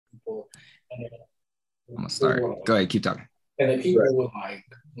people, and then I'm gonna start. Go ahead, keep talking. And then people would like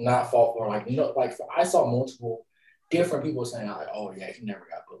not fall for like like I saw multiple different people saying like, oh yeah, he never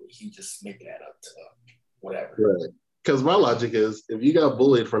got bullied. He just making that up to whatever. Right. Because my logic is, if you got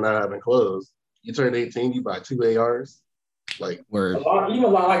bullied for not having clothes, you turn 18, you buy 2 ARs. Like, word.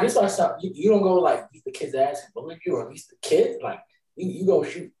 Even like this, you don't go like beat the kid's ass and bully you, or at least the kid. Like you go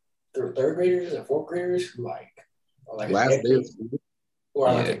shoot third graders and fourth graders who like last day of school.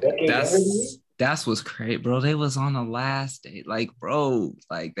 Or like a decade. That's what's crazy, bro. They was on the last day, like, bro,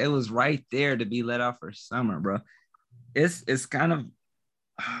 like they was right there to be let out for summer, bro. It's kind of,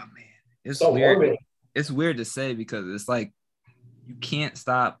 oh man, it's so weird. Morbid. It's weird to say because it's like you can't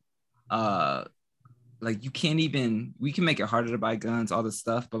stop. Like you can't even. We can make it harder to buy guns, all this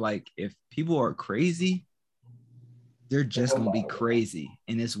stuff, but like if people are crazy, they're just gonna be crazy.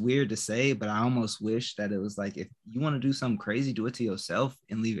 And it's weird to say, but I almost wish that it was like, if you want to do something crazy, do it to yourself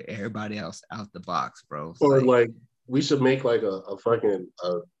and leave everybody else out the box, bro. It's or like we should make like a fucking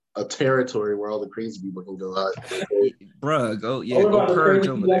a territory where all the crazy people can go out. Bro, go purge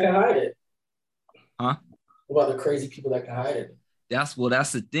over there. That can hide it. Huh? What about the crazy people that can hide it? That's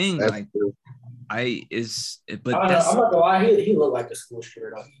the thing. That's like true. I'm not gonna lie, he looked like a school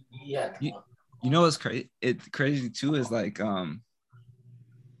shooter. He had you know what's crazy? It's crazy too is like I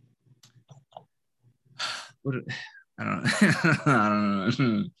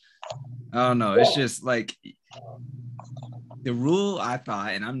don't know. It's just like the rule I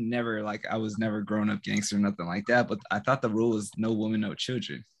thought, and I was never grown up gangster or nothing like that, but I thought the rule was no woman, no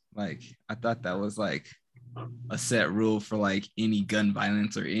children. Like I thought that was like a set rule for like any gun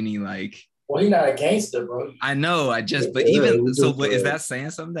violence or any like. Well, he's not a gangster, bro. I know. But even so, but is that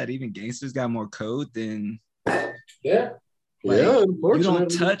saying something that even gangsters got more code than? Yeah. Like, you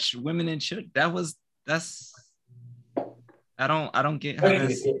don't touch women and children. That's. I don't get how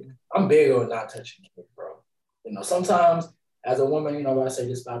that's. I'm big on not touching kids, bro. You know, sometimes as a woman, you know, I say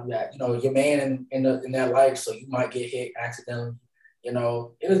this about that. You know, your man in that life, so you might get hit accidentally. You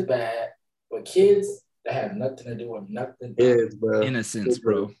know, it is bad. But kids that have nothing to do with nothing. Innocence,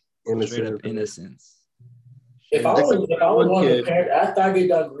 bro. Innocence. If I was one of the parents, after I get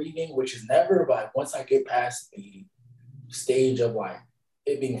done grieving, which is never, but once I get past the stage of like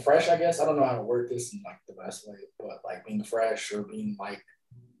it being fresh, I guess I don't know how to word this in like the best way, but like being fresh or being like,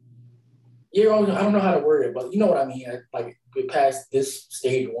 I don't know how to word it, but you know what I mean. Like get past this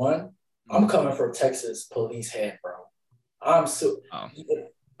stage one, I'm coming for Texas police head, bro.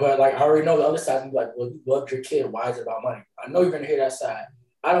 But like I already know the other side. I'm like, well, you loved your kid. Why is it about money? I know you're gonna hear that side.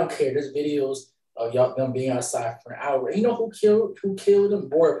 I don't care. There's videos of them being outside for an hour. You know who killed them?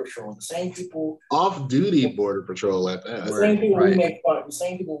 Border Patrol. The same people. Off-duty Border Patrol at that. The same people we make fun of. The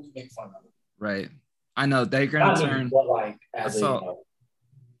same people we make fun of. Right. I know they're gonna turn. But like as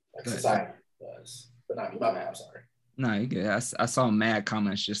society does. But not me. My bad. I'm sorry. No, you good. I saw mad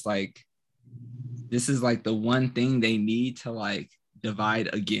comments just like, this is like the one thing they need to like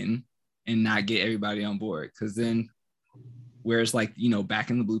divide again and not get everybody on board. Because then. Whereas like, you know,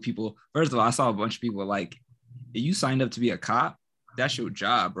 back in the blue people, first of all, I saw a bunch of people like, you signed up to be a cop, that's your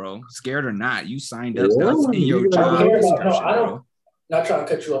job, bro. Scared or not, you signed up. That's in your job. Not trying to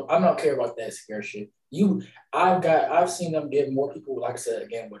cut you up. I don't care about that scare shit. I've seen them give more people, like I said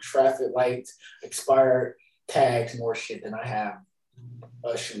again, with traffic lights, expired tags, more shit than I have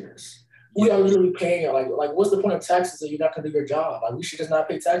shooters. We are literally paying like what's the point of taxes if you're not gonna do your job? Like we should just not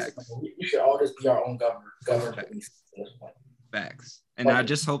pay taxes. We should all just be our own government police at this point. Facts. And I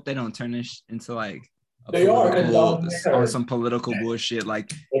just hope they don't turn this into like some political bullshit.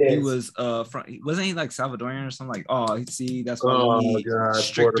 Like he was wasn't he like Salvadorian or something? Like, oh, see, that's why we need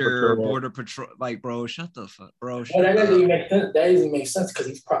stricter border patrol. Like, bro, shut the fuck, bro. Well, that doesn't even make sense. That doesn't make sense because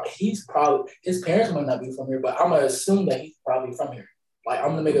he's probably his parents might not be from here, but I'm gonna assume that he's probably from here. Like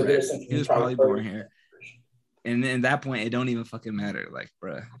I'm gonna make a good assumption. He was probably born here. And then at that point, it don't even fucking matter. Like,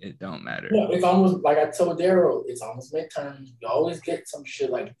 bruh, it don't matter. Yeah, it's almost like I told Daryl, it's almost midterms. You always get some shit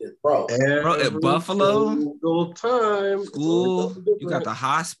like this, bro. At Buffalo, time, school, you got the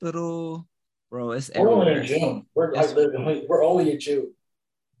hospital, bro. It's we're only in June. We're only in June.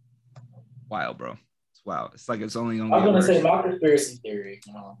 Wild, bro. It's wild. It's like it's only I was gonna say my conspiracy theory.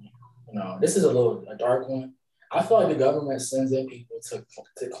 You know, this is a dark one. I feel like the government sends in people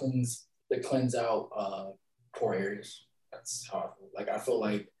to cleanse out poor areas. That's how I feel. Like I feel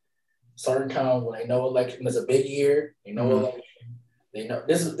like certain towns when they know election is a big year, they know election. They know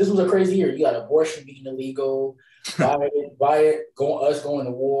this was a crazy year. You got abortion being illegal, Biden going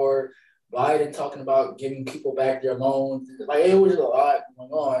to war, Biden talking about giving people back their loans. Like it was just a lot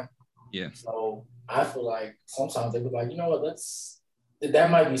going on. Yeah. So I feel like sometimes they be like, you know what, let's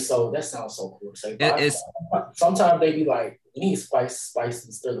that might be so. That sounds so cool. So It's sometimes they be like, we need spice, and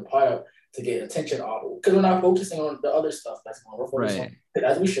stir the pot up to get attention off because we're not focusing on the other stuff that's going. We're focusing on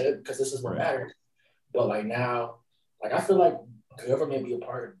as we should because this is what matters. But like now, like I feel like government be a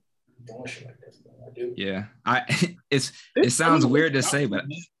part of doing shit like this. I do. Yeah, it sounds weird to say, but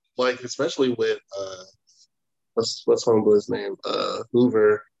like especially with what's homeboy's name?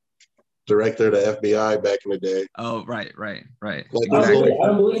 Hoover, director of the FBI back in the day. Oh, right. Like, I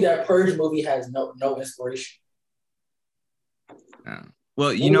don't believe that Purge movie has no inspiration. Yeah.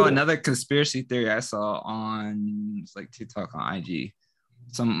 Well, you know, another conspiracy theory I saw on it's like TikTok on IG,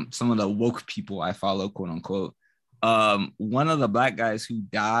 some of the woke people I follow, quote unquote. One of the black guys who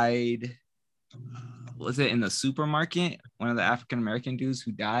died, was it in the supermarket? One of the African American dudes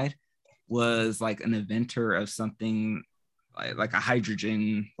who died was like an inventor of something like a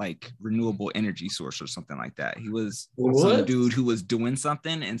hydrogen, like renewable energy source or something like that. He was some dude who was doing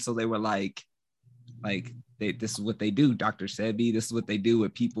something, and so they were like this is what they do, Dr. Sebi. This is what they do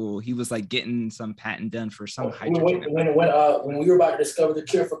with people. He was like getting some patent done for some hydrogen. When we were about to discover the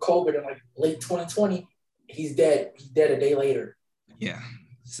cure for COVID in like late 2020, he's dead. He's dead a day later. Yeah.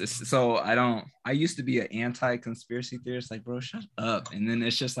 So I used to be an anti-conspiracy theorist, like, bro, shut up. And then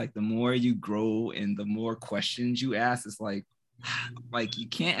it's just like the more you grow and the more questions you ask, it's like you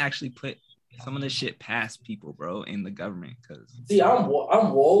can't actually put some of this shit past people, bro, in the government. Cause see, I'm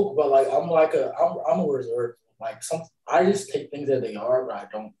woke, but like I'm a reserved. Like I just take things as they are, but I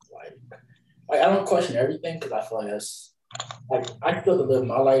don't like I don't question everything because I feel like that's like I feel to live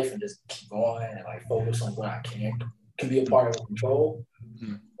my life and just keep going and like focus on what I can be a part of control.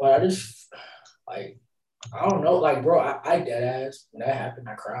 Mm-hmm. But I just like I don't know, like bro, I dead ass when that happened,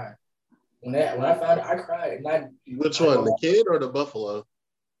 I cried. When I found it, I cried. And which one, the kid or the buffalo?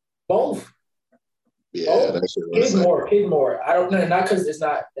 Both. Yeah, that shit was kids more. I don't know, not because it's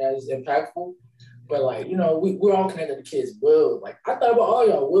not as impactful, but like, you know, we're all connected to kids. Will, like, I thought about all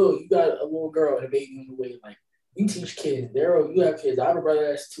y'all. Will, you got a little girl and a baby on the way. Like, you teach kids. Daryl, you have kids. I have a brother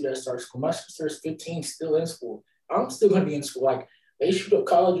that's 2 that starts school. My sister's 15, still in school. I'm still going to be in school. Like, they shoot up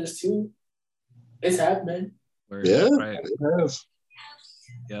colleges too. It's happening. Yeah, right. It has.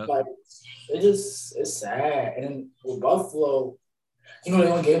 Yeah. Like, it's sad. And then with Buffalo, you know,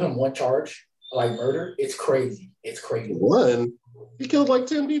 they only gave him one charge. Like murder, it's crazy. One? He killed like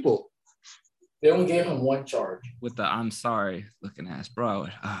 10 people. They only gave him one charge. With the I'm sorry looking ass, bro.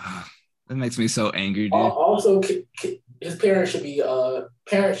 That makes me so angry, dude. Also, his parents should be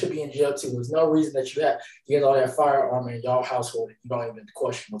in jail too. There's no reason that you have all that firearm in y'all household and you don't even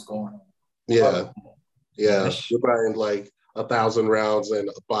question what's going on. Yeah. You're buying like 1,000 rounds and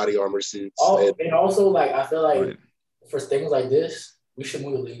body armor suits. And also, like, I feel like for things like this, we should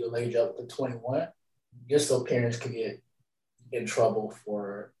move the legal age up to 21, just so parents can get in trouble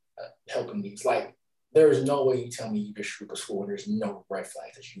for helping these. Like, there is no way you tell me you just shoot a school and there's no red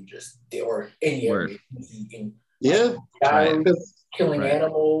flags that you just did, or any area. Killing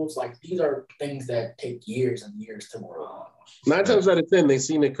animals. Like, these are things that take years and years to work on. 9 times out of 10, they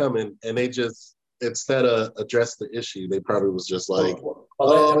seen it coming and they just, instead of address the issue, they probably was just like, it's not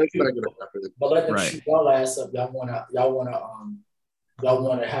gonna happen. But let them shoot y'all ass up. Y'all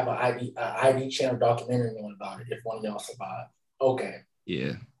want to have an ID channel documentary on about it if one of y'all survive. Okay.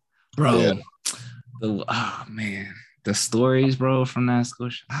 Yeah. Bro. Yeah. Man. The stories, bro, from that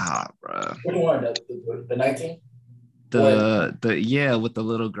school. Bro. Which one? The 19? With the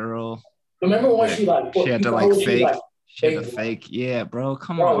little girl. Remember when she had to fake. She had to fake. Yeah, bro.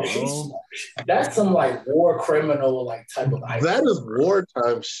 Come on, bro. That's some like war criminal like type of ID. That is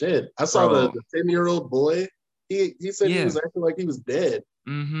wartime shit. I saw the 10-year-old boy. He said he was acting like he was dead.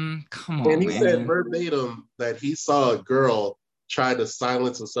 Mm-hmm. Come on, and he said verbatim that he saw a girl try to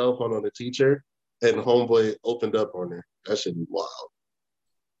silence a cell phone on the teacher, and homeboy opened up on her. That should be wild.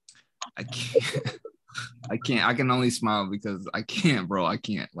 I can't. I can only smile because I can't, bro. I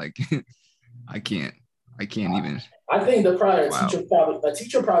can't. Like, I can't even. I think the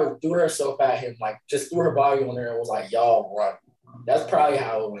teacher probably threw herself at him, like just threw her body on there and was like, "Y'all run." That's probably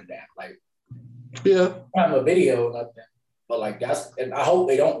how it went down. Like. Yeah. I have a video or nothing, but like and I hope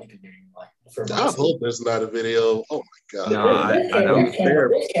they don't make a video. Like, I hope there's not a video. Oh my god! No,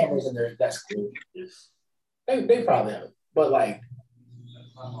 there's cameras in there. That's cool. They probably have it, but like,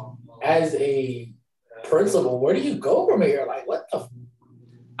 as a principal, where do you go from here? Like, what the?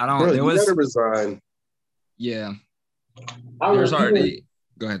 I don't. Bro, you gotta resign. Yeah. There's already.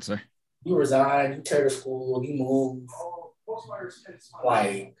 Go ahead, sir. You resign. You tear the school. You move.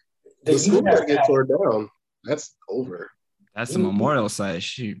 Like. The school gotta get torn down. That's over. That's a memorial site.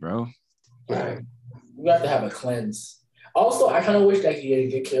 Shoot, bro. Right. You have to have a cleanse. Also, I kind of wish that he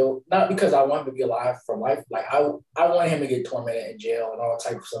didn't get killed. Not because I want him to be alive for life. Like I want him to get tormented in jail and all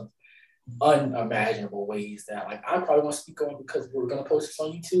types of unimaginable ways that like I probably want to speak on because we're gonna post this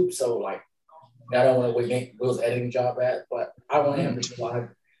on YouTube. So like I don't want to make Will's editing job at, but I want him to be alive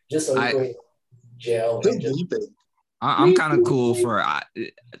just so he go to jail. Just deep it. I'm kind of cool for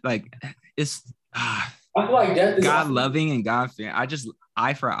like it's I feel like death is God loving and God fearing. I just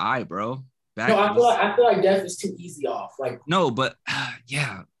eye for eye, bro. No, I feel like death is too easy off. Like no, but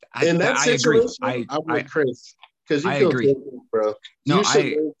yeah, in that situation, agree. I'm with Chris because you I feel agree, different, bro. No, you should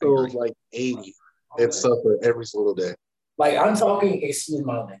live till like 80 and suffer every single day. Like I'm talking, excuse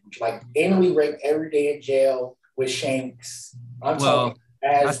my language, like anally raped every day in jail with shanks. Talking.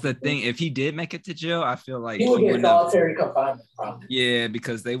 That's the thing. If he did make it to jail, I feel like he would get solitary confinement, probably. Yeah,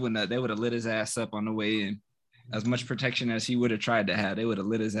 because they would have lit his ass up on the way in. As much protection as he would have tried to have, they would have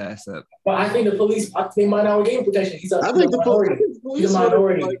lit his ass up. But I think the police, they might not give him protection. He's a minority. He's a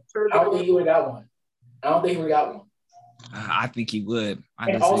minority. I don't think he would have got one. I think he would.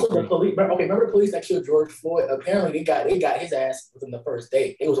 And also the police. Okay, remember the police that killed George Floyd? Apparently, they got his ass within the first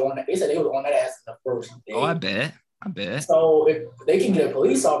day. They said they was on that ass in the first day. Oh, I bet. So if they can get a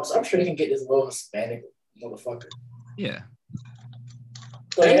police officer, I'm sure they can get this little Hispanic motherfucker. Yeah.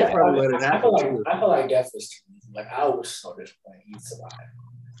 So yeah, I feel like death was too easy. Like I was so disappointed he survived.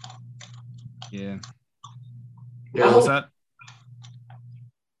 Yeah. What's up?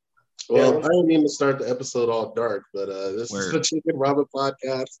 Well, I didn't mean to start the episode all dark, but this is the Chicken Robert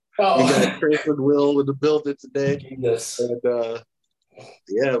podcast. We got Chris and Will in the building today. Yes. And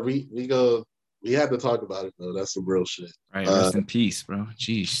yeah, we had to talk about it though. That's some real shit. Right, rest in peace, bro.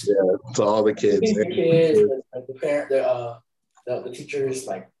 Jeez. Yeah, to all the kids. The kids, the parent, the teachers,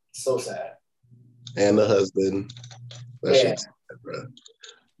 like so sad. And the husband. That shit's sad, bro.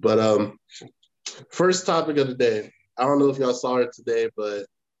 But first topic of the day. I don't know if y'all saw it today, but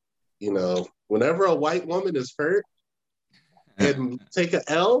you know, whenever a white woman is hurt and take an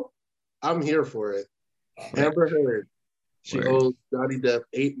L, I'm here for it. Amber Heard, she owes Johnny Depp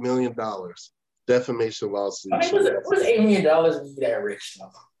 $8 million defamation lawsuit. I mean, what's $8 million when you that rich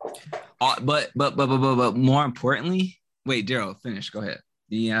though? But more importantly, wait, Daryl, finish. Go ahead.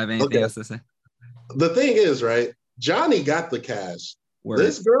 Do you have anything else to say? The thing is, right? Johnny got the cash.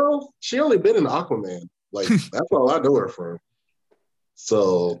 This girl, she only been in Aquaman. Like that's all I know her from.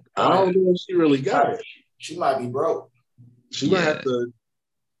 So I don't know if she really got it. She might be broke. She might have to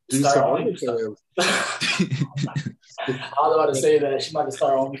do something. I was about to say that she might have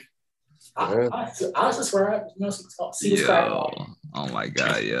started on me. I subscribe. Oh my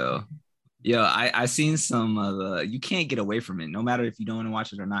god, yo, I seen some of the. You can't get away from it. No matter if you don't want to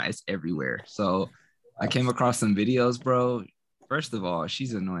watch it or not, it's everywhere. So I came across some videos, bro. First of all,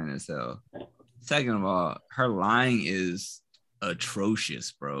 she's annoying as hell. Second of all, her lying is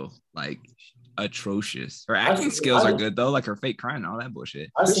atrocious, bro. Like atrocious. Her acting skills are good though, like her fake crying and all that bullshit.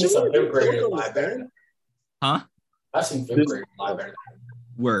 I've seen some fifth graders lie better. Huh? I've seen fifth graders lie better.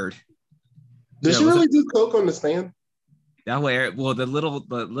 Word. Did she really do coke on the stand? That way, well, the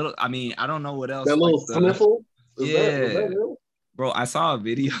little. I mean, I don't know what else. That little sniffle. Was that real? Bro, I saw a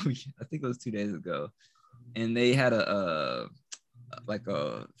video. I think it was 2 days ago, and they had a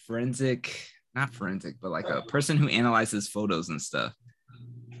forensic. Not forensic, but like a person who analyzes photos and stuff.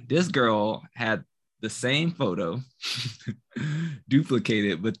 This girl had the same photo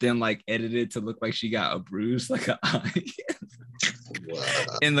duplicated, but then like edited to look like she got a bruise, like an eye. Wow.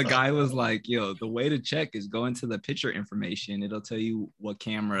 And the guy was like, yo, the way to check is go into the picture information. It'll tell you what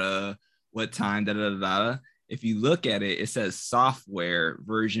camera, what time, da. If you look at it, it says software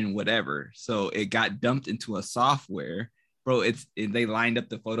version, whatever. So it got dumped into a software. Bro, they lined up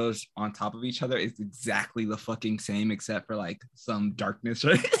the photos on top of each other. It's exactly the fucking same, except for like some darkness,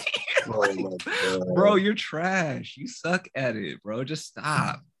 right? Like, bro, you're trash. You suck at it, bro. Just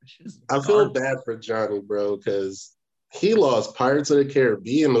stop. I feel bad for Johnny, bro, because he lost Pirates of the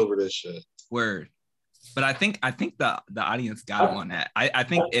Caribbean over this shit. Word. But I think the audience got him on that. I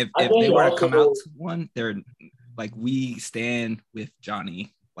think if they were to come out to one, they're like, we stand with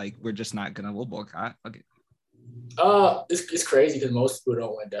Johnny. Like, we're just not gonna, we'll boycott. Okay. It's crazy because most people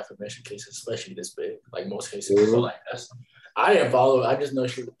don't win defamation cases, especially this big. Like most cases, people like that's. I didn't follow. I just know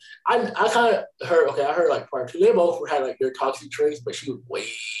she. I kind of heard. Okay, I heard like part two. They both had like their toxic traits, but she was way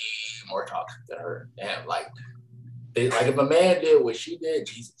more toxic than her. And like if a man did what she did,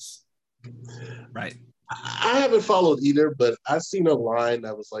 Jesus. Right. I haven't followed either, but I seen a line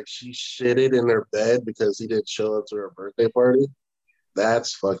that was like she shitted in her bed because he didn't show up to her birthday party.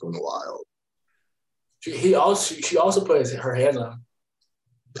 That's fucking wild. She also put her hands on him.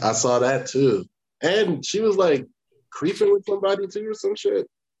 I saw that too. And she was like, creeping with somebody too or some shit.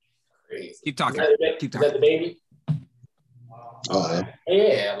 Keep talking. Keep talking. Is that the baby? Oh,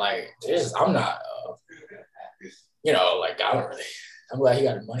 Yeah, like I'm not. Like I don't really. I'm glad he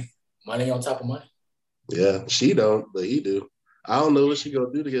got the money on top of money. yeah, she don't, but he do. I don't know what she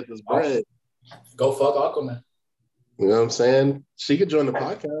gonna do to get this bread. Go fuck Aquaman. You know what I'm saying? She could join the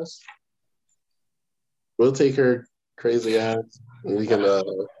podcast. We'll take her crazy ass and we can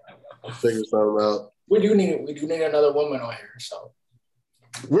figure something out. We do need another woman on here, so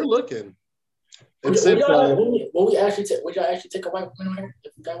we're looking. Would y'all actually take a white woman on here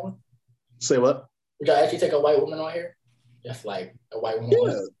if you got one? Say what? Would y'all actually take a white woman on here? If like a white woman.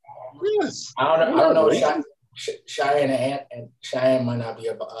 Yeah. Yes. I don't know. Cheyenne might not be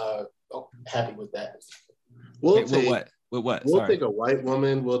happy with that. We'll take a white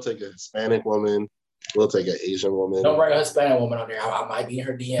woman. We'll take a Hispanic woman. We'll take an Asian woman. Don't bring a Hispanic woman on there. I might be in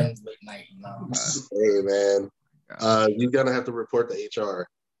her DMs late night. Hey man, you're gonna have to report to HR.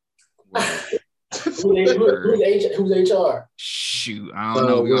 Who's HR? Shoot, I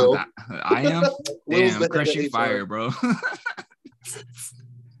don't know. I am. Damn, Chris, you fired, bro.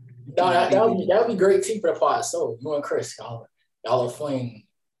 That would be great tea for the pod. So you and Chris, y'all are fling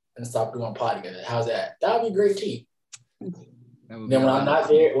and stop doing pod together. How's that? That would be great tea. Then when I'm not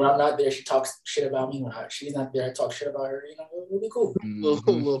there, she talks shit about me. When she's not there, I talk shit about her. It'll be cool. A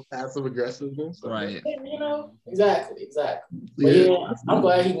little passive aggressiveness, right? Exactly. But yeah, I'm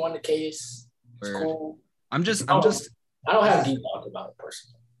glad he won the case. It's cool. I don't have deep thoughts about it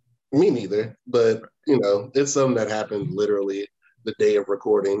personally. Me neither, but it's something that happened literally the day of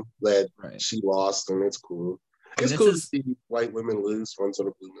recording that she lost, and it's cool. It's cool to see white women lose once in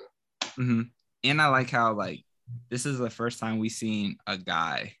a blue moon. Mm-hmm. And I like how this is the first time we've seen a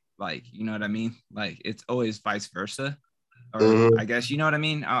guy, you know what I mean? Like it's always vice versa, or I guess you know what I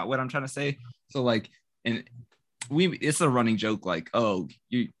mean. What I'm trying to say. So it's a running joke, oh,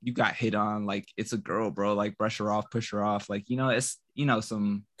 you got hit on, it's a girl, bro, brush her off, push her off, it's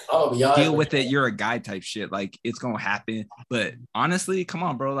some deal with it, you're a guy type shit, it's gonna happen. But honestly, come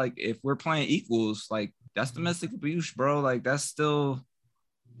on, bro, if we're playing equals, that's domestic abuse, bro, that's still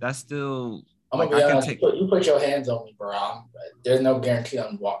I'm gonna be honest, you put your hands on me, bro. There's no guarantee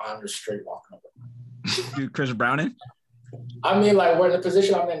I'm just straight walking over. Dude, Chris Browning. I mean, we're in the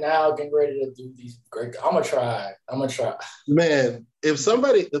position I'm in now, getting ready to do these great. I'm gonna try. Man, if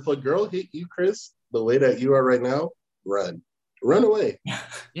a girl hit you, Chris, the way that you are right now, run away.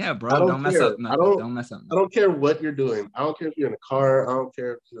 Yeah, bro. Don't mess up. Don't mess up. I don't care what you're doing. I don't care if you're in a car. I don't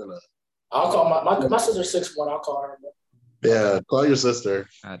care if you're in a. I'll call my sister's 6'1". I'll call her. Yeah, call your sister.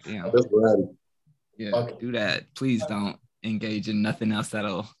 God damn. Just run. Yeah, do that. Please don't engage in nothing else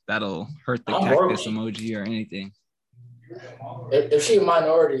that'll hurt the cactus emoji or anything. If she's a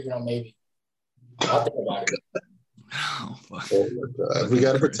minority, maybe. I'll think about it. Oh, fuck. Oh my God. We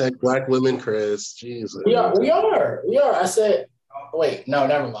gotta protect Black women, Chris. Jesus. We are. I said, wait, no,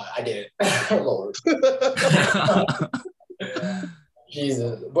 never mind. I did it. Lord.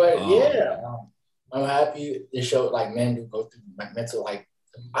 Jesus. But yeah, I'm happy to show men do go through mental.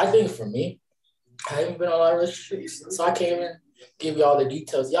 I think for me, I haven't been on a lot of relationships, so I can't even give you all the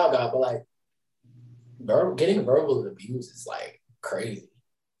details y'all got. But getting verbal abuse is crazy.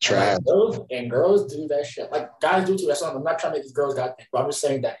 Trash. And girls do that shit. Guys do too. That's not. I'm not trying to make these girls got things, but I'm just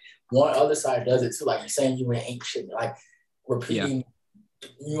saying that one other side does it too. You're saying you ain't shit. Repeating,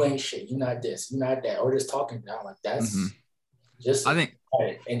 you ain't shit. You not this. You not that. Or just talking down. That's just. I think,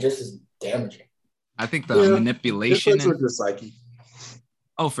 and just as damaging. I think the manipulation with your psyche.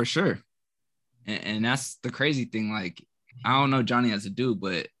 Oh, for sure. And that's the crazy thing. I don't know Johnny as a dude,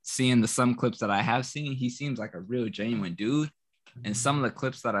 but seeing some clips that I have seen, he seems like a real genuine dude. And some of the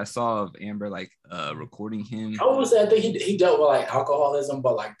clips that I saw of Amber, recording him. I would say I think he dealt with alcoholism,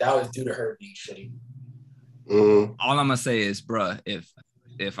 but that was due to her being shitty. All I'm gonna say is, bruh,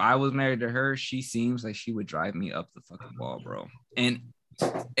 if I was married to her, she seems like she would drive me up the fucking wall, bro. And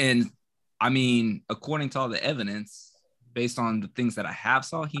I mean, according to all the evidence, based on the things that I have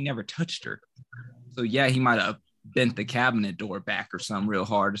saw, he never touched her. So yeah, he might have bent the cabinet door back or something real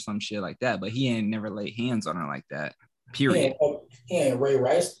hard or some shit like that, but he ain't never laid hands on her like that. Period. He ain't Ray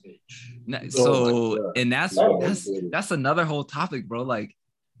Rice, bitch. So, and that's another whole topic, bro.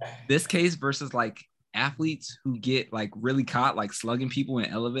 This case versus athletes who get really caught slugging people in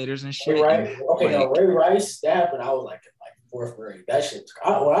elevators and shit. Ray Rice, that happened. I was in fourth grade. That shit.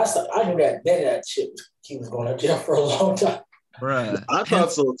 I knew that then that shit he was going to jail for a long time. Bruh. I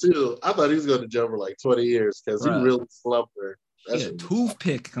thought so too. I thought he was going to jail for 20 years because he really slumped her. That's a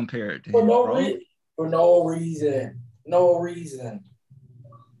toothpick compared to him, for no reason. No reason.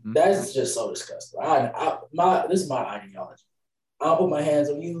 That's just so disgusting. This is my ideology. I don't put my hands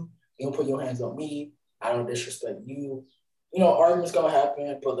on you. You don't put your hands on me. I don't disrespect you. Arguments gonna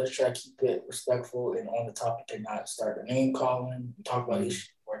happen, but let's try to keep it respectful and on the topic and not start the name calling. Talk about issues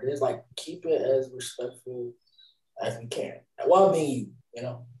where it is like keep it as respectful as we can. While being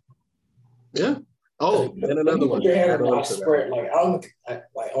Yeah. Oh, and another one. Your hand on spread, like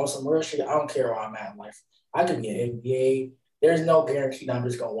on some real shit. I don't care where I'm at in life. I could be an NBA. There's no guarantee that I'm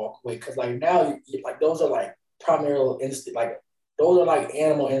just gonna walk away because like now, like those are like primal instinct. Like those are like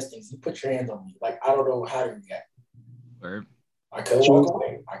animal instincts. You put your hands on me. Like I don't know how to react. Word. I could walk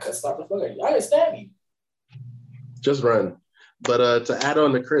away. I could stop the fuck. I didn't stab you. Just run. But to add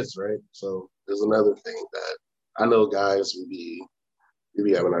on to Chris, right? So there's another thing that I know guys we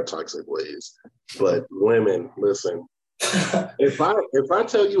be having our toxic ways, but women, listen. if I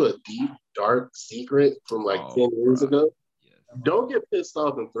tell you a deep, dark secret from like 10 years ago, don't get pissed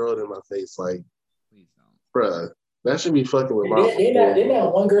off and throw it in my face. Like, please don't. Bruh, that should be fucking with my. Didn't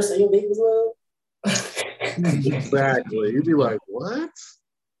that one girl say your dick was love? Exactly. You'd be like, what?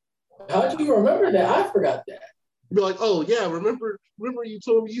 How do you remember that? I forgot that. You'd be like, oh yeah, remember you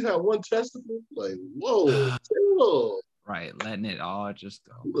told me you had one testicle? Like, whoa, chill. Right, letting it all just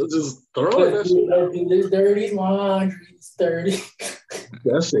go. Just throwing that shit. This dirty laundry, it's dirty.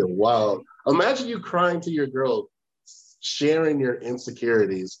 That shit wild. Imagine you crying to your girl, sharing your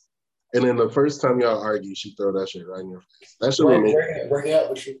insecurities, and then the first time y'all argue, she throw that shit right in your face. That shit breaking up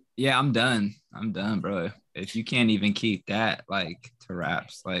with you. Yeah, I'm done, bro. If you can't even keep that like to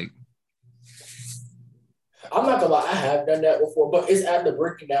wraps, like I'm not gonna lie, I have done that before, but it's at the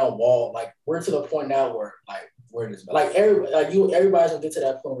breaking down wall. Like we're to the point now where like where it is. Like everybody's gonna get to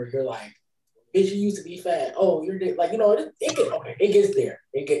that point where you're like, bitch, you used to be fat. Oh, you're like, it gets there.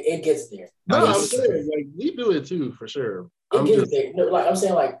 It gets there. No, I'm saying like we do it too for sure. It gets there. No, like I'm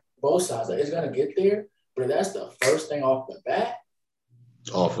saying, like both sides, like, it's gonna get there. But that's the first thing off the bat.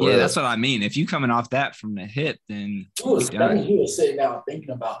 Yeah, that's what I mean. If you coming off that from the hip, then you was sitting down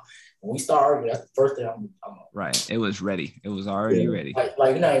thinking about when we start arguing. That's the first thing I'm right. It was ready. It was already ready. Like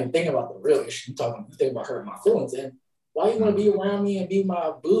you're not even thinking about the real issue. You think about hurting my feelings. And why you want to be around me and be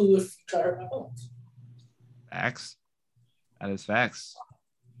my boo if you try to hurt my feelings? Facts. That is facts.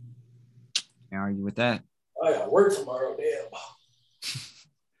 Can't argue with that. I got work tomorrow, damn.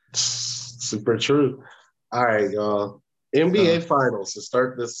 Super true. All right, y'all. NBA Finals to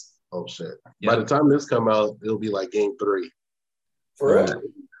start this. Oh shit! By the time this come out, it'll be like Game 3. For real?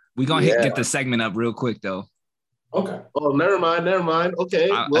 We gonna get the segment up real quick though. Okay. Oh, never mind. Okay.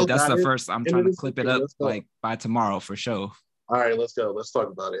 That's the first. I'm trying to clip it up like by tomorrow for sure. All right, let's go. Let's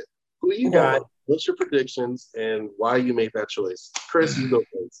talk about it. Who you got? What's your predictions and why you made that choice? Chris, you go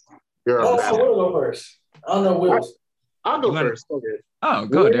first. I want to go first. I don't know Will's. I'll go first. Okay. Oh,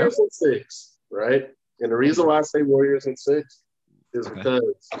 go there. Warriors in 6, right? And the reason why I say Warriors in 6 is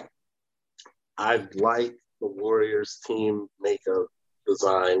because I like the Warriors team makeup,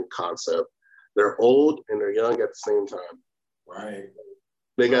 design, concept. They're old and they're young at the same time. Right.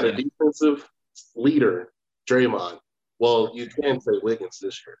 They got a defensive leader, Draymond. Well, you can say Wiggins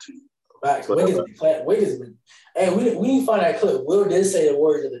this year too. Right. Wiggins. Hey, we need to find that clip. Will did say the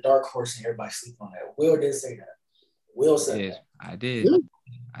Warriors are the dark horse and everybody sleep on that. Will did say that. Will said that. I did.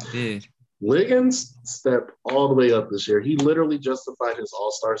 Wiggins stepped all the way up this year. He literally justified his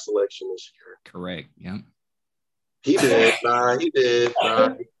all-star selection this year. Correct. Yeah. He did. He did.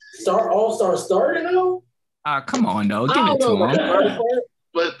 All-star started though? Come on, though. Give it to him.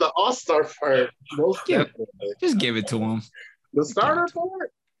 But the all-star part, just give it to him. The starter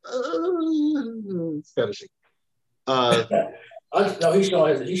part? It's kind of shit. No, he's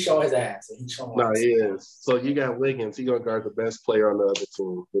showing his ass. He is. So you got Wiggins. He's gonna guard the best player on the other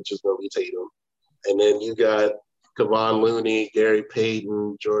team, which is gonna be Tatum. And then you got Kevon Looney, Gary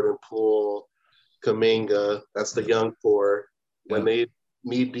Payton, Jordan Poole, Kuminga. That's the young core. When they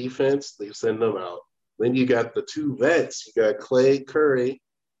need defense, they send them out. Then you got the 2 vets. You got Clay, Curry.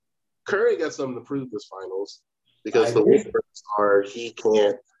 Curry got something to prove this finals because the Warriors are he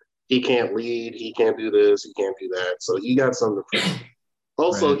can't lead, he can't do this, he can't do that. So he got something to prove.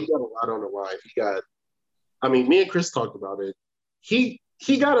 Also, he got a lot on the line. Me and Chris talked about it. He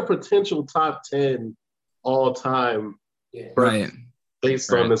got a potential top 10 all time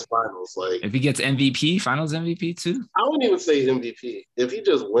based on this finals. Like if he gets finals MVP too. I wouldn't even say MVP. If he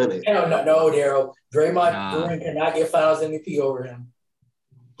just win it. Hell no, Daryl. Draymond Green cannot get finals MVP over him.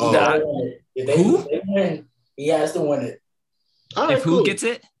 He gotta win it. If they win, he has to win it. Right, who gets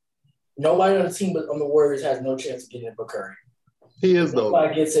it? Nobody on the team on the Warriors has no chance of getting it but Curry. He is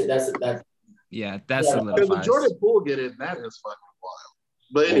nobody gets it. That's solidified. If Jordan Poole get it, that is fucking wild.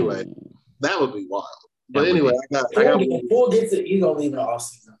 But anyway, that would be wild. But That would anyway, be. I got Poole gets it. He's gonna leave in the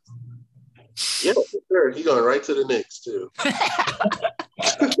offseason. yeah, for sure. He's going right to the Knicks too.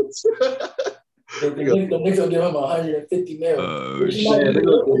 The Knicks will give him 150 mil. Which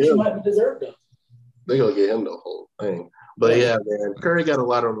might be deserved of. They're gonna get him the whole thing. But yeah, man, Curry got a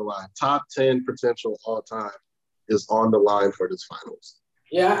lot on the line. Top 10 potential all time is on the line for this finals.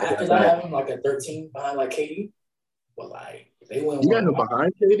 Yeah, because I have him like at 13 behind like KD. But like if they win, you got him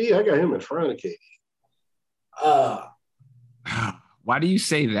behind KD. I got him in front of KD. Why do you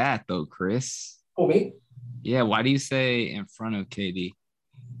say that though, Chris? Who, me? Yeah, why do you say in front of KD?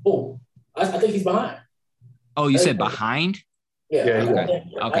 Oh, I think he's behind. Oh, you said behind? Yeah.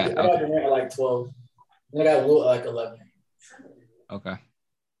 Okay. I got him at like 12. And I got Will at like 11. Okay.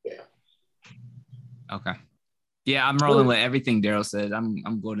 Yeah. Okay. Yeah, I'm rolling with everything Daryl said.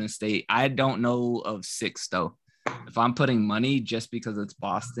 I'm Golden State. I don't know of 6 though. If I'm putting money just because it's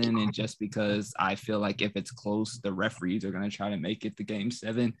Boston and just because I feel like if it's close, the referees are gonna try to make it to Game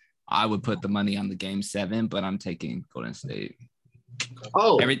 7, I would put the money on the Game 7. But I'm taking Golden State.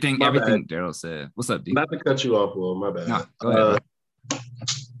 Oh, everything Daryl said. What's up, D? Not to cut you off, Will. My bad. No, go ahead.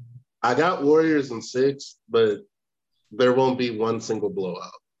 I got Warriors in 6, but there won't be one single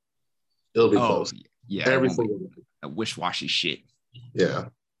blowout. It'll be close. Yeah, every single game. Wish-washy shit. Yeah,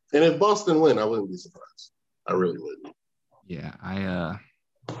 and if Boston win, I wouldn't be surprised. I really wouldn't. Yeah,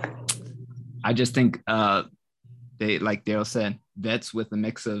 I just think they, like Daryl said, vets with a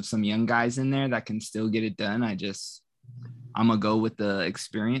mix of some young guys in there that can still get it done. I'm gonna go with the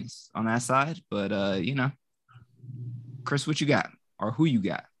experience on that side. But Chris, what you got, or who you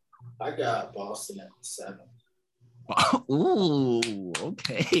got? I got Boston at 7. Ooh,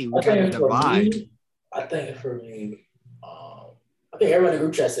 okay. We got a divide. I think for me, I think everybody in the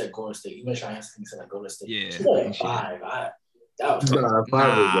group chat said Golden State. Even Cheyenne said like Golden State. Yeah. 5.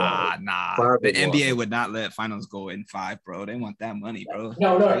 Nah. Five The NBA would not let finals go in 5, bro. They want that money, bro.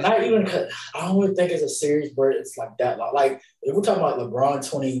 No, not even because I don't even think it's a series where it's like that. Like, if we're talking about LeBron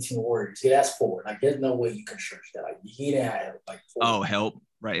 2018 Warriors, that's 4. Like, there's no way you can stretch that. Like, he didn't have like 4. Oh, help.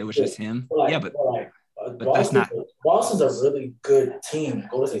 Right. It was just him. But Boston, that's not. Boston's a really good team.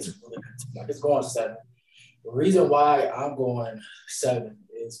 Golden State's a really good team. Like, it's going 7. The reason why I'm going 7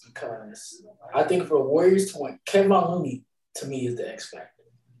 is because I think for the Warriors to win, Kevin Looney to me is the X factor.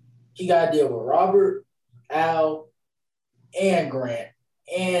 He got to deal with Robert, Al, and Grant,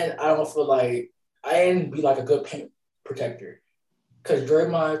 and I don't feel like I didn't be like a good paint protector because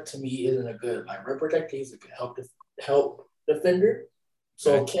Draymond to me isn't a good like rim protector. He's a good help defender.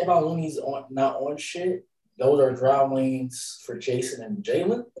 So Kevin Looney's not on shit. Those are drive lanes for Jason and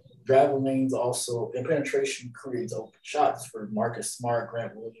Jalen. Drive lanes also, and penetration creates open shots for Marcus Smart,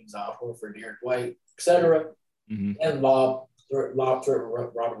 Grant Williams, Al Horford, Derek White, etc. Mm-hmm. And lob threat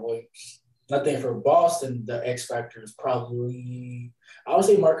Robert Williams. I think for Boston, the X factor is probably, I would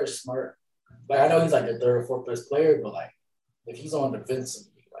say Marcus Smart. Like, I know he's like the 3rd or 4th best player, but like if he's on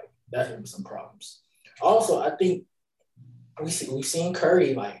defensively, like that could be some problems. Also, I think we've seen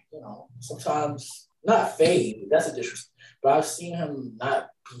Curry like, sometimes not fade. That's a disrespect. But I've seen him not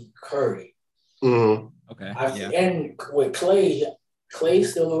be Curry. Mm-hmm. Okay. And with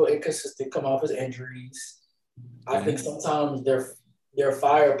Clay's still a little inconsistent, come off his injuries. I think sometimes their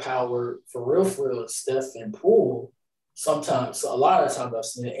firepower for real, Steph and Poole, sometimes, a lot of times I've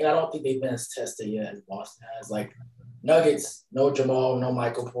seen it, and I don't think they've been as tested yet as Boston has. Like Nuggets, no Jamal, no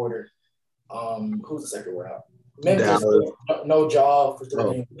Michael Porter. Who's the second round? Memphis, no Jaw for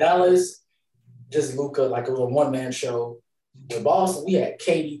 3 games. Dallas, just Luka, like it was a one-man show. With Boston, we had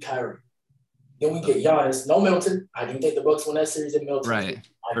KD, Kyrie. Then we get Giannis, no Milton. I didn't think the Bucks won that series in Milton. Right,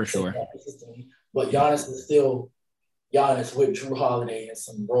 for sure. But Giannis is still Giannis with Drew Holiday and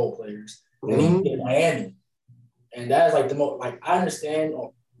some role players. And then you get Miami. And that's like the most, like, I understand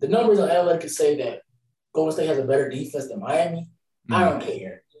the numbers on LA could say that Golden State has a better defense than Miami. I don't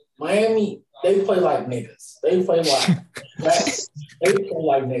care. Miami, they play like niggas. They play like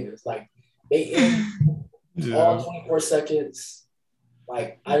niggas. Like, they end all 24 seconds.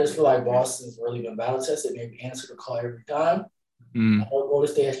 Like, I just feel like Boston's really been battle tested. Maybe answer the call every time. I know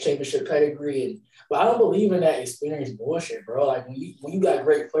Golden State has championship pedigree, but I don't believe in that experience bullshit, bro. Like, when you got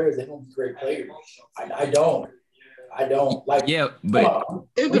great players, they don't be great players. I don't. Like, yeah, but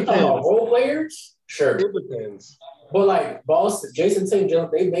it depends. Role players, sure. It depends. But like Boston, Jason Tatum,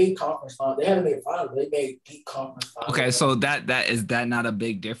 they made conference finals. They haven't made finals. They made deep conference finals. Okay, so that is that not a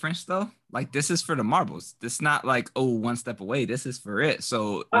big difference though? Like, this is for the marbles. This is not like, one step away. This is for it.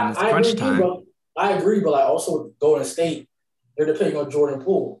 So when it's crunch time, I agree, but like also with Golden State, they're depending on Jordan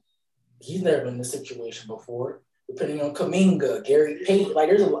Poole. He's never been in this situation before. depending on Kuminga, Gary Payton. Like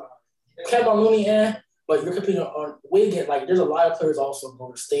there's a lot. Kevin Looney, but you're competing on Wiggins. Like there's a lot of players also in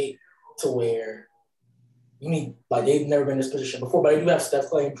Golden State to where you need like they've never been in this position before. But I do have Steph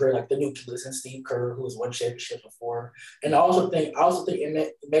Clay and Dre, like the nucleus, and Steve Kerr, who has won championship before. And I also think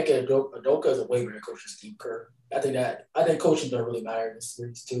Emeka Udoka is a way better coach than Steve Kerr. I think coaching doesn't really matter in this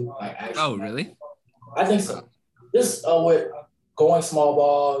series too. Like actually, really? I think so. This with going small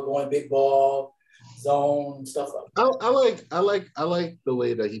ball, going big ball, zone stuff like that. I like the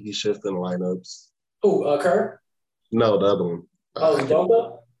way that he be shifting lineups. Who, Kerr? No, the other one.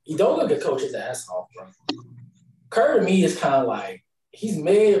 Udoka? Udoka could coach his ass off, bro. Kerr to me is kind of like he's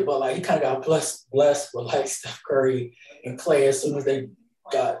mid, but like he kind of got blessed with like Steph Curry and Clay as soon as they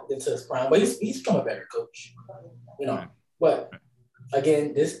got into his prime. But he's become a better coach, you know. But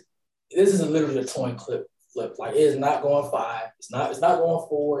again, this is literally a coin flip. Like it is not going 5. It's not going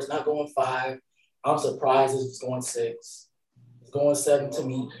 4. It's not going 5. I'm surprised it's going 6. It's going 7 to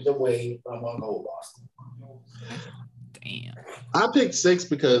me either way. But I'm gonna go with Boston. Damn. I picked 6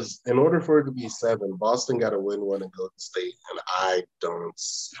 because in order for it to be 7, Boston got to win one in Golden State, and I don't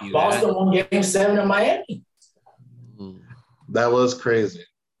see Boston that. won Game 7 in Miami. That was crazy.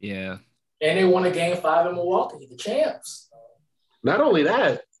 Yeah. And they won a Game 5 in Milwaukee, the champs. Not only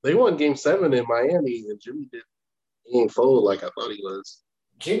that, they won Game 7 in Miami, and Jimmy didn't fold like I thought he was.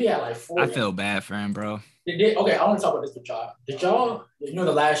 Jimmy had like 4. I feel bad for him, bro. Okay, I want to talk about this with y'all. Did y'all,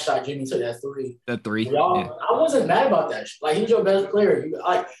 the last shot Jimmy took that 3? The 3. Y'all, Yeah. I wasn't mad about that. Like, he's your best player.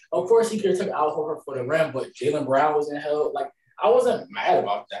 Of course, he could have took Al Horford for the rim, but Jaylen Brown was in hell. Like, I wasn't mad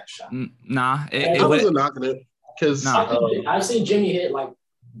about that shot. Nah. I wasn't knocking it. Because I've seen Jimmy hit, like,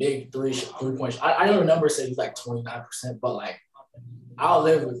 big three-point shots. I know the number said he's, like, 29%, but, like, I'll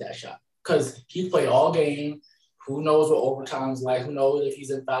live with that shot. Because he played all game. Who knows what overtime's like? Who knows if he's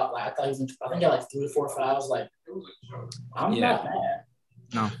in foul? Like I think he had like 3 or 4 fouls. Like I'm not mad.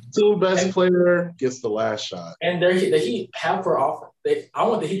 No. 2 best player gets the last shot. And the Heat have for offer. I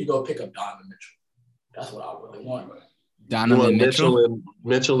want the Heat to go pick up Donovan Mitchell. That's what I really want. Donovan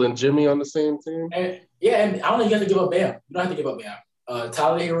Mitchell and Jimmy on the same team. And I don't know. You have to give up Bam. You don't have to give up Bam.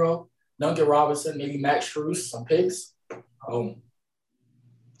 Tyler Hero, Duncan Robinson, maybe Max Strus, some picks. Boom.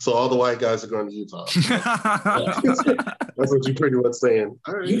 So all the white guys are going to Utah. That's what you're pretty much saying.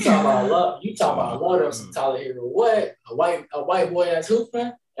 All right. You talking about love of some Tyler Hero. What? A white boy that's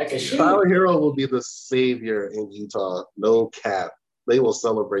hooping? That can shoot. Tyler Hero will be the savior in Utah. No cap. They will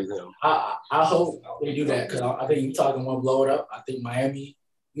celebrate him. I hope they do that because I think Utah can want to blow it up. I think Miami,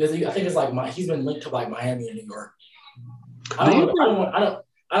 because I think it's like he's been linked to like Miami and New York. I don't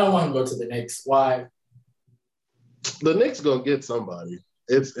want him to go to the Knicks. Why? The Knicks gonna get somebody.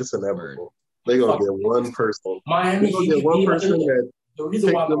 It's inevitable. They're gonna get one person. Miami, they're gonna get one person that the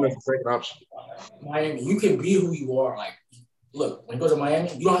reason why them as a second option. Miami, you can be who you are. Like, look, when you go to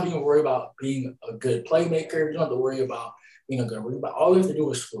Miami, you don't have to even worry about being a good playmaker. You don't have to worry about being a good rebound. All you have to do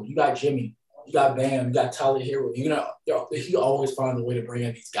is score. You got Jimmy, you got Bam, you got Tyler Hero. He always finds a way to bring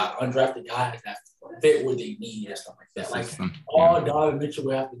in these guys, undrafted guys that fit what they need and stuff like that. Like all Donovan Mitchell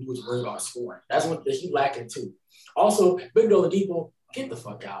will have to do is worry about scoring. That's what he's lacking too. Also, Victor Oladipo. Get the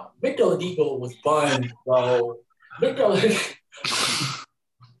fuck out. Victor Oladipo was bun, bro.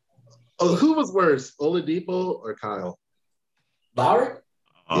 Oh, who was worse, Oladipo or Kyle? Lowry?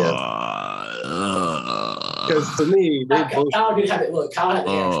 Yeah. Because to me, they both. Kyle did have it. Look, Kyle had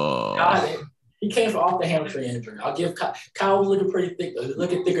the hamstring. He came off the hamstring injury. I'll give Kyle was looking pretty thick. He was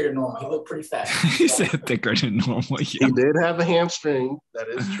looking thicker than normal. He looked pretty fat. He said thicker than normal. Yeah. He did have a hamstring. That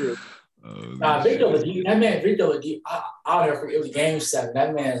is true. Victor Oladipo, I'll never forget. It was Game 7.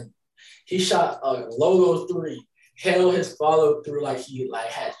 That man, he shot a logo 3, held his follow through like he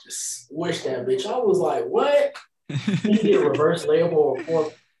had to swish that bitch. I was like, what? He did a reverse layup or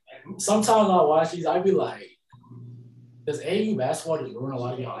 4. Sometimes I watch these, I'd be like, does AU basketball just ruin a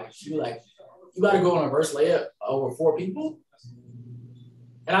lot of y'all? Like, you got to go on a reverse layup over 4 people?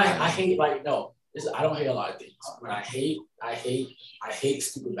 And I hate, like, no. I don't hate a lot of things, but I hate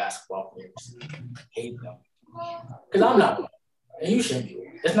stupid basketball players. Hate them. Because I'm not one. And you shouldn't be.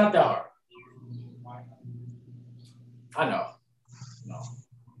 It's not that hard. I know. No.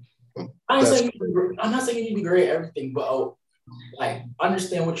 I'm not saying you need to be great at everything, but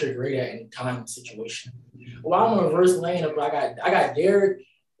understand what you're great at in time and situation. Well, I'm a reverse lane up. I got Derek,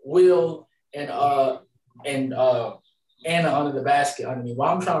 Will, and Anna under the basket under me.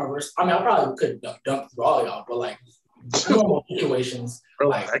 While I'm trying to reverse, I probably could dunk through all y'all, but like normal situations,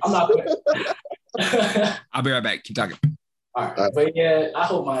 like I'm not gonna. I'll be right back. Keep talking. All right. But yeah, I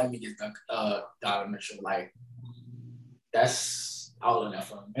hope Miami gets Donovan Mitchell. Like that's all enough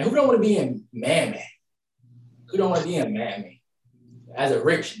for him. And who don't want to be in man? Who don't want to be in Miami as a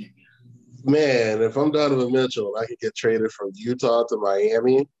rich nigga? Man, if I'm Donovan Mitchell and I could get traded from Utah to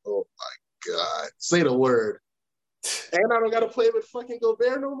Miami, oh my God. Say the word. And I don't got to play with fucking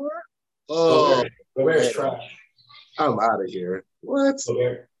Gobert no more? Oh, Gobert's trash. I'm out of here. What?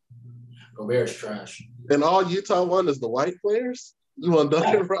 Gobert's trash. And all Utah want is the white players? You want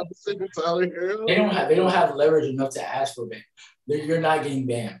Duncan Robinson and Tyler Hero? They don't have leverage enough to ask for Bam. You're not getting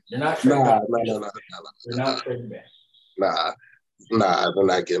Bam. You're not trading Nah. You're not trading Bam. Nah, they're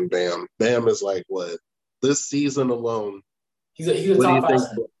not getting Bam. Bam is like what? This season alone. He's a top five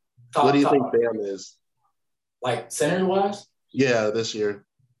center. What do you think Bam is? Like center wise? Yeah, this year.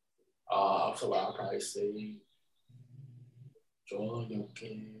 So I'll probably say Joel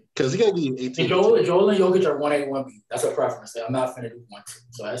Jokic. Because he can't give you 18. Joel and Jokic are 1A, 1B. That's a preference. I'm not finna do 1, 2.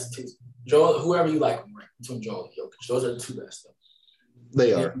 So that's 2. Joel, whoever you like between Joel and Jokic. Those are the 2 best though.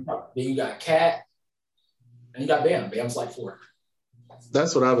 They are. Then you got Cat, and you got Bam. Bam's like 4.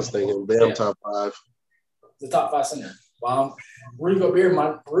 That's what I was thinking. Bam top 5. The top 5 center. Rudy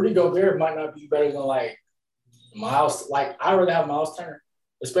Gobert might not be better than like Miles. Like I rather have Miles Turner,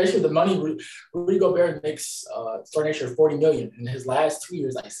 especially the money. Rudy Gobert makes starting next year $40 million, in his last 2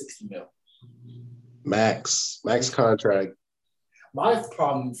 years like $60 million. Max contract. My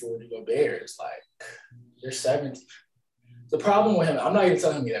problem for Rudy Gobert is like you're 17. The problem with him, I'm not even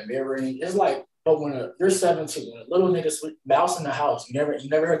telling you that mid-range. It's like, but when you're 17, when a little nigga mouse in the house, you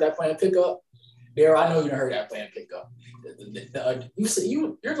never heard that playing pickup. There, I know you never heard that playing pickup.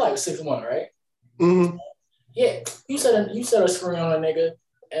 You're like 6'1", right? Mm-hmm. Yeah, you set a screen on a nigga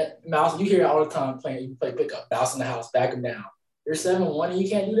and mouse. You hear it all the time playing. You play pickup, mouse in the house, back him down. You're 7'1" and you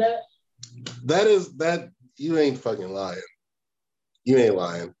can't do that. That you ain't fucking lying. You ain't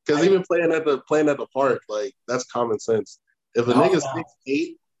lying. Because even playing at the park, like that's common sense. If a nigga's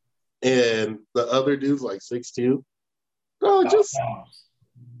 6'8" and the other dude's like 6'2", bro,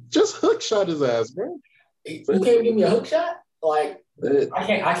 just hook shot his ass, bro. You can't give me a hook shot? Like I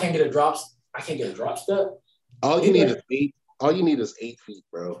can't get a drop. I can't get a drop step. All you need is 8. All you need is 8 feet,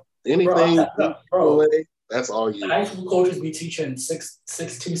 bro. Anything, bro. That's all you. High school coaches be teaching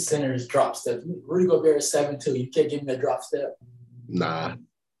 6'2" centers drop step. Rudy Gobert is 7'2". You can't give me a drop step. Nah.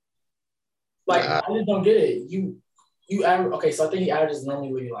 I just don't get it. You average, okay, so I think he averages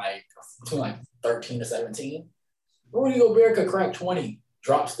normally like between like 13 to 17. Rudy Gobert could crack 20.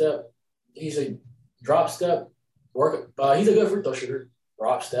 Drop step. He's a drop step work. He's a good free throw shooter.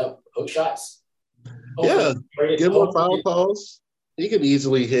 Drop step, hook shots. Yeah, give him foul calls. He could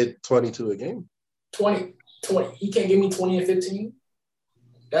easily hit 22 a game. 20. He can't give me 20 and 15.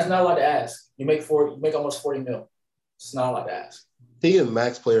 That's not a lot to ask. You make almost 40 mil. It's not a lot to ask. He has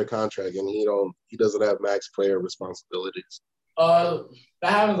max player contract and he doesn't have max player responsibilities. That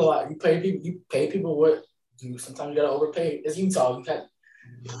happens a lot. You pay people what sometimes you gotta overpay. It's Utah.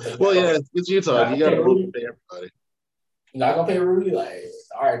 It's Utah. You gotta overpay everybody. You're not gonna pay Rudy, like,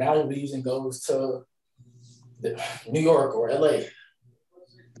 all right, now the season goes to New York or LA.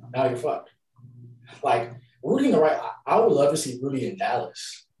 Now you're fucked. Like Rudy in the right. I would love to see Rudy in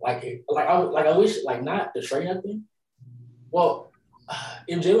Dallas. I wish not to trade nothing. Well,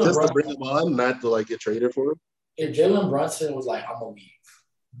 if Jalen just Brunson, to bring him on, not to like get traded for him. If Jalen Brunson was like, I'm gonna leave,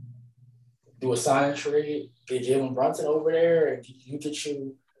 do a sign and trade, get Jalen Brunson over there, and you get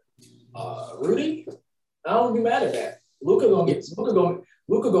you Rudy, I don't be mad at that. Luka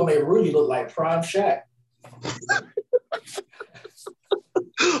gonna make Rudy look like prime Shaq.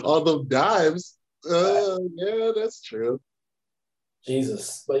 All them dimes. Yeah, that's true.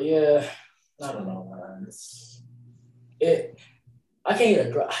 Jesus, but yeah, I don't know, man. I can't get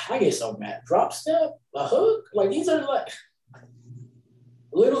a drop. I get so mad. Drop step, a hook, like these are like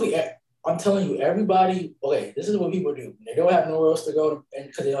literally. I'm telling you, everybody. Okay, this is what people do. They don't have nowhere else to go, and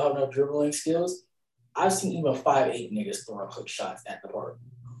because they don't have no dribbling skills. I've seen even 5'8" niggas throwing hook shots at the park.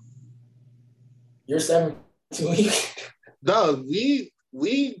 You're 7'2". No,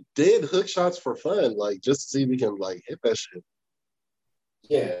 we did hook shots for fun, like just to see if we can like hit that shit.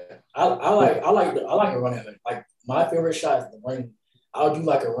 Yeah, I like a running hook. Like my favorite shot is the running. I'll do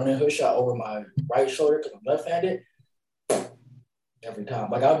like a running hook shot over my right shoulder because I'm left-handed every time.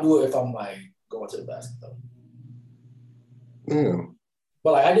 Like I'll do it if I'm like going to the basket though. Yeah.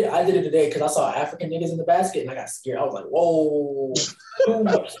 But like I did it today because I saw African niggas in the basket and I got scared. I was like, whoa, too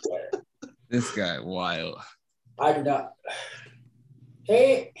much sweat. This guy wild. I do not.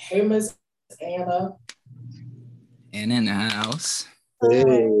 Hey, Miss Anna. Anna in the house.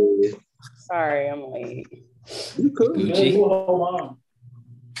 Hey. Sorry, I'm late. You cool? Gucci. You a whole mom.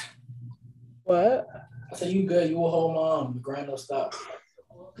 What? I said you good. You a whole mom. The grind don't stop.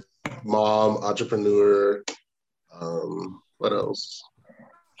 Mom, entrepreneur. What else?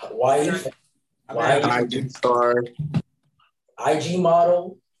 Wife, IG star. IG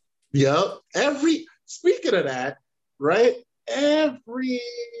model. Yep. Speaking of that, right? Every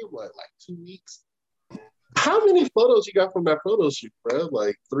 2 weeks? How many photos you got from that photo shoot, bro?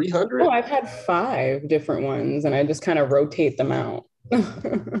 Like 300? Oh, I've had 5 different ones, and I just kind of rotate them out.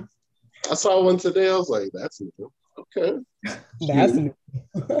 I saw one today. I was like, that's new. Okay. That's new.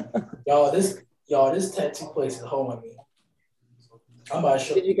 Y'all, this tattoo place is holding me. I'm about to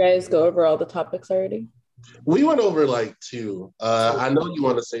show Did you guys go over all the topics already? We went over like 2. I know you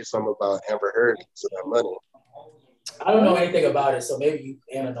want to say something about Amber Heard and that money. I don't know anything about it, so maybe you,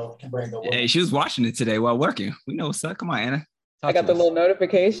 Anna, can bring the Hey, she was watching it today while working. We know what's up. Come on, Anna. I got the little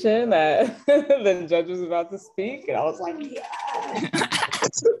notification that the judge was about to speak, and I was like,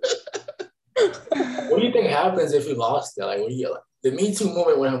 yes. What do you think happens if you lost it? Like, what do you like? The Me Too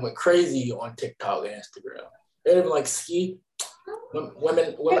movement went crazy on TikTok and Instagram. They'd have been like, ski,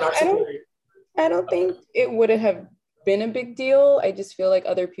 women are superior. I don't think it would have been a big deal. I just feel like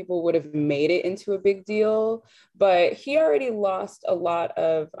other people would have made it into a big deal. But he already lost a lot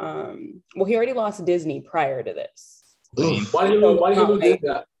of, he already lost Disney prior to this. Why did he lose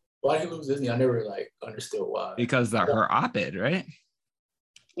Disney? Why did he lose Disney? I never understood why. Because of her op-ed, right?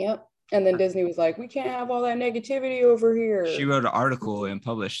 Yep. And then Disney was like, we can't have all that negativity over here. She wrote an article and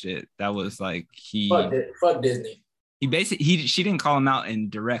published it. That was like fuck Disney. She didn't call him out in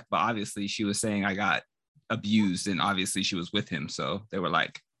direct, but obviously she was saying I got abused, and obviously she was with him, so they were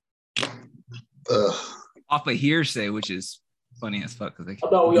like off a hearsay, which is funny as fuck. Because I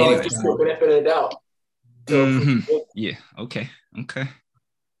thought we always just put benefit of the doubt. Yeah. Okay.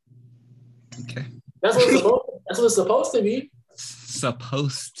 That's what it's supposed to be.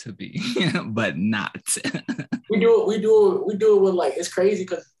 Supposed to be, but not. we do it with like, it's crazy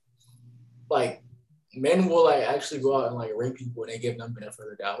because like men will like actually go out and like rape people and they give them benefit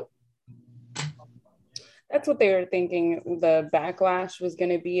of the doubt. That's what they were thinking the backlash was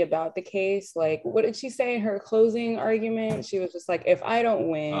going to be about the case. Like, what did she say in her closing argument? She was just like, if I don't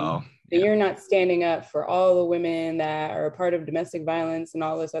win, then you're not standing up for all the women that are a part of domestic violence and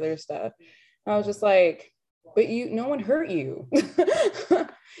all this other stuff. And I was just like, but no one hurt you.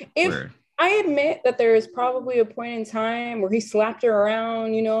 I admit that there is probably a point in time where he slapped her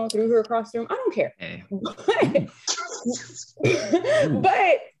around, threw her across the room. I don't care. Hey.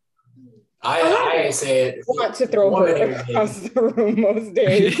 But I said want to throw her across the room most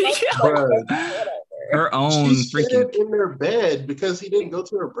days. Her own freaking in their bed because he didn't go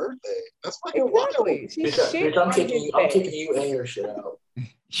to her birthday. That's fucking wild. Bitch, I'm kicking you and your shit out.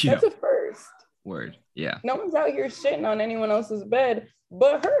 That's a first. Word. Yeah. No one's out here shitting on anyone else's bed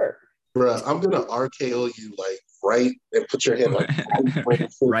but her. Bruh, I'm gonna RKO you right and put your head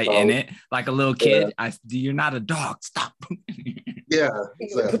right in it like a little kid. You're not a dog. Stop. Yeah.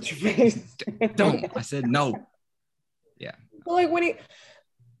 Exactly. Put your face. Don't. I said no. Yeah. Well,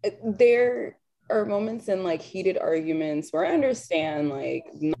 there are moments in heated arguments where I understand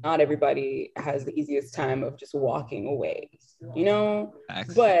not everybody has the easiest time of just walking away,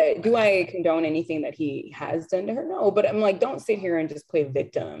 but do I condone anything that he has done to her? No, but I'm don't sit here and just play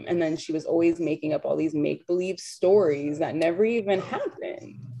victim. And then she was always making up all these make-believe stories that never even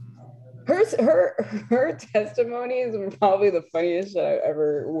happened. Her testimony is probably the funniest shit I've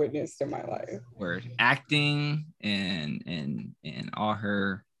ever witnessed in my life. Word. Acting and all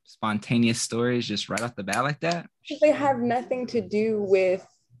her spontaneous stories just right off the bat like that. They have nothing to do with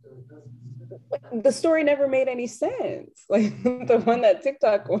the story. Never made any sense. The one that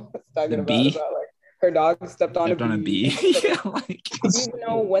TikTok was talking about her dog stepped on a bee. Yeah, do you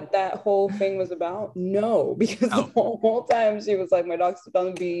know what that whole thing was about? No, because the whole time she was like, my dog stepped on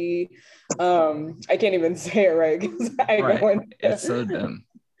a bee. I can't even say it right because go into it's so dumb.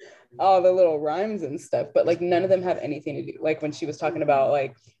 All the little rhymes and stuff, but none of them have anything to do. When she was talking about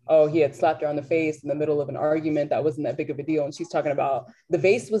he had slapped her on the face in the middle of an argument that wasn't that big of a deal, and she's talking about the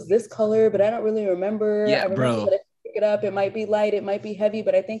vase was this color, but I don't really remember. Yeah, bro. Pick it up. It might be light. It might be heavy,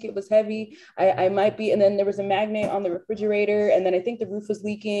 but I think it was heavy. I might be. And then there was a magnet on the refrigerator, and then I think the roof was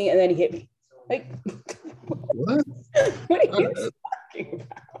leaking, and then he hit me. What? What are you talking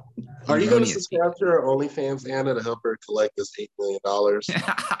about? Are you going to subscribe to her OnlyFans, Anna, to help her collect this $8 million?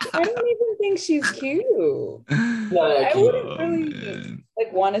 I don't even think she's cute. I wouldn't really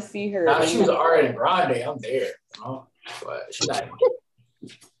want to see her. If she was Ariana Grande, I'm there. But she's not.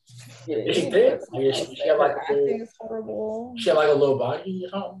 Yeah, she did. She had horrible. She had a little body or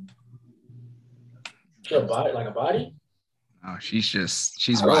something. She had a body. Oh, she's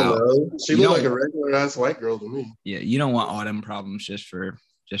wild. She looked like a regular ass white girl to me. Yeah, you don't want all them problems just for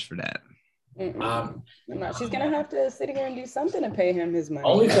that. I'm not. She's gonna have to sit here and do something to pay him his money.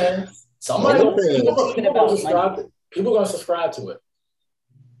 OnlyFans. People gonna subscribe to it.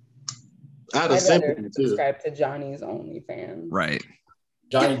 I'd rather subscribe to Johnny's OnlyFans. Right.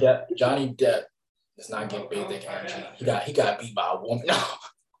 Johnny Depp is not getting big dick energy. He got beat by a woman. No.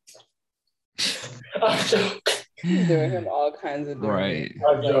 He's doing him all kinds of right.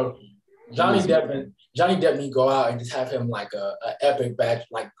 I'm joking. Johnny Depp need to go out and just have him like a epic badge.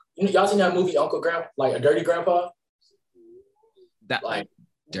 Like, y'all seen that movie Uncle Grandpa, like A Dirty Grandpa? That like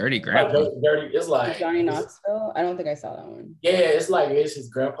Dirty Grandpa. Like, dirty. It's like Johnny Knoxville. I don't think I saw that one. Yeah, it's his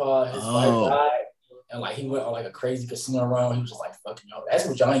grandpa, his wife died, and like he went on like a crazy casino run. He was just like fucking y'all. That's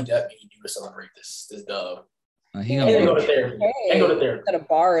what Johnny Depp made do to celebrate this dub. He gonna go to therapy. Go to therapy at a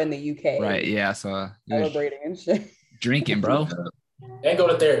bar in the UK. Right? Yeah, so celebrating and shit. Drinking, bro. And go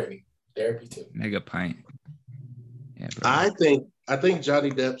to therapy. Therapy too. Mega pint. Yeah, bro. I think Johnny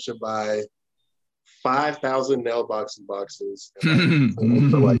Depp should buy 5,000 nail boxes for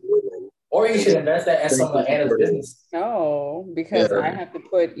like women. Or you should invest that in some of Anna's business. No, because I have to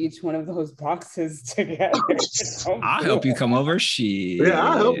put each one of those boxes together. I'll help you come over.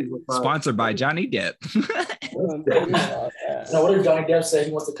 I'll help you. Sponsored by Johnny Depp. No, what if Johnny Depp said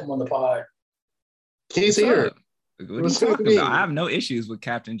he wants to come on the pod? He's here. What are you talking about? I have no issues with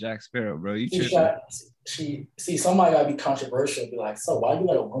Captain Jack Sparrow, bro. You tripping. Somebody gotta be controversial. Be like, so why you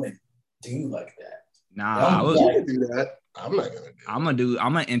let a woman do like that? Nah, I was do that. I'm not gonna do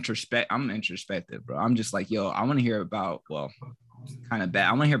I'm introspective, bro. I'm just like, yo, I want to hear about, kind of bad.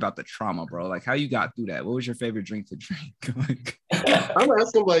 I want to hear about the trauma, bro. Like how you got through that. What was your favorite drink to drink? I'm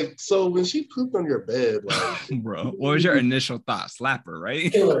asking, like, so when she pooped on your bed, like, bro, what was your initial thought? Slap her,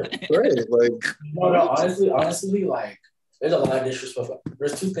 right? Killer. Right, like, no, honestly, like, there's a lot of disrespect.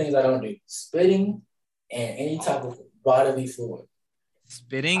 There's two things I don't do: spitting and any type of bodily fluid.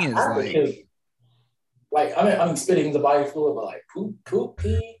 Spitting is like I mean, spitting is a body fluid, but like poop,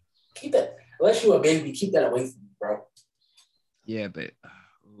 pee, keep that. Unless you're a baby, keep that away from me, bro. Yeah, but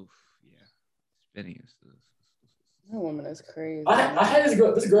spitting is. That woman is crazy. I had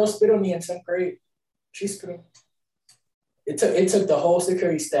this girl spit on me in 10th grade. She spit on me. It took the whole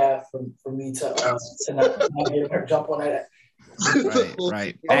security staff for me to not get her jump on that.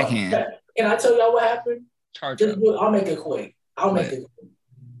 Right. Backhand. Can I tell y'all what happened? I'll make it quick.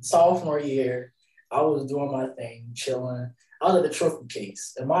 Sophomore year, I was doing my thing, chilling. I was at the trophy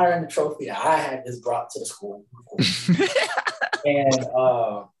case, admiring the trophy that I had just brought to the school. And,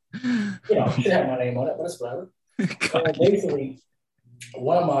 she had my name on it, but it's whatever. And basically,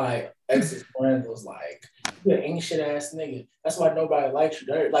 one of my ex's friends was like, "You're an ancient ass nigga. That's why nobody likes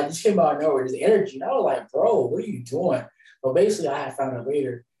you." Like, just came out of nowhere, this energy. And I was like, "Bro, what are you doing?" But basically, I had found out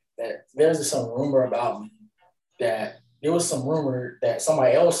later that there's some rumor about me that there was some rumor that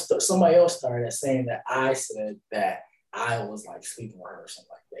somebody else started saying that I said that I was like sleeping with her or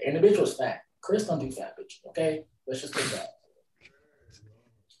something like that. And the bitch was fat. Chris don't do fat bitch, okay? Let's just put that.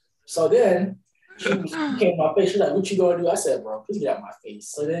 So then she came in my face. She's like, "What you gonna do?" I said, "Bro, please get out of my face."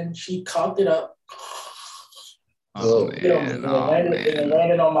 So then she cocked it up. And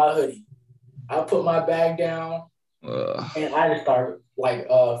landed on my hoodie. I put my bag down and I just started like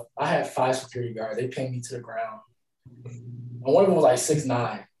I had 5 security guards. They pinned me to the ground. And one of them was like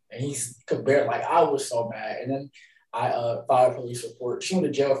 6'9", and he could barely, like, I was so mad. And then I filed a police report. She went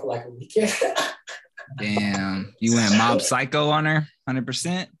to jail for like a weekend. Damn, you went mob psycho on her,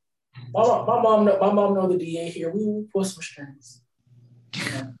 100%. My mom know the DA here. We pull some strings.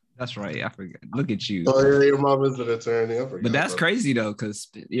 Yeah. That's right. I forgot. Look at you. Oh yeah, your mom is an attorney. I forgot. But that's crazy though, because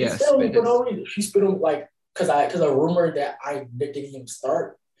she spit on like because a rumor that I didn't even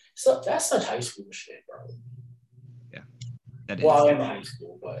start. So that's such high school shit, bro. Yeah, that is. Well, in high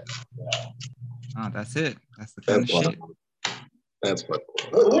school, but oh, that's it. That's the kind of shit. That's what.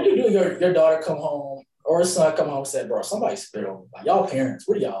 What do you do? Your daughter come home or son come home and said, "Bro, somebody spit on me." Like, y'all parents,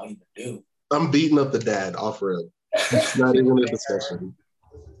 what do y'all even do? I'm beating up the dad off real. It's not even a discussion.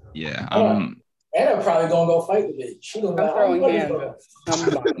 Yeah. Anna probably gonna go fight with it. She gonna throwing hands.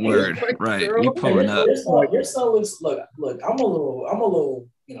 Word. Right. You pulling up. Your son looks look. I'm a little,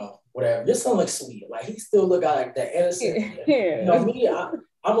 whatever. Your son looks sweet. Like he still look out like that innocent. Yeah. Me,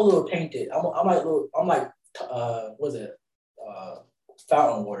 I'm a little tainted. I'm like what's it?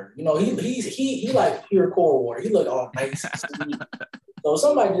 Fountain water. He like pure core water. He look all nice and sweet. So if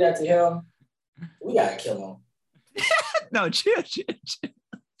somebody do that to him, we gotta kill him. No, chill.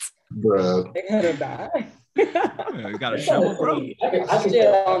 Bro. They're gonna die. You got a shovel, bro. I can shit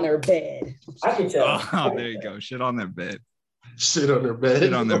on their bed. I can tell. Oh, there you go. Shit on their bed. Shit on their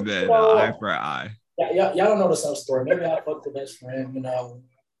bed. Eye for eye. Y'all don't know the sub story. Maybe I fucked the best friend,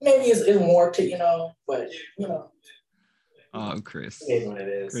 maybe it's more to, but, Oh, Chris. It is what it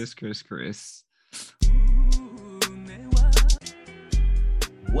is. Chris.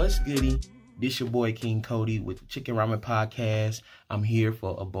 What's goody? This your boy King Cody with the Chicken Ramen Podcast. I'm here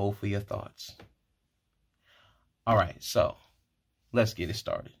for a bowl for your thoughts. All right, so let's get it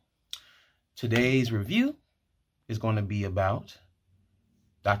started. Today's review is going to be about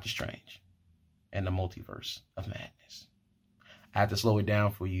Doctor Strange and the Multiverse of Madness. I had to slow it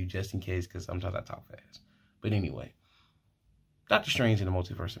down for you just in case because sometimes I talk fast. But anyway, Doctor Strange and the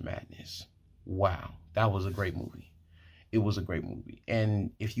Multiverse of Madness. Wow, that was a great movie. It was a great movie.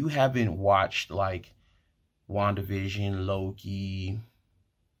 And if you haven't watched like WandaVision, Loki,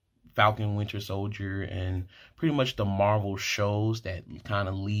 Falcon Winter Soldier, and pretty much the Marvel shows that kind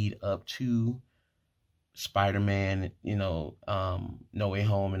of lead up to Spider-Man, No Way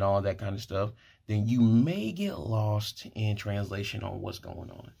Home and all that kind of stuff, then you may get lost in translation on what's going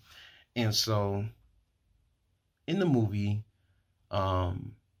on. And so in the movie,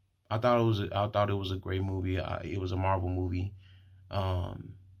 I thought it was a great movie. It was a Marvel movie.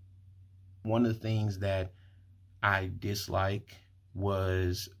 One of the things that I dislike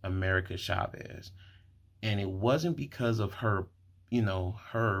was America Chavez, and it wasn't because of her,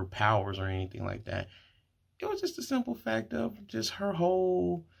 her powers or anything like that. It was just a simple fact of just her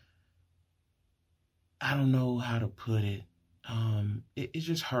whole, I don't know how to put it. It's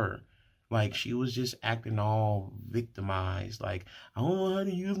just her. Like, she was just acting all victimized. Like, I don't know how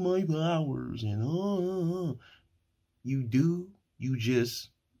to use my powers. And you just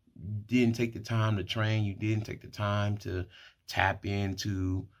didn't take the time to train. You didn't take the time to tap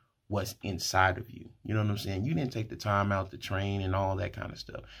into what's inside of you. You know what I'm saying? You didn't take the time out to train and all that kind of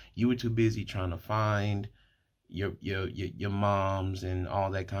stuff. You were too busy trying to find your moms and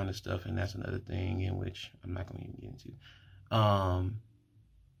all that kind of stuff. And that's another thing in which I'm not going to even get into.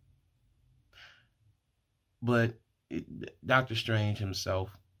 But Doctor Strange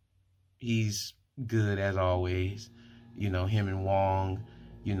himself, he's good as always. Him and Wong,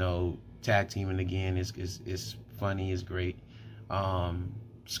 tag teaming again is funny, is great.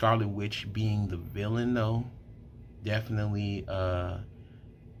 Scarlet Witch being the villain, though, definitely,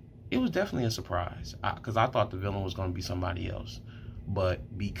 it was definitely a surprise. Because I thought the villain was going to be somebody else.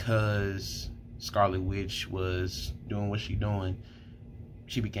 But because Scarlet Witch was doing what she's doing,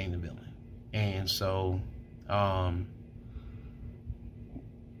 she became the villain. And so,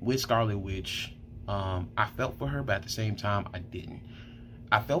 with Scarlet Witch, I felt for her, but at the same time, I didn't.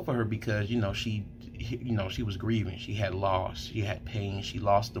 I felt for her because, she was grieving. She had loss. She had pain. She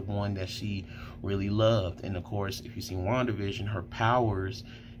lost the one that she really loved. And of course, if you've seen WandaVision, her powers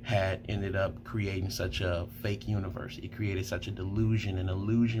had ended up creating such a fake universe. It created such a delusion, an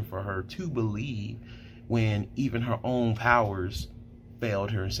illusion for her to believe when even her own powers failed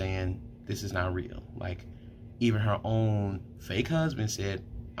her, saying, this is not real. Like, even her own fake husband said,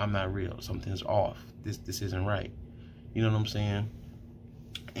 I'm not real. Something's off. This isn't right. You know what I'm saying?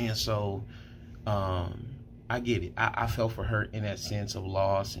 And so, I get it. I felt for her in that sense of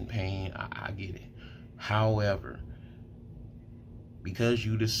loss and pain. I get it. However, because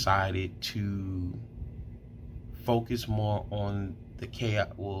you decided to focus more on the chaos,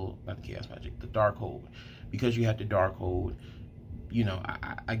 well, not the chaos magic, the dark hold, because you had the dark hold,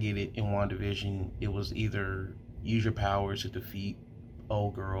 I get it. In WandaVision, it was either use your powers to defeat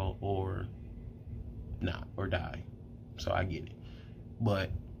old girl or not, or die. So I get it. But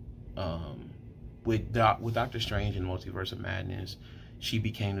with Doctor Strange and Multiverse of Madness, she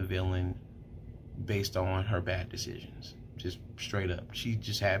became the villain based on her bad decisions. Just straight up. She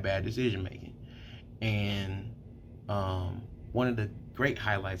just had bad decision making. And one of the great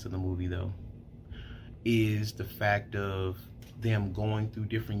highlights of the movie, though, is the fact of them going through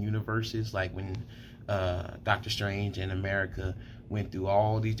different universes. Like when Doctor Strange and America went through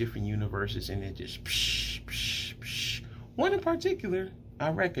all these different universes, and it just psh, psh, psh. One in particular I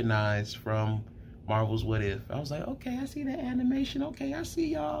recognized from Marvel's What If. I was like, okay, I see that animation. Okay, I see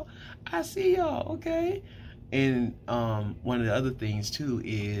y'all. Okay. And one of the other things too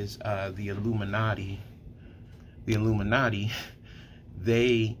is the Illuminati. The Illuminati,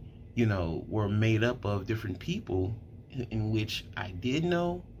 they, were made up of different people in which I did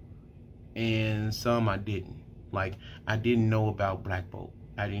know and some I didn't. Like, I didn't know about Black Bolt.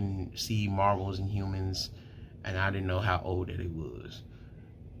 I didn't see Marvel's Inhumans, and I didn't know how old that it was.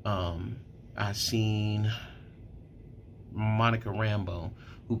 I seen Monica Rambeau,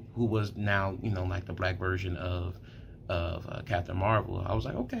 who was now, like the black version of Captain Marvel. I was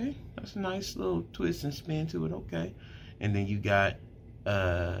like, okay, that's a nice little twist and spin to it. Okay. And then you got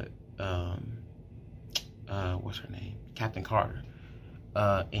what's her name? Captain Carter.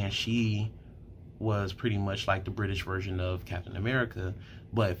 and she was pretty much like the British version of Captain America.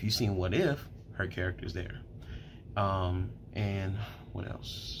 But if you've seen What If, her character's there. And what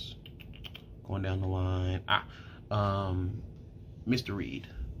else? Going down the line. Mr. Reed,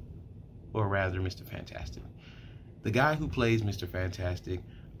 or rather Mr. Fantastic. The guy who plays Mr. Fantastic,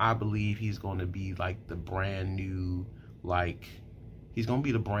 I believe he's going to be like the brand new, he's going to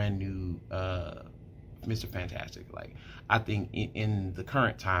be the brand new Mr. Fantastic. Like, I think in the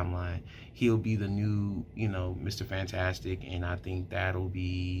current timeline, he'll be the new, Mr. Fantastic, and I think that'll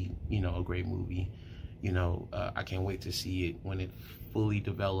be, a great movie. I can't wait to see it when it fully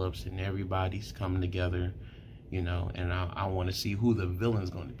develops and everybody's coming together, and I want to see who the villain's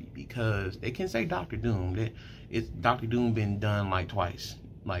going to be, because they can say Doctor Doom. Doctor Doom been done like twice,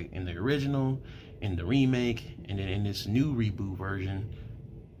 like in the original, in the remake, and then in this new reboot version.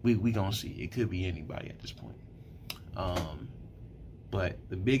 We gonna see. It could be anybody at this point. But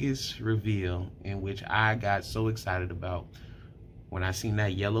the biggest reveal, in which I got so excited about, when I seen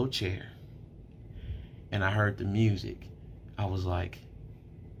that yellow chair and I heard the music, I was like,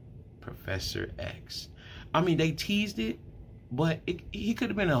 Professor X. I mean, they teased it, but he could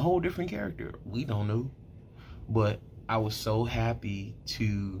have been a whole different character. We don't know. But I was so happy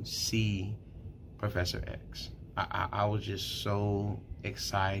to see Professor X. I was just so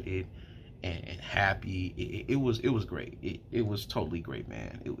excited and happy. It was great. It was totally great,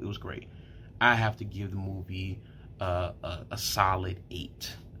 man. It was great. I have to give the movie a solid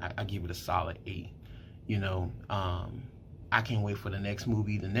 8. I give it a solid 8. I can't wait for the next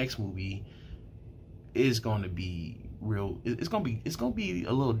movie. The next movie is going to be real. It's going to be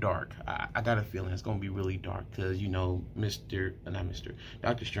a little dark. I got a feeling it's going to be really dark, because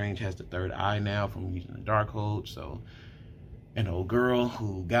Doctor Strange has the third eye now from using the Darkhold. So an old girl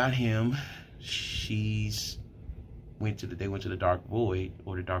who got him, they went to the dark void,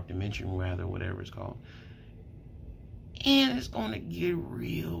 or the dark dimension rather, whatever it's called. And it's going to get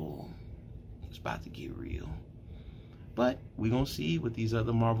real. It's about to get real. But we're going to see with these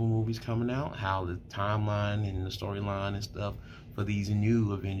other Marvel movies coming out, how the timeline and the storyline and stuff for these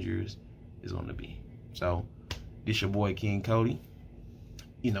new Avengers is going to be. So, this your boy, King Cody,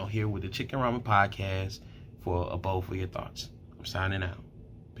 here with the Chicken Ramen Podcast for a bowl for your thoughts. I'm signing out.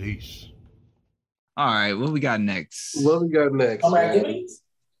 Peace. All right, what we got next? I'm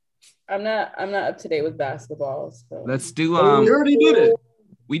not up to date with basketball, so Let's do we already did it.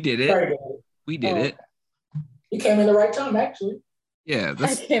 We did it. We did it. You came in the right time, actually. Yeah,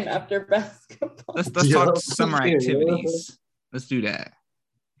 I came after basketball. Let's talk summer activities. Let's do that.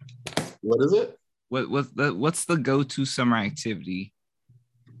 What is it? What's the go-to summer activity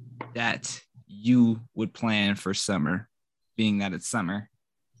that you would plan for summer, being that it's summer?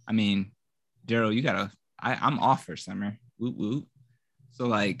 I mean, Daryl, I'm off for summer. Woot woot. So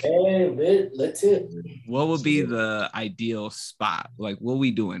let's hit. What would be the ideal spot? Like, what are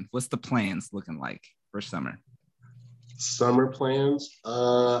we doing? What's the plans looking like for summer? Summer plans.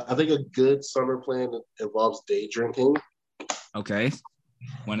 I think a good summer plan involves day drinking. Okay.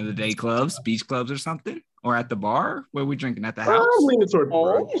 One of the day clubs, beach clubs or something? Or at the bar? Where are we drinking? At the house? I'm leaning toward the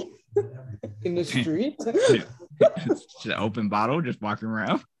bar. In the street? Just an open bottle, just walking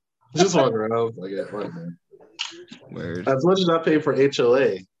around. Just walking around. Like, yeah, right, man. Word. As much as I pay for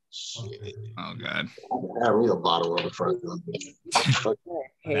HOA. Oh, God. Have me a bottle on the front. I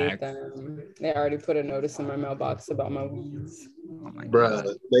hate them. They already put a notice in my mailbox about my weeds. Oh my God.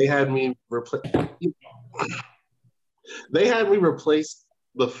 Bruh, they had me replace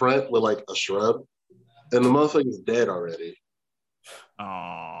the front with like a shrub, and the motherfucker's dead already.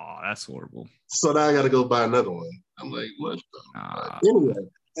 Oh, that's horrible. So now I gotta go buy another one. I'm like, what the anyway,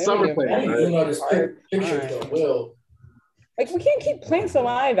 summer plan. Right? This picture though, Will. Like, we can't keep plants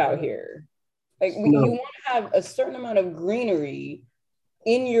alive out here. Like, you want to have a certain amount of greenery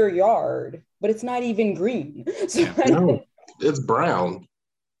in your yard, but it's not even green. So no, it's brown.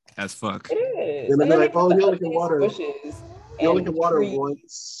 As fuck. It is. And then they're like, oh, you only can water. You only can water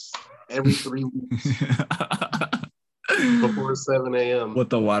once every 3 weeks before 7 a.m.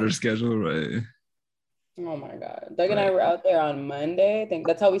 What the water schedule, right? Oh my God. Doug and I were out there on Monday. I think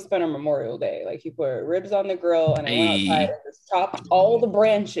that's how we spent our Memorial Day. Like, he put ribs on the grill, and I went outside and just chopped all the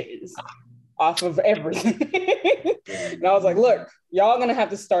branches off of everything. And I was like, look, y'all gonna have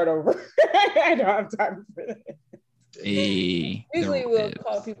to start over. I don't have time for this. Hey, usually we'll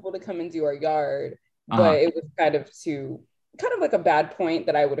call people to come and do our yard, but it was kind of like a bad point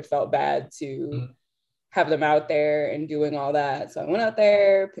that I would have felt bad to have them out there and doing all that. So I went out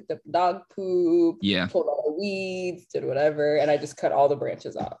there, picked up dog poop, pulled all the weeds, did whatever, and I just cut all the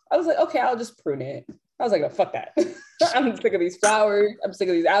branches off. I was like, okay, I'll just prune it. I was like, no, fuck that. I'm sick of these flowers. I'm sick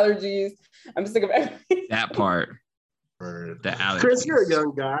of these allergies. I'm sick of everything. That part. The allergies. Chris, you're a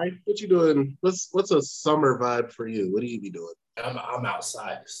young guy. What you doing? What's a summer vibe for you? What do you be doing? I'm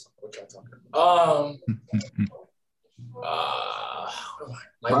outside. What y'all talking about?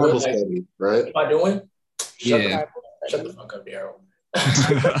 Like Bible what? study, right? What am I doing? Yeah. Shut the fuck up, Daryl.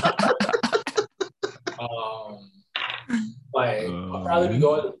 Like I'll probably be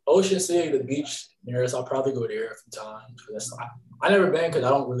going to Ocean City, the beach nearest. I'll probably go there a few times. I never been because I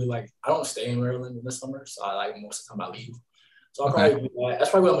don't stay in Maryland in the summer, so I like most of the time I leave. So I'll probably do that.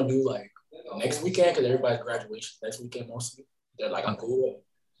 That's probably what I'm gonna do like next weekend because everybody's graduation next weekend mostly. They're like I'm cool with it.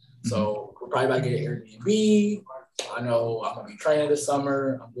 So we're probably about to get an Airbnb. I know I'm gonna be training this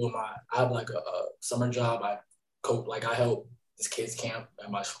summer. I have like a summer job. I help this kids camp at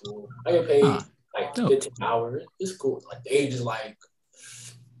my school. I get paid like 15 hours. It's cool. Like the age is like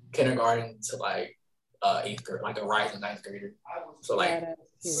kindergarten to like 8th grade, like a rising 9th grader. So like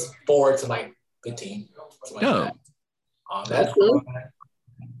 4 to like 15. Like that. That's cool.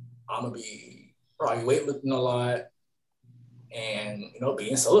 I'm gonna be probably weightlifting a lot and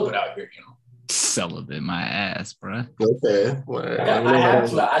being celibate out here, Celibate my ass, bro. Okay. I have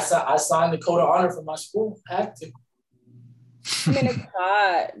to. I signed the code of honor for my school. I have to. I mean, it's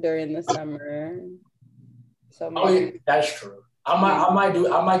hot during the summer. So that's true. I might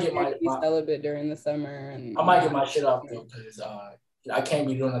get my celibate during the summer, and I might get my shit off though because I can't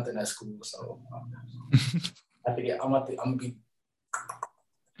be doing nothing at school. So I think I'm gonna be.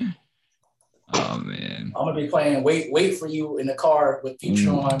 Oh man. I'm gonna be playing wait for you in the car with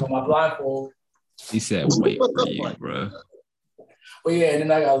Future on with my blindfold. He said wait for you, bro. But yeah, and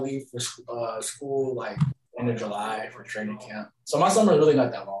then I gotta leave for school like end of July for training camp. So my summer is really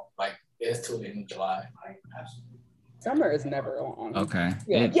not that long. Like it's till the end of July. Summer is never long. Okay.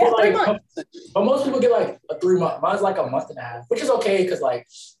 Yeah, 3 months. But most people get like a 3 month. Mine's like a month and a half, which is okay because like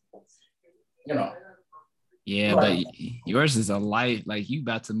Yeah, but yours is a life. Like you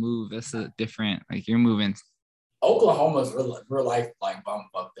about to move. That's a different. Like you're moving. Oklahoma's real life like bum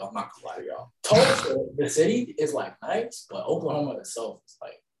fucked up. I'm not gonna lie to y'all. Tulsa, the city is like nice, but Oklahoma itself is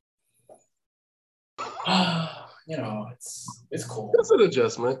like, it's cool. It's an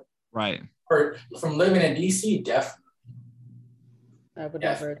adjustment, right? From living in DC, definitely. I would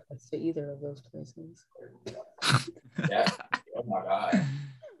never adjust to either of those places. Oh my god.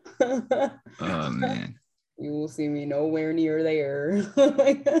 Oh man. You will see me nowhere near there.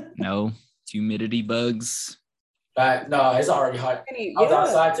 No humidity bugs. But no, it's already hot. I was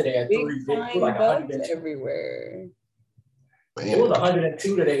outside today at 3. It was like 102 everywhere. It was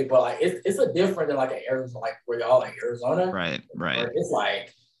 102 today, but like it's a different than like an Arizona, like where y'all like Arizona. Right.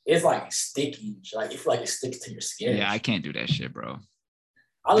 It's like sticky. Like you feel like it sticks to your skin. Yeah, I can't do that shit, bro.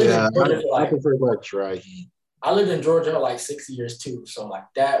 I prefer like dry heat. I lived in Georgia for like 6 years too, so like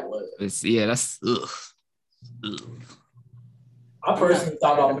that was. That's ugh. I personally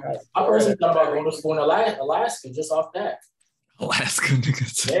thought about going to school in Alaska just off that. Alaska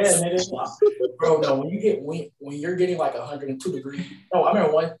niggas. Yeah, nigga. Bro, no, when you're getting like 102 degrees. No, I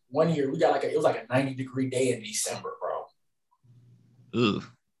remember one year we got it was like a 90-degree day in December, bro. Ugh.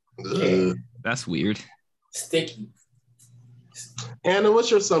 Yeah. That's weird. Sticky. Anna,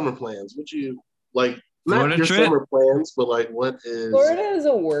 what's your summer plans? Would you like not Florida your trip? summer plans, but like what is Florida is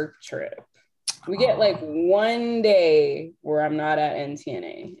a work trip. We get like one day where I'm not at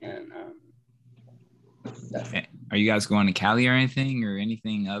NTNA, and are you guys going to Cali or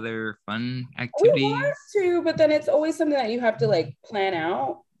anything other fun activities? We want to, but then it's always something that you have to like plan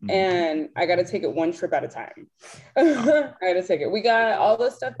out, and I got to take it one trip at a time. I got to take it. We got all the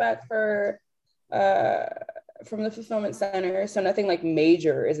stuff back from the fulfillment center, so nothing like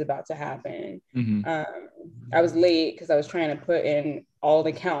major is about to happen. I was late because I was trying to put in all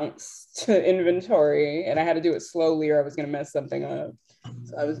the counts to inventory, and I had to do it slowly or I was going to mess something up.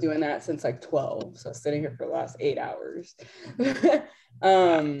 So I was doing that since like 12. So I was sitting here for the last 8 hours.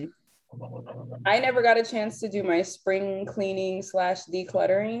 I never got a chance to do my spring cleaning /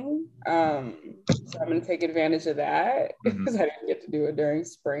 decluttering. So I'm going to take advantage of that because I didn't get to do it during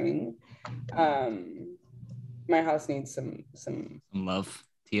spring. My house needs some love.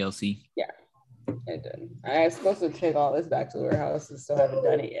 TLC. Yeah, it did. I was supposed to take all this back to the warehouse and still haven't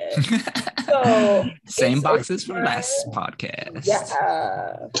done it yet. So same boxes from last podcast.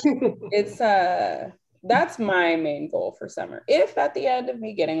 Yeah, it's that's my main goal for summer. If at the end of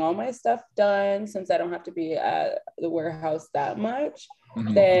me getting all my stuff done, since I don't have to be at the warehouse that much,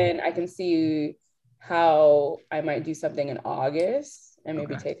 then I can see how I might do something in August. and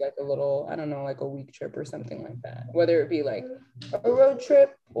maybe take like a little, I don't know, like a week trip or something like that. Whether it be like a road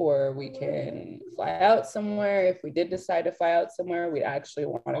trip or we can fly out somewhere. If we did decide to fly out somewhere, we'd actually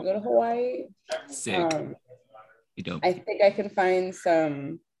want to go to Hawaii. Sick. I think I can find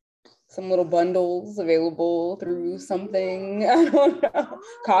some little bundles available through something. I don't know.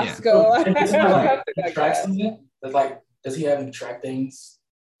 Costco. Yeah. Does he have any track things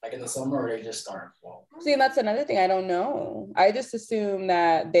like in the summer, or they just start in fall? See, and that's another thing I don't know. I just assume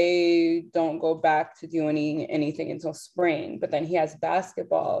that they don't go back to do anything until spring, but then he has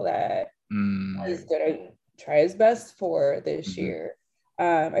basketball that he's gonna try his best for this year.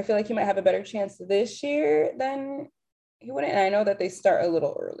 I feel like he might have a better chance this year than he wouldn't. And I know that they start a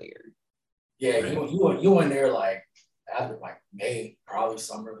little earlier. Yeah, you went there like after like May, probably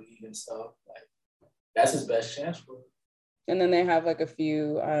summer league and stuff. Like that's his best chance for it. And then they have like a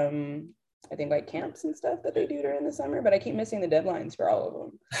few, I think like camps and stuff that they do during the summer, but I keep missing the deadlines for all of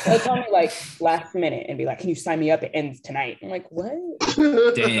them. They'll tell me like last minute and be like, can you sign me up? It ends tonight. I'm like, what?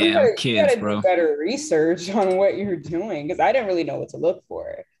 Damn, kids, you gotta bro. do better research on what you're doing, because I didn't really know what to look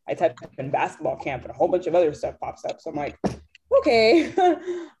for. I typed in basketball camp and a whole bunch of other stuff pops up. So I'm like, okay.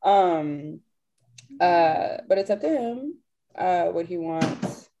 But it's up to him what he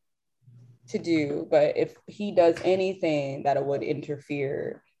wants to do. But if he does anything that would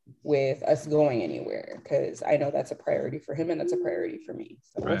interfere with us going anywhere, because I know that's a priority for him and that's a priority for me,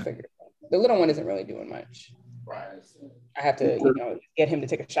 so we'll figure it out. The little one isn't really doing much. Right. I have to get him to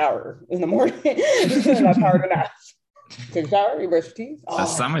take a shower in the morning. That's hard enough. Take a shower, you brush your teeth. It's a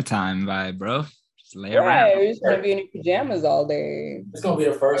summertime vibe, bro. Just lay Right, around. we're just gonna be in your pajamas all day. It's gonna be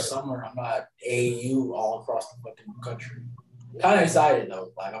the first summer I'm not AU all across the fucking country. Kind of excited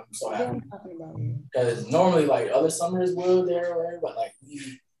though, like I'm so happy. I'm talking about you. Because normally like other summers will there, right? But like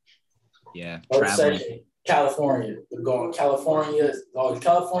traveling. California, we're going California,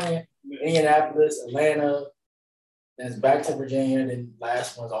 Indianapolis, Atlanta, then it's back to Virginia, and then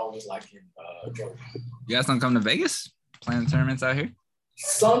last one's always like in Georgia. You guys don't come to Vegas? Playing tournaments out here?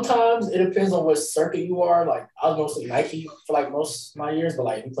 Sometimes it depends on what circuit you are. Like I was mostly Nike for like most of my years, but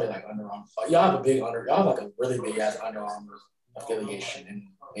like we play like Under Armour. Y'all have like a really big ass Under Armour affiliation in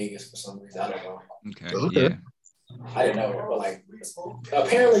Vegas for some reason. I don't know. Okay. Yeah. I didn't know, but like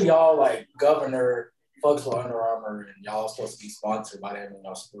apparently y'all like governor fucks with Under Armour and y'all supposed to be sponsored by them and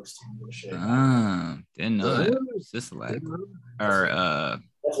y'all sports team and shit. Didn't know that. Just like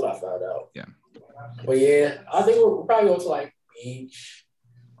that's what I found out. Yeah. But yeah, I think we'll probably go to like beach,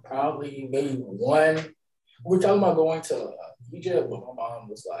 probably maybe one. We're talking about going to Egypt, but my mom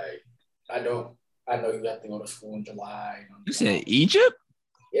was like, I know you have to go to school in July. You said Egypt?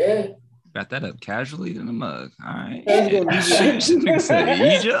 Yeah. Got that up casually in the mug. All right. Nigga said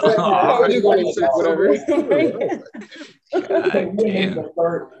Egypt.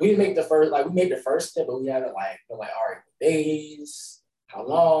 We made the first step, but we haven't like all right, days, how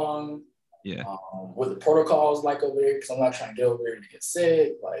long, what the protocols like over there, because I'm not trying to get over there to get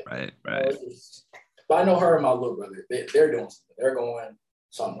sick. Like right. But I know her and my little brother, they're doing something. They're going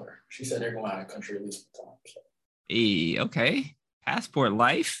somewhere. She said they're going out of the country at least one time. So. Hey, okay. Passport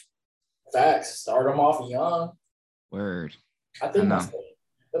life. Facts. Start them off young. Word. I think my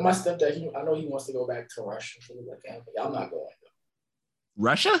stepdad, I know he wants to go back to Russia. Like, I'm not going.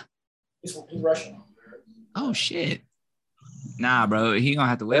 Russia? He's Russian. Oh shit. Nah, bro. He gonna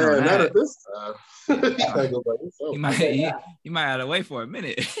have to wait on that. Not at this time. He might have to wait for a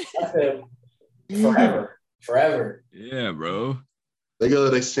minute. I said, forever. Yeah, bro. They go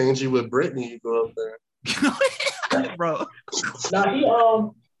to exchange you with Brittany. You go up there, bro.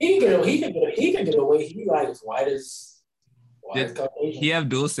 Now he can get away. He like as white as Caucasian. He have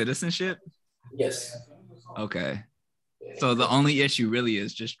dual citizenship? Yes. Okay. So the only issue really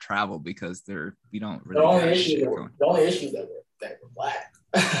is just travel because we don't really. The only issue is that we're black.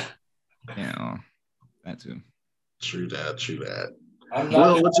 Yeah, that too. True that. I'm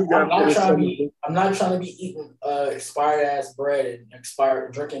not trying to be eating expired ass bread and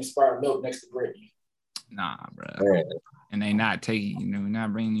drinking expired milk next to Brittany. Nah, bro. Yeah. And they not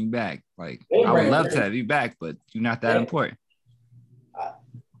not bringing you back. Like I would love to have you back, but you're not that important.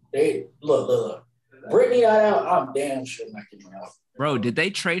 Look. Brittany not out. I'm damn sure not getting out. Bro, did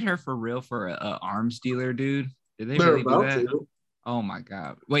they trade her for real for an arms dealer, dude? Did they really do that? Oh my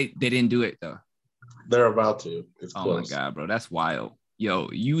god! Wait, they didn't do it though. They're about to. It's close. My god, bro, that's wild.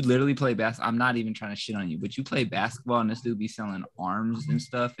 Yo, you literally play basketball. I'm not even trying to shit on you, but you play basketball and this dude be selling arms and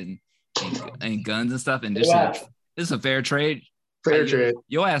stuff and guns and stuff. And this is a fair trade. Fair trade.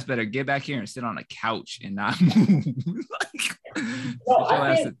 Your ass better get back here and sit on a couch and not move. Your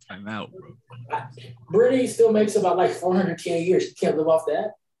ass a timeout, bro. Brittany still makes about like $400K a year. She can't live off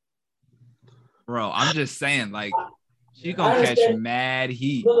that. Bro, I'm just saying, like, she gonna catch mad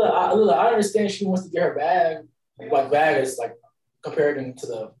heat. I understand she wants to get her bag. Like, bag is like compared to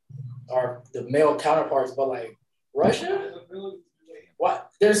the male counterparts, but like Russia, what?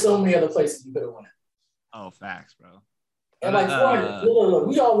 There's so many other places you could have went. Oh, facts, bro. And like, look,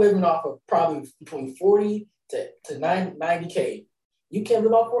 we all living off of probably between 40 to 90K. You can't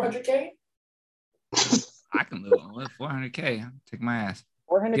live off 400K? I can live on 400K. Take my ass.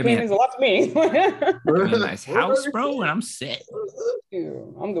 400K means a lot to me. Give me a nice house, bro, and I'm set.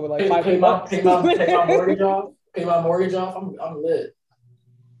 Dude, I'm good with like pay my mortgage off. Pay my mortgage off. I'm lit.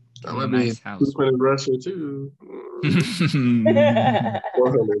 I might be nice house in Russia too.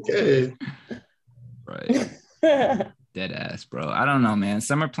 400K. Right. Dead ass, bro. I don't know, man.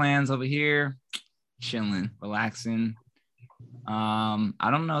 Summer plans over here, chilling, relaxing. I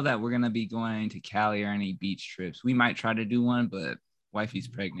don't know that we're gonna be going to Cali or any beach trips. We might try to do one, but wifey's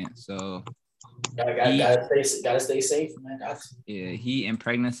pregnant, so gotta stay safe, man. Yeah, heat and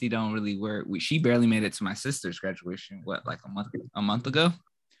pregnancy don't really work. She barely made it to my sister's graduation. What, like a month ago?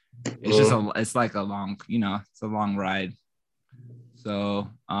 It's just it's like a long, it's a long ride. So,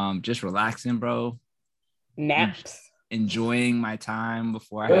 just relaxing, bro. Naps. Enjoying my time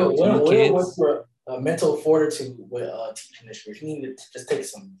before I have two kids. What's for mental fortitude with teaching this year? You need to just take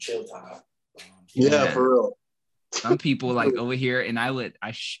some chill time. Yeah, for real. Some people like over here, and I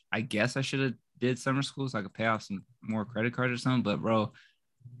guess I should have did summer school so I could pay off some more credit cards or something. But bro,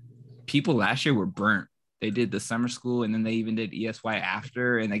 people last year were burnt. They did the summer school and then they even did ESY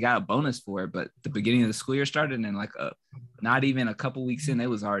after, and they got a bonus for it. But the beginning of the school year started, and like not even a couple weeks in, it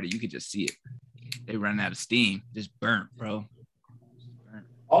was already, you could just see it. They run out of steam, just burnt, bro.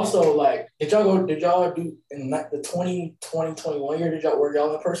 Also, like, did y'all do in the 2021 year? Were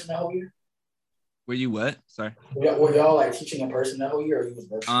y'all in person that whole year? Were you what? Sorry. Were y'all like teaching in person that whole year, or you was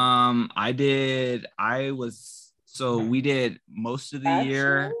virtual? I did. So we did most of the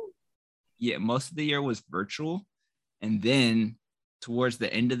year. Yeah, most of the year was virtual, and then towards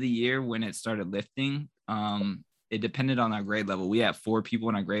the end of the year when it started lifting, it depended on our grade level. We had 4 people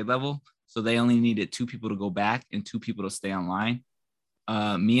in our grade level, so they only needed 2 people to go back and 2 people to stay online.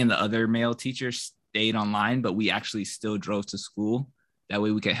 Me and the other male teachers stayed online, but we actually still drove to school. That way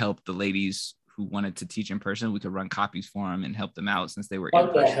we could help the ladies who wanted to teach in person. We could run copies for them and help them out since they were in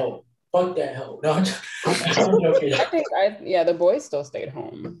person. Fuck that help. No, I'm joking. I think the boys still stayed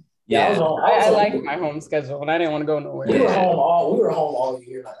home. Yeah, I liked my home schedule, and I didn't want to go nowhere. We were home all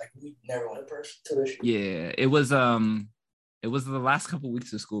year. Like we never went in person to this year. Yeah, it was the last couple of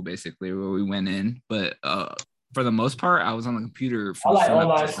weeks of school basically where we went in, but for the most part, I was on the computer. I like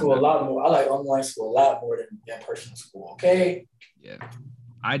online school a lot more. I like online school a lot more than in-person school. Okay. Yeah,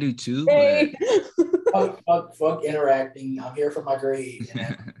 I do too. Hey. But fuck interacting. I'm here for my grade.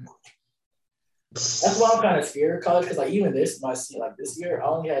 That's why I'm kind of scared of college, because like even this year I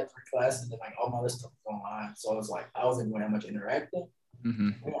only had 3 classes and like all my other stuff was online, so I was like I wasn't doing that much interacting. Mm-hmm.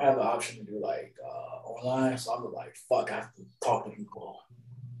 I don't have the option to do like online, so I'm like fuck, I have to talk to people.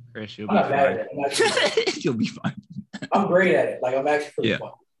 Chris, you'll be fine. You'll be fine. I'm great at it. Like I'm actually pretty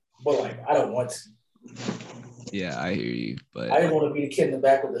fun, but like I don't want to. Yeah, I hear you, but I didn't want to be the kid in the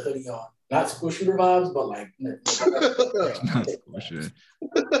back with the hoodie on. Not school shooter vibes, but like not school shooter.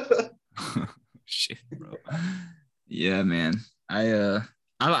 Shit, bro. Yeah, man. I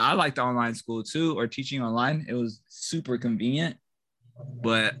liked online school too, or teaching online. It was super convenient.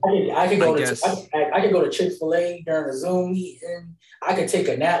 But I could go to Chick-fil-A during a Zoom meeting. I could take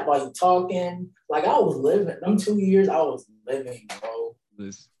a nap while you talking. Like I was living. Them 2 years, I was living, bro.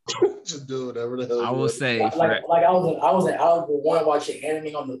 Just do whatever the hell. I will say, I was in Algebra 1 watching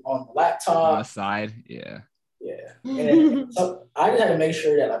anime on the laptop. On the side, yeah. Yeah, and so I just had to make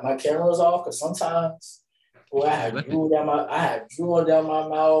sure that like my camera was off, because sometimes I had drool down my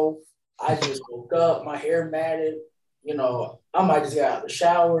mouth. I just woke up, my hair matted. I might just get out of the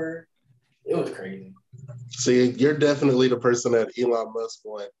shower. It was crazy. See, you're definitely the person that Elon Musk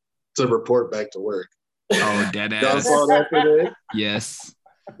went to report back to work. Oh, dead ass. Y'all saw that today? Yes.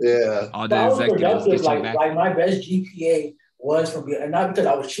 Yeah. All the executives like my best GPA was from, and not because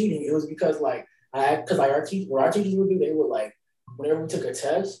I was cheating. It was because our teachers would do, they would like, whenever we took a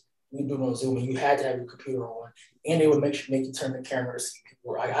test, we do it on Zoom, and you had to have your computer on, and they would make you turn the camera to see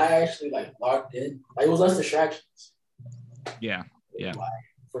people. Like I actually like logged in. Like it was less distractions. Yeah. Like,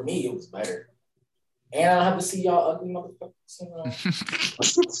 for me, it was better. And I don't have to see y'all ugly motherfuckers.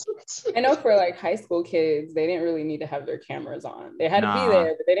 I know for like high school kids, they didn't really need to have their cameras on. They had to be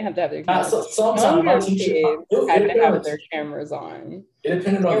there, but they didn't have to have their cameras on. Sometimes my teacher had to have their cameras on. It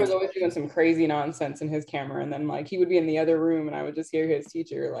depended on. He was always doing some crazy nonsense in his camera, and then like he would be in the other room, and I would just hear his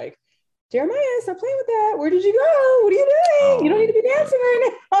teacher like, Jeremiah, stop playing with that. Where did you go? What are you doing? You don't need to be dancing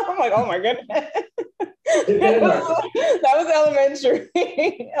right now. I'm like, oh my goodness. That was elementary.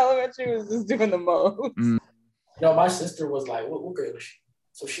 Elementary was just doing the most. No, my sister was like, what grade was she?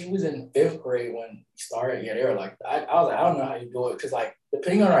 So she was in 5th grade when we started. Yeah, they were like, I was like, I don't know how you do it. Because like,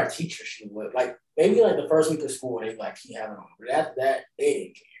 depending on our teacher, she would like, maybe like the first week of school, they like keep having on. But after that, they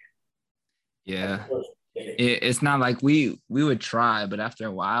didn't care. Yeah. It's not like we would try, but after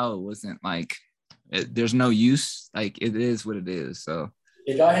a while, it wasn't like, there's no use. Like, it is what it is. So.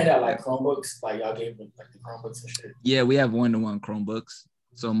 Did y'all hand out like Chromebooks? Like y'all gave them like the Chromebooks and shit? Yeah, we have 1-to-1 Chromebooks.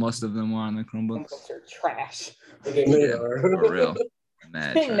 So most of them were on the Chromebooks. Chromebooks are trash. Yeah, for real.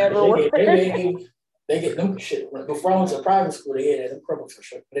 Mad They trash. never work. They get them shit. Before I went to private school, they had them Chromebooks for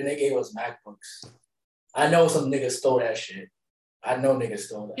sure. But then they gave us MacBooks. I know some niggas stole that shit. I know niggas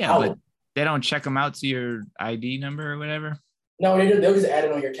stole that. Yeah, but they don't check them out to your ID number or whatever? No, they'll just add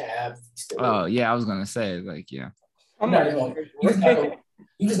it on your tab. Oh, yeah, I was going to say, like, yeah.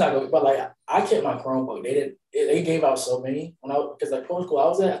 You just not go, but like I kept my Chromebook. They gave out so many because like public school I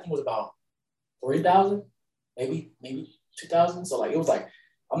was at, I think it was about 3,000, maybe 2,000. So like it was like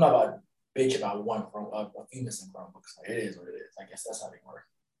I'm not about to bitch about one a few missing Chromebooks. Like it is what it is. I guess that's how they work.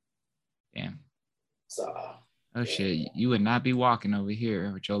 Damn. So. Oh shit! You would not be walking over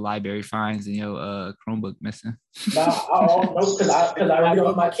here with your library fines and your Chromebook missing. No, because I read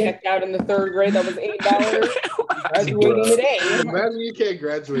on my checked out in the 3rd grade. That was $8. Graduating today. Imagine you can't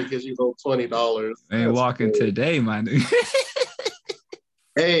graduate because you owe $20. Ain't walking today, my dude.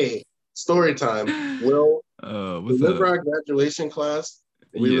 Hey, story time. Will, remember our graduation class?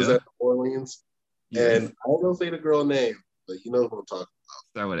 We was at New Orleans, and I don't know if they the girl name, but you know who I'm talking about.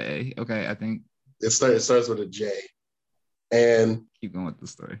 Start with an A. Okay, I think. It starts with a J. And keep going with the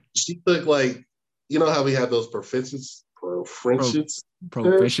story. She took like, you know how we had those proficiency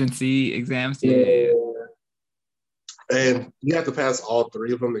exams? Yeah. And you have to pass all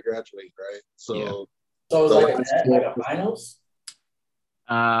 3 of them to graduate, right? So it's like a finals?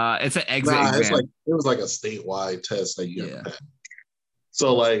 It's an exit exam. It was like a statewide test that you have to pass.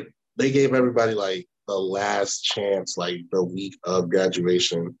 So like they gave everybody like the last chance, like the week of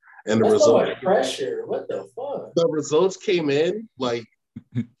graduation. And the results, pressure. What the fuck? The results came in like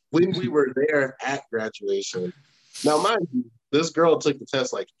when we were there at graduation. Now, mind you, this girl took the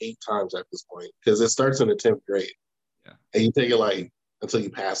test like 8 times at this point because it starts in the 10th grade. Yeah. And you take it like until you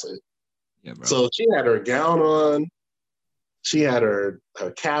pass it. Yeah, bro. So she had her gown on, she had her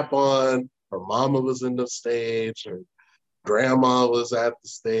cap on, her mama was in the stage, her grandma was at the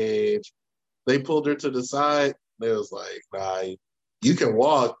stage. They pulled her to the side. They was like, nah, you can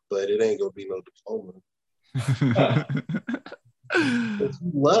walk, but it ain't gonna be no diploma. She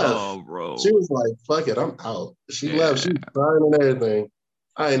left. Oh, bro. She was like, fuck it, I'm out. She left. She was crying and everything.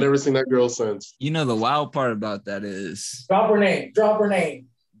 I ain't never seen that girl since. You know, the wild part about that is drop her name.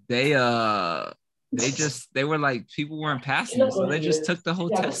 They were like, people weren't passing, so they just took the whole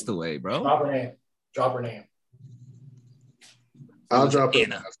test away, bro. Drop her name. I'll drop it.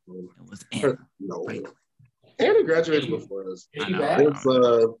 It was Anna. No. Anna graduated before us. She bad?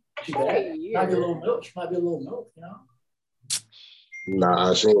 She bad? Might be a little milk. She might be a little milk, you know?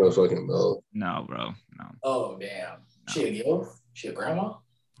 Nah, she ain't no fucking milk. No, bro. No. Oh, damn. No. She a gilf? She a grandma?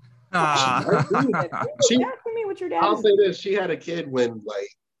 She, I'll say this. She had a kid when, like,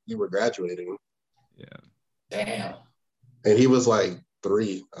 you were graduating. Yeah. Damn. And he was, like,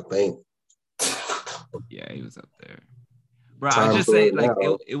 3, I think. Yeah, he was up there. Bro, I just say, like,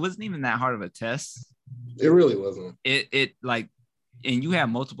 it wasn't even that hard of a test. It really wasn't. It like, and you had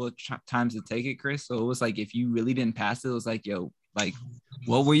multiple times to take it, Chris. So it was like, if you really didn't pass it, it was like, yo, like,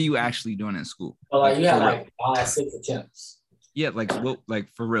 what were you actually doing in school? Well, like you had like 5-6 attempts. Yeah, like what, like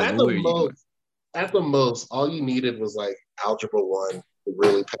for real. At the most, all you needed was like algebra 1 to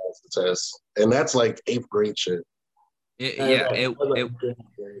really pass the test, and that's like 8th grade shit. It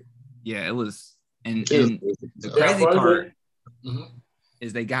was, and the crazy part. Mm-hmm.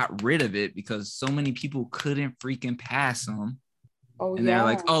 Is they got rid of it because so many people couldn't freaking pass them. Oh, and they're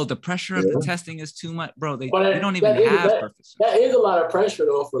like, oh, the pressure of the testing is too much. Bro, they don't even have perfect. That is a lot of pressure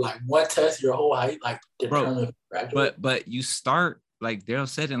though for like one test your whole height, like determine graduate. But you start, like Daryl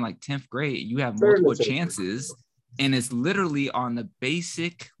said, in like 10th grade, you have multiple chances. And it's literally on the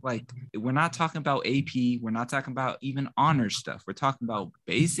basic, like we're not talking about AP, we're not talking about even honor stuff. We're talking about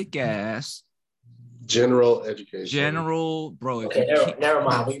basic ass General education. General, bro. Okay, never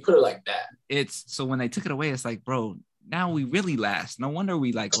mind. We put it like that. It's so when they took it away, it's like, bro, now we really last. No wonder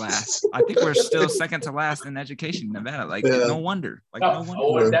we like last. I think we're still second to last in education in Nevada. Like, no wonder. Like, no wonder.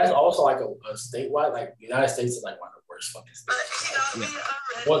 Oh, that's also like a statewide. Like, the United States is like one of the worst fucking states. Yeah.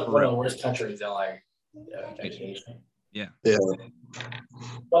 One of the worst countries that like education. Yeah. Yeah.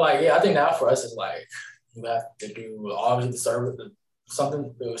 But like, I think now for us is like you have to do obviously the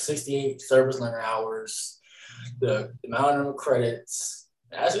 68 service learner hours, the amount of credits.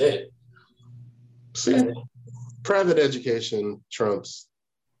 That's it. See, private education trumps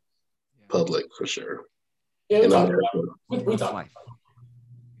public for sure. Yeah, we talk.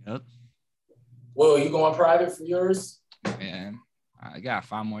 Yep. Well, you going private for yours? Man, I got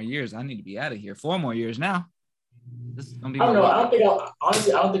 5 more years. I need to be out of here. 4 more years now. This is gonna be. I don't know. I don't think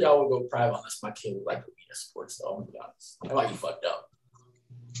I would go private unless my kid would like to be in sports. Though, I'm gonna be honest. I might be fucked up.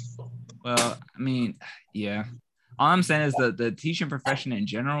 Well, I mean, yeah. All I'm saying is the teaching profession in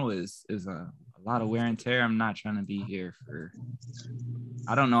general is a lot of wear and tear. I'm not trying to be here for.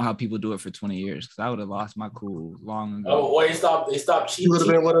 I don't know how people do it for 20 years because I would have lost my cool long ago. Oh, well, they stopped cheating. You would have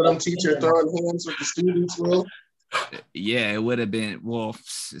been one of them teachers throwing hands with the students, Will. Yeah, it would have been. Well,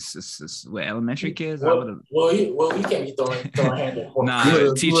 with elementary kids, I would have. Well, we can't be throwing hands.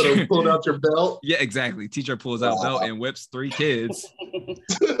 Nah, teacher pulled out your belt. Yeah, exactly. Teacher pulls out belt and whips 3 kids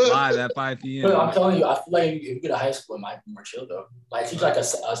live at 5 p.m. But I'm telling you, I feel like if you get to high school, it might be more chill though. Like teach like a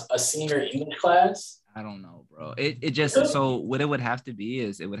senior English class. I don't know, bro. It just so what it would have to be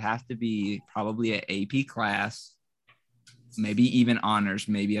is it would have to be probably an AP class. Maybe even honors,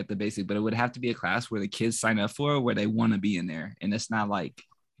 maybe at the basic, but it would have to be a class where the kids sign up for where they want to be in there. And it's not like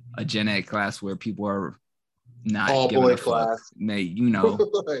a gen ed class where people are not all giving boy a fuck. class. They, you know,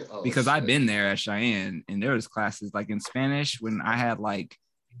 Like, because shit. I've been there at Cheyenne and there was classes like in Spanish when I had like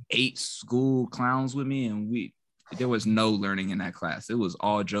 8 school clowns with me and there was no learning in that class. It was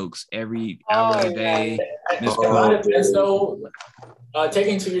all jokes every hour of the day.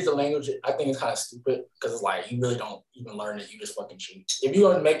 Taking 2 years of language, I think it's kind of stupid because it's like you really don't even learn it. You just fucking cheat. If you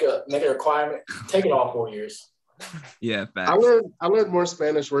want to make a requirement, take it all 4 years. Yeah, facts. I learned more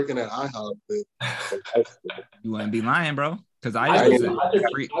Spanish working at IHOP than You wouldn't be lying, bro. Because I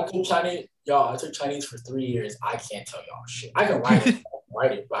took Chinese. Y'all, I took Chinese for 3 years. I can't tell y'all shit. I can write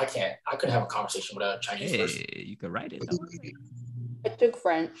it, but I couldn't have a conversation with a Chinese person. You could write it though. I took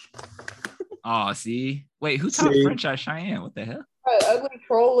French. Oh, see? Wait, who taught French at Cheyenne? What the hell? Ugly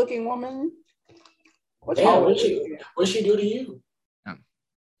troll-looking woman. What'd she do to you?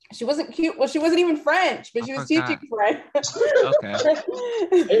 She wasn't cute. Well, she wasn't even French, but she was teaching French. Okay. That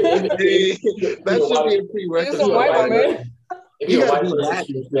should be a prerequisite. She was a white woman. If you're a white person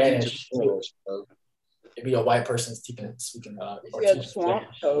speaking Spanish, it'd be a white person speaking. She had swamp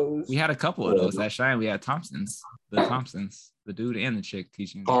toes. We had a couple of those at Cheyenne. We had the dude and the chick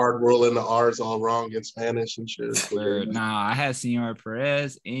teaching. Hard rolling the R's all wrong in Spanish and shit. I had Senora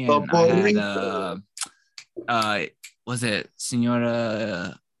Perez and I had was it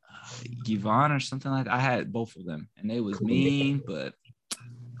Senora Yvonne or something like that? I had both of them and they was mean, but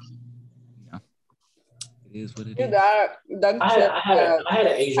you know, it is what it is. I had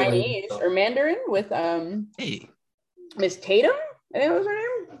an Asian Chinese or Mandarin with Miss Tatum. I think that was her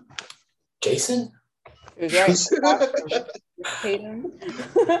name. Jason. It was right. Tatum.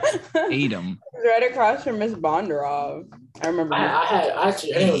 Tatum. It was right across from Miss Bondarov. I remember.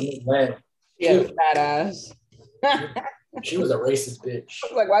 She was badass. She was a racist bitch. I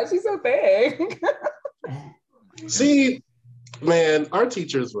was like, why is she so big? See, man, our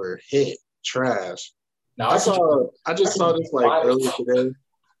teachers were trash. No, I just saw this like earlier today.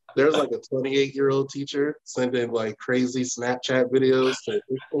 There's like a 28-year-old teacher sending like crazy Snapchat videos to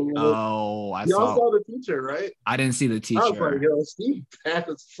 15-year-olds. Oh, Y'all saw the teacher, right? I didn't see the teacher. I was like, yo, she bad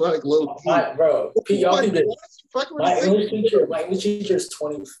as fuck, low key. Bro, my English teacher is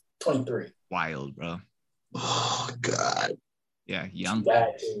 23. Wild, bro. Oh, God. Yeah, young. She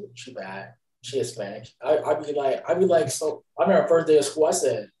bad, dude. She bad. She is Spanish. I'd be like, so I remember first day of school, I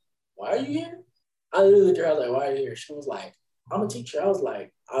said, why are you here? I literally looked at her, I was like, why are you here? She was like, I'm a teacher. I was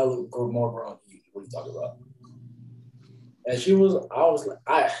like, I look more grown than you. What are you talking about? And I was like,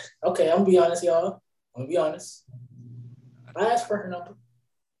 okay, I'm gonna be honest, y'all. I'm gonna be honest. I asked for her number.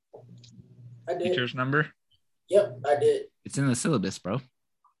 I did. Teacher's number? Yep, I did. It's in the syllabus, bro.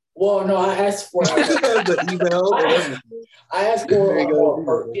 Well, no, I asked for the email. I asked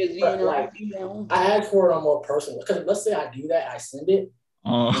for a more personal. Because let's say I do that, I send it.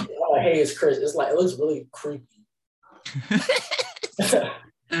 Oh. I'm like, hey, it's Chris. It's like it looks really creepy.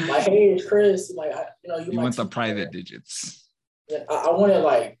 Like, hey, it's Chris. Like, you want the private digits. Yeah, I want to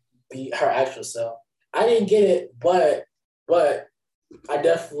like be her actual self. I didn't get it, but I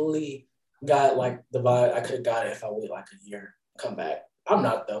definitely got like the vibe. I could have got it if I wait like a year, come back. I'm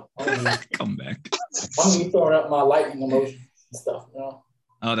not though. Come back. I'm gonna be throwing up my lightning emoji and stuff, you know.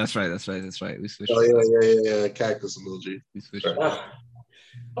 Oh, that's right. We switched. Oh yeah. Cactus emoji. We switched.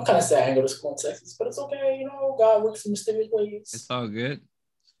 I'm kind of sad I ain't go to school in Texas, but it's okay. You know, God works in mysterious ways. It's all good.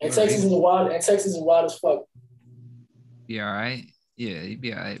 And Texas is wild. And Texas is wild as fuck. Be all right. Yeah, you'd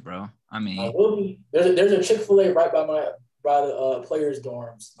be all right, bro. I mean, I will be. There's a Chick-fil-A right by the players'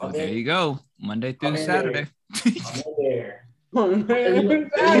 dorms. There you go. Monday through Saturday. I'm in there.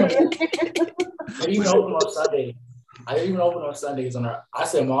 They even open on Sunday. I didn't even open on Sundays. I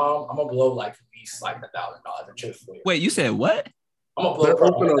said, Mom, I'm gonna blow like at least like $1,000 at Chick-fil-A. Wait, you said what? I'm gonna blow. They're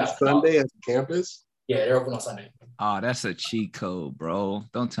open on Sunday at the campus. Yeah, they're open on Sunday. Oh, that's a cheat code, bro.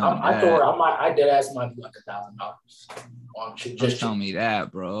 Don't tell me I that. thought I dead ass might be like $1,000. Just tell me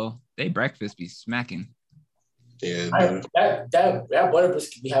that, bro. They breakfast be smacking. Yeah, that butter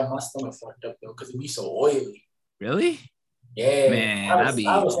biscuit be having my stomach fucked up though, because it be so oily. Really? Yeah, man. I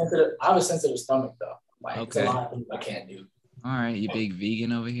have a sensitive stomach though. Like, okay. It's a lot of things I can't do. All right, you big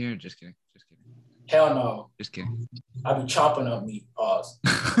vegan over here? Just kidding. Hell no. Just kidding. I be chopping up meat. Pause.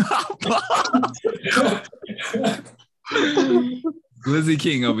 Lizzie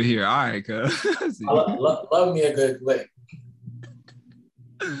King over here. All right, cuz. love me a good lick.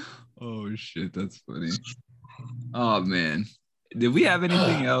 Oh shit, that's funny. Oh man. Did we have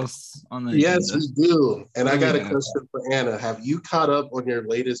anything else on the Yes, agenda? we do. And I got a question for Anna. Have you caught up on your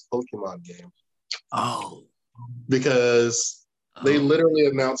latest Pokemon game? Oh. Because they literally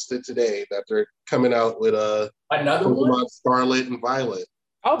announced it today that they're coming out with another Pokemon one? Scarlet and Violet.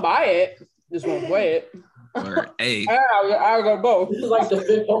 I'll buy it. Just won't play it. Hey. I'll go both. This is like the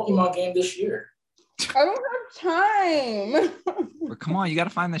 5th Pokemon game this year. I don't have time. But come on, you gotta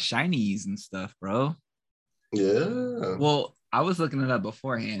find the shinies and stuff, bro. Yeah. Well, I was looking it up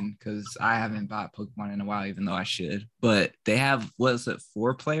beforehand because I haven't bought Pokemon in a while, even though I should. But they have, what is it,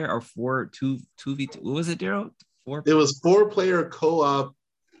 4-player or 2v2? What was it, Daryl? It was 4-player co-op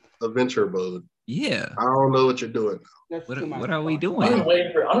adventure mode. Yeah. I don't know what you're doing now. What are we doing? I'm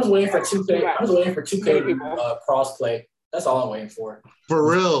just waiting for 2K. I'm just waiting for 2K crossplay. That's all I'm waiting for. For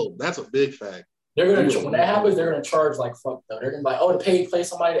real, that's a big fact. They're gonna when that happens, they're gonna charge like fuck though. They're gonna be like, oh, to play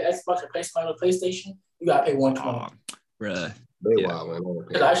somebody to Xbox or play somebody to PlayStation, you gotta pay $120. Oh, bruh. They wild, man.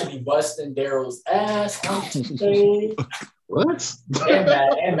 Because I should be busting Daryl's ass on 2K. What?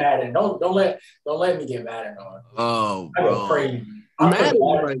 and Madden. Don't let me get Madden on. Oh, I bro. go crazy. Madden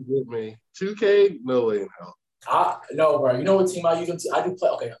might get me. 2K, no way in hell. No, bro. You know what team I use? I do play.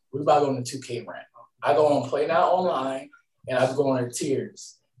 Okay, we're about to go on the 2K rant. I go on Play Now Online, and I go on their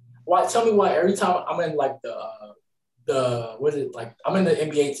tiers. Why? Tell me why every time I'm in like the what is it like? I'm in the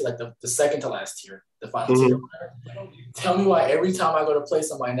NBA to like the second to last tier, the final tier. Tell me why every time I go to play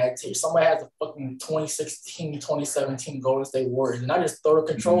somebody in that tier, somebody has the fucking 2016, 2017 Golden State Warriors, and I just throw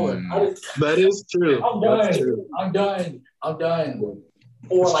the controller. That is true. I'm done. I'm done.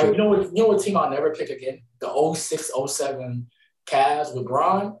 Or like you know what team I'll never pick again? The 06, 07 Cavs with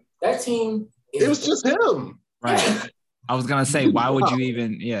Bron. That team. It was just him. Right. I was gonna say, why would you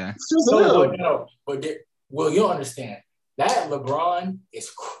even? Yeah. It's just him. No. But you'll understand. That LeBron is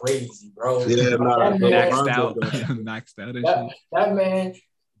crazy, bro. Yeah, maxed out. That man,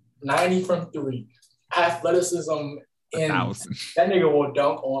 90 from 3, athleticism, and that nigga will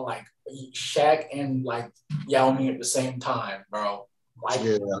dunk on like Shaq and like Yao Ming at the same time, bro. Like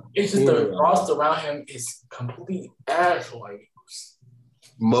it's just the roster around him is complete ass. Like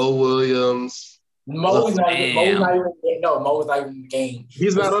Mo Williams. Mo's not even in the game.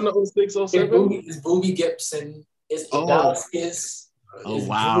 He's not on the 06, 07? It's Booby Gibson. It's Idaliskis. Oh,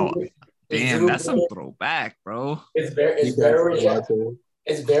 wow. Damn, that's some throwback, bro. It's very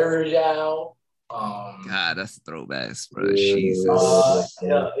Dow. God, that's throwbacks, bro. Jesus.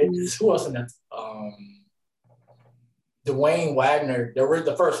 It's who else in that? Dwayne Wagner. There was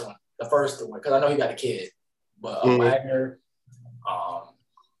the first one, because I know he got a kid. But Wagner,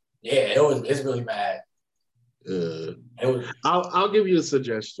 it's really bad. I'll give you a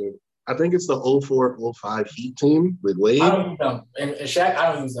suggestion. I think it's the 04-05 Heat team with Wade. I don't use them. And Shaq,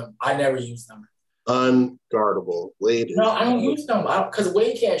 I don't use them. I never use them. Unguardable. Wade. No, I don't use them because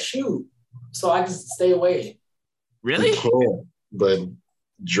Wade can't shoot. So I just stay away. Really? But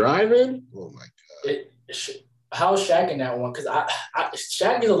driving? Oh my God. How's Shaq in that one? Because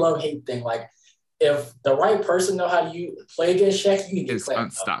Shaq is a love-hate thing. Like, if the right person know how to play against Shaq, you can get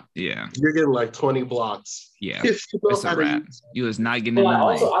unstopped. Yeah. You're getting like 20 blocks. Yeah. It's a wrap. You was not getting in the lane.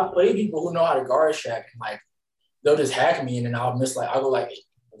 Also, I play people who know how to guard Shaq, and like they'll just hack me, and then I'll miss. Like I'll go like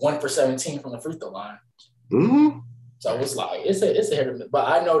 1 for 17 from the free throw line. Mm-hmm. So it's like it's a hit or miss. But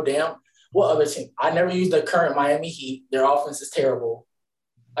I know damn what other team. I never used the current Miami Heat. Their offense is terrible.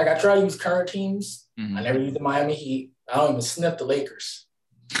 Like I try to use current teams. Mm-hmm. I never use the Miami Heat. I don't even sniff the Lakers.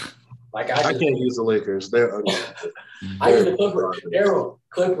 Like I can't use the Lakers. They're underrated. I use the Clippers. They're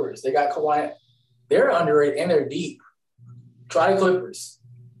Clippers. They got Kawhi. They're underrated and they're deep. Try the Clippers.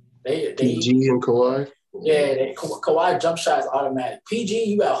 They PG and Kawhi. Yeah, Kawhi jump shot is automatic. PG,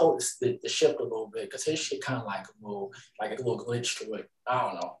 you gotta hold the shift a little bit because his shit kind of like a little glitch to it. I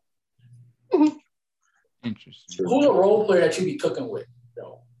don't know. Interesting. Who's a role player that you be cooking with?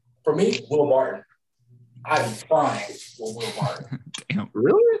 Though? For me, Will Barton. I'd be fine with Will Barton. Damn.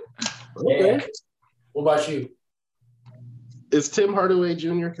 Really? Okay. Yeah. What about you? Is Tim Hardaway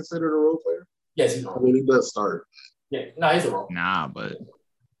Jr. considered a role player? Yes, he's a role I player. mean, he does start. Yeah, no, he's a role player. Nah, but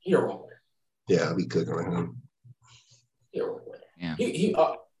He's a role player. Yeah, I'll be cooking with him. He's a role player. yeah.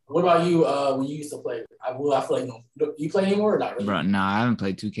 What about you when you used to play? I feel like you play anymore or not really? Bro, nah, I haven't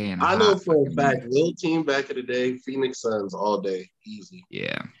played 2K in a I know hot for a fucking fact, minute. little team back in the day, Phoenix Suns all day, easy.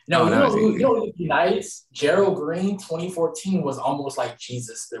 Yeah. No, that was easy. you know Unitas, Gerald Green 2014 was almost like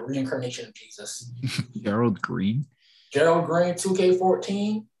Jesus, the reincarnation of Jesus. Gerald Green. Gerald Green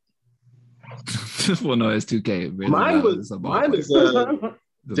 2K14. Well, no, it's 2K. Really, Mine it's a ball is player.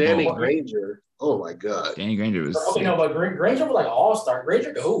 It's a Danny ball player. Granger. Oh my God. Danny Granger was Okay, sick. no, but Granger was like an all-star.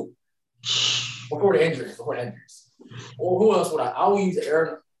 Granger could hoop before the injuries. Or who else would I would use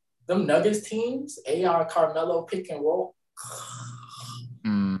Aaron. Them Nuggets teams, AR Carmelo pick and roll.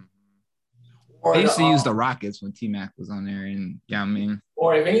 Or They used to use the Rockets when T-Mac was on there, and yeah, I mean,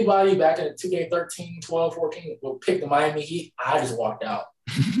 or if anybody back in 2K13, 12, 14 will pick the Miami Heat, I just walked out.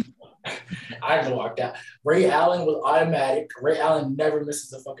 Ray Allen was automatic. Ray Allen never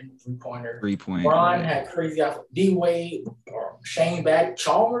misses a fucking 3-pointer. 3-point. Brian had crazy off D-Wade or Shane Back.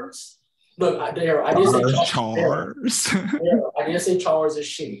 Chalmers. Look, I did say Chalmers. I did say Chalmers is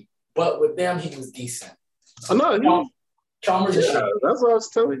shitty, but with them he was decent. Oh, no, Chalmers is shitty. that's what I was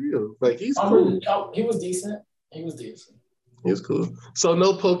telling you. Like he's cool. He was decent. He's cool. So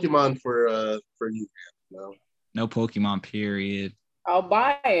no Pokemon for you. No Pokemon, period. I'll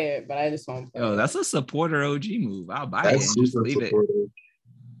buy it, but I just won't play Yo, it. that's a supporter OG move. I'll buy That's it and just super leave it. supportive.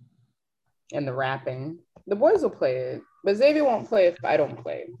 And the rapping. The boys will play it, but Xavier won't play if I don't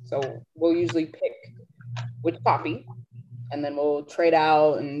play. So we'll usually pick which copy, and then we'll trade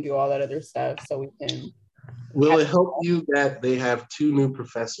out and do all that other stuff so we can. Will it help you that they have 2 new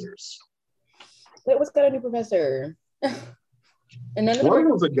professors? Wait, what's got a new professor? And then One of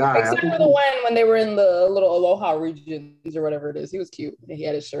them's a guy. except for the one when they were in the little Aloha regions or whatever it is. He was cute. He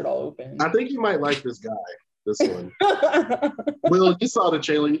had his shirt all open. I think you might like this guy. This one. Will, you saw the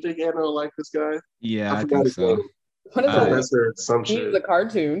trailer. You think Anna will like this guy? Yeah, I forgot think his so. name. What is that? Professor some He's shit. the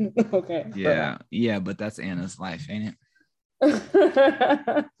cartoon. Okay. Yeah, but that's Anna's life, ain't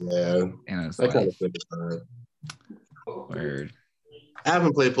it? Yeah, Anna's I kind life. of think it's fine. Word. I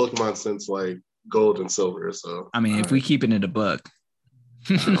haven't played Pokemon since like Gold and Silver, so I mean, if we keeping it a buck,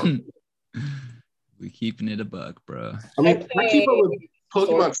 don't- we keeping it a buck, bro. I mean, I keep up with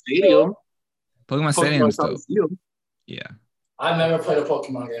Pokemon Stadium. Pokemon Stadium is South dope. Field. Yeah. I've never played a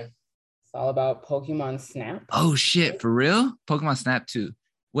Pokemon game. It's all about Pokemon Snap. Oh shit, for real? Pokemon Snap 2.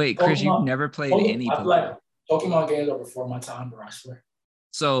 Wait, Chris, you've never played any I Pokemon? feel like Pokemon games are before my time, bro. I swear.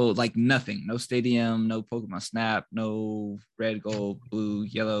 So like nothing, no Stadium, no Pokemon Snap, no Red, Gold, Blue,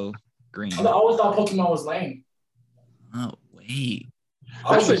 Yellow, Green. I always thought Pokemon was lame. Oh wait.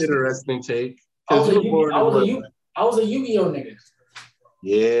 That's an interesting take. I was a You're born in I was a Yu-Gi-Oh nigga.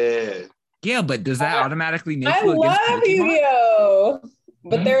 Yeah. Yeah, but does that automatically make I you against love Pokemon? Yu-Gi-Oh,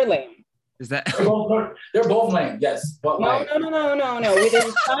 but they're lame. Is that They're both lame, yes. But like, No.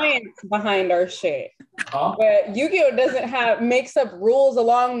 There's science behind our shit. huh? But Yu-Gi-Oh makes up rules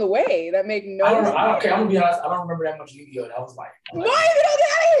along the way that make no sense. Okay, I'm gonna be honest. I don't remember that much Yu-Gi-Oh. That was like, Why is it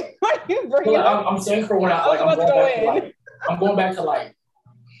okay? Why do you bring it up? I'm saying for when I'm going back to like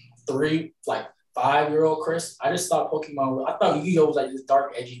 5-year-old Chris. I just thought Pokemon. I thought Yu-Gi-Oh was like this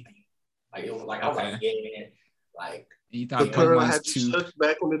dark, edgy thing. Like it was like I was like, yeah, like you The thought Pearl Pokemon's had you too shook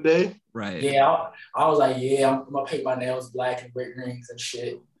back in the day. right? yeah. I was like, yeah, I'm gonna paint my nails black and wear rings and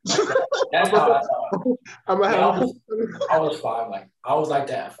shit. Like that's how I thought. I'm gonna Yeah, have, I was 5. Like I was like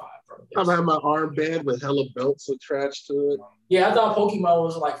that at 5, bro. I'm gonna have my armband with hella belts attached to it. Yeah, I thought Pokemon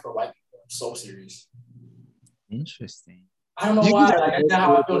was like for white people. So serious. Interesting. I don't know You why. can- Like, that's not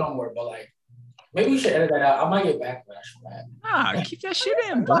how I feel no more. But like, maybe we should edit that out. I might get backlash from that. Ah, keep that shit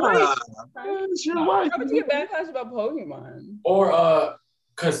in, boy. Ah, it's your wife. How would you get backlash about Pokemon? Or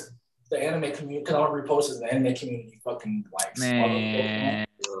because the anime community, because I want to repost this, the anime community fucking like Man,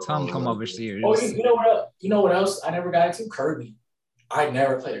 Tell him come overseas. Oh, you know what? You know what else? I never got into Kirby. I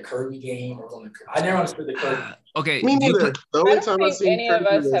never played a Kirby game or was on the. I never understood the Kirby. Okay, Me neither. The only time I've seen any Kirby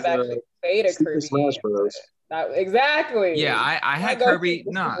of us was, have actually played a Super Kirby Smash game. Bros. Exactly. Yeah, I had Go Kirby. see-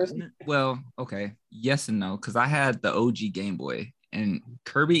 Nah, well, okay, yes and no, because I had the OG Game Boy, and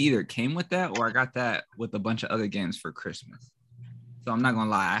Kirby either came with that or I got that with a bunch of other games for Christmas. So I'm not gonna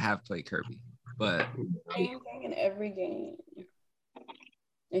lie, I have played Kirby, but Same thing in every game,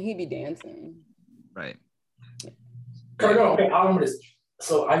 and he be dancing. right. Kirby, okay, I remember this.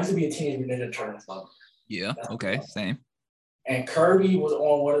 So I used to be a Teenage Mutant Ninja Turtles lover. Yeah. Okay. Same. And Kirby was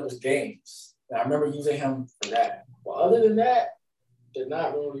on one of those games. And I remember using him for that. But other than that, did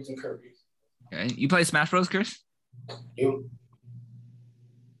not remember using Kirby. Okay. You play Smash Bros, Chris? You?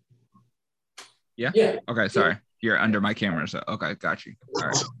 Yeah. Yeah. Okay. Sorry, you're under my camera, so okay, got you. All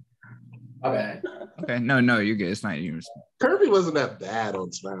right. My bad. Okay. No, you're good. It's not yours. Kirby wasn't that bad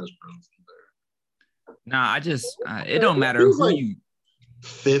on Smash Bros. Nah, I just it don't matter He was who like- you.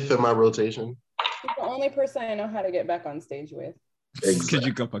 Fifth in my rotation. He's the only person I know how to get back on stage with. Because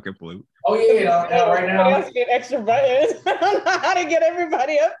you go fucking blue. Oh, yeah. Now, right Everybody now. else get extra buttons. I don't know how to get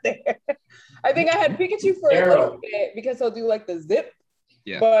everybody up there. I think I had Pikachu for a little bit because he'll do like the zip.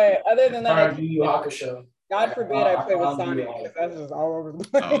 Yeah. But other than that, Trying to do Yu Hakusho. God forbid I play with I'll do Sonic all. because that's just all over the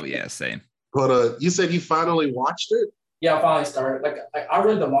place. Oh yeah, same. But you said you finally watched it? Yeah, I finally started. Like I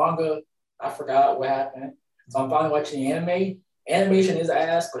read the manga. I forgot what happened. So I'm finally watching the anime. Animation is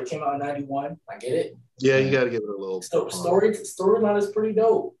ass, but it came out in 91. I get it. Yeah, you got to give it a little. Storyline is pretty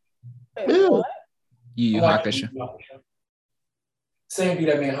dope. Wait, Yeah. what? Yu I'm watching Hakusho. Yu Hakusho. Same dude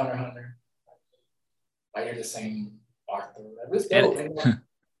that made Hunter x Hunter. Like they're the same author. It's dope. And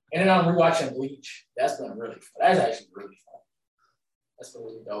then I'm rewatching Bleach. That's been really fun. That's actually really fun. That's been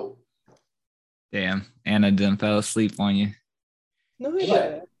really dope. Damn, Anna done fell asleep on you. No, he What?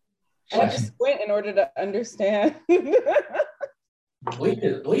 didn't. I had to squint in order to understand. Bleach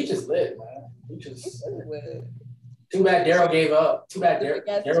is lit, man. Bleach is too bad Daryl gave up.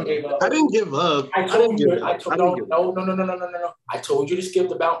 Daryl gave up. I didn't give up. I told you. No. up. I told you to skip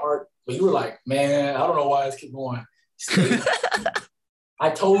the bout arc, but you were like, man, I don't know why I just keep going. I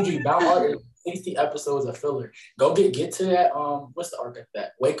told you bout arc is 60 episodes of filler. Go get to that. What's the arc of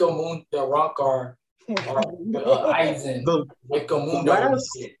that? Waco Moon, the Ronkar, Aizen, The Waco Moon.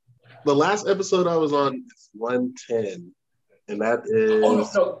 The last episode I was on is 110, and that is. Oh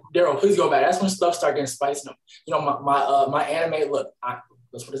no, Daryl, please go back. That's when stuff started getting spicy. You know, my anime. Look,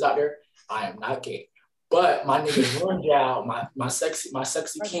 let's put this out there. I am not gay, but my nigga Grimjow, my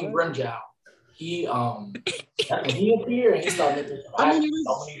sexy king Grimjow, he appeared and he started making. I don't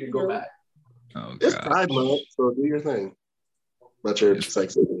need to go back. Oh It's god. Pride Month, so do your thing. About your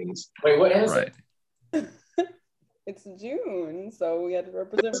sexy things. Wait, what is Right. it? It's June, so we had to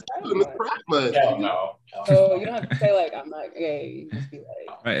represent Pride It's Month. Pride Month. Hell no. So you don't have to say like I'm not gay. You just be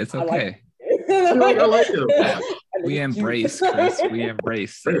like, Right. It's I like okay. I like him. We embrace, Chris. We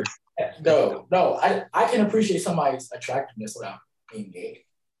embrace, sir. No. I can appreciate somebody's attractiveness without being gay.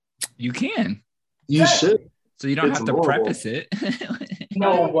 You can. You should. So you don't It's have to normal. preface it.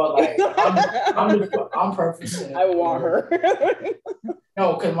 No, but like I'm purposing. I want her.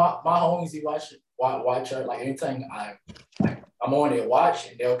 No, because my homies, you watch her like anything I'm on it, watch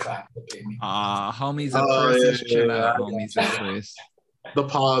and they'll try to look at me. Homies of Oh, Chris. yeah, Chill yeah. out, homies of Chris. The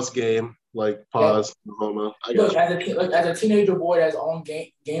pause game, like pause, homo. I Look, got as a teenager boy that's on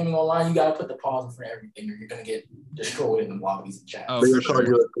gaming online, you gotta put the pause in for everything, or you're gonna get destroyed in the lobbies and chats. Oh, They're for gonna call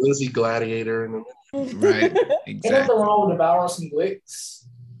sure. you a glizzy gladiator, and Right. Ain't nothing Exactly. wrong with devouring some glicks.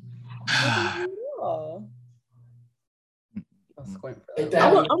 Oh. I'll squint for Take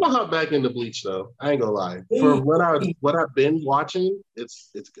that. that. I'm gonna hop back into Bleach though. I ain't gonna lie. For what I've been watching, it's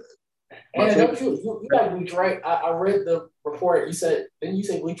good. And don't you got Bleach, right? I read the report. Didn't you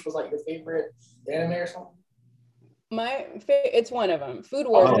say Bleach was like your favorite anime or something? It's one of them. Food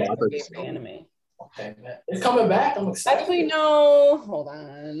Wars Oh, is I my thought favorite so. anime. Okay, man. It's coming back. I'm excited. Actually, no. Hold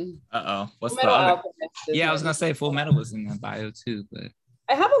on. What's the Fullmetal other? Alchemist is Yeah, I my was gonna say Full Metal was in the bio too, but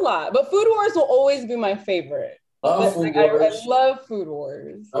I have a lot, but Food Wars will always be my favorite. Love Like, Food I Wars. love Food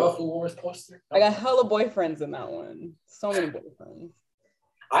Wars. Love Food Wars poster. I got hella boyfriends in that one. So many boyfriends.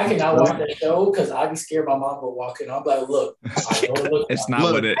 I cannot watch that show because I'd be scared my mom would walk in. I'm like, look, I know it looks it's like. not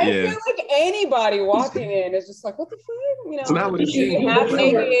Look, what it I is. feel like anybody walking in is just like, what the fuck? You know, It's not what it is. half You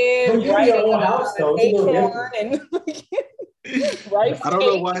naked, in right? your own house, though. It's a little Acorn and rice I don't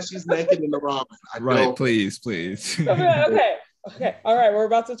know cake. why she's naked in the ramen. I Right, don't. please. Okay. All right. We're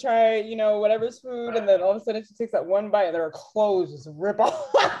about to try, whatever's food. And then all of a sudden she takes that one bite and then her clothes just rip off.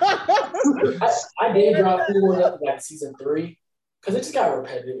 I did drop Food Wars up to like season 3. because it just got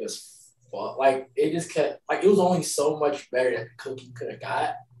repetitive as fuck. Like it just kept like it was only so much better that the cookie could have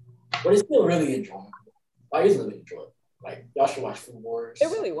got, but it's still really enjoyable. Like it's really enjoyable. Like y'all should watch Food Wars. It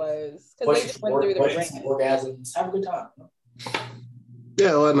really was because they just went through the orgasms. Have a good time.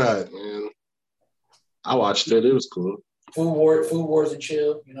 Yeah, why not, man? I watched it. It was cool. Food Wars and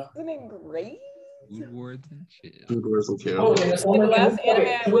chill. You know, isn't it great? Food Wars and chill. Food Wars and chill. Oh, the last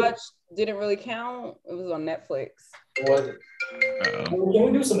anime I watched didn't really count. It was on Netflix. Was it? Can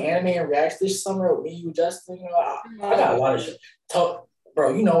we do some anime and reacts this summer with me, you, Justin? You know, I got a lot of shit.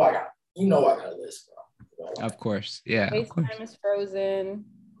 Bro, you know I got a list, bro. Of course, yeah. FaceTime is frozen.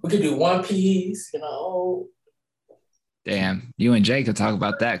 We could do One Piece, you know. Damn, you and Jay could talk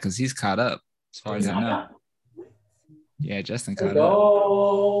about that because he's caught up, as far as I know. Yeah, Justin caught up.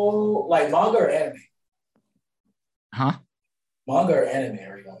 Like manga or anime? Huh? Manga or anime?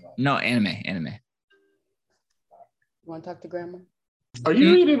 Are you going on? No, anime. You want to talk to Grandma? Are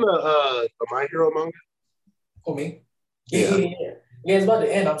you reading the My Hero manga? Who, me? Yeah. It's about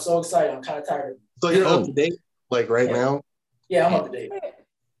to end. I'm so excited. I'm kind of tired. So you're up to date, like right now? Yeah, I'm up to date.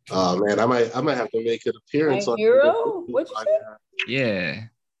 Oh man, I might have to make an appearance. My Hero? What you say? Yeah.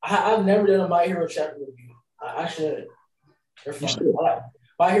 I've never done a My Hero chapter review. I should. They're fun.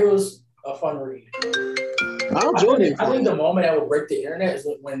 My Hero's a fun read. I'll join it. I think the moment that will break the internet is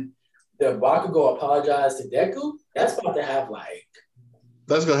when the Bakugo apologized to Deku. That's about to have like.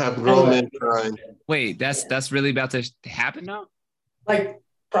 That's gonna have grown men crying. Wait, that's really about to happen now? Like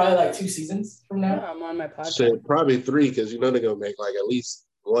probably like 2 seasons from now. Yeah, I'm on my podcast. Shit, probably 3 because you know they're gonna make like at least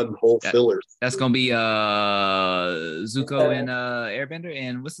one whole filler. That's gonna be Zuko and Airbender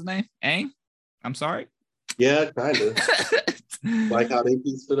and what's the name? Aang? I'm sorry. Yeah, kind of. Like how they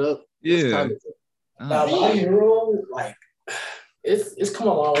pieced it up. Yeah. Now My Hero, like it's come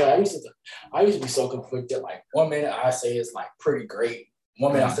a long way. I used to be so conflicted. Like one minute I say it's like pretty great.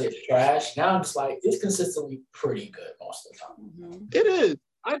 One minute I say it's trash. Now I'm just like it's consistently pretty good most of the time. Mm-hmm. It is.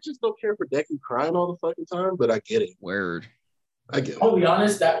 I just don't care for Deku crying all the fucking time, but I get it. Word. I get it. I'll be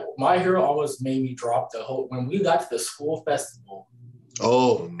honest, that My Hero almost made me drop the whole when we got to the school festival.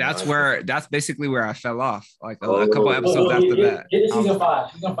 Oh, that's basically where I fell off. Like a couple episodes after that. Get to season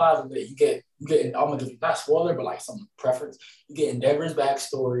 5. Season 5 is you get I'm gonna give not spoiler, but like some preference. You get Endeavor's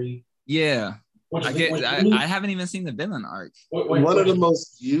backstory. Yeah. I haven't even seen the villain arc. One of the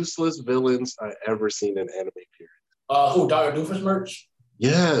most useless villains I ever seen in anime period. Who, Dr. Doofenshmirtz?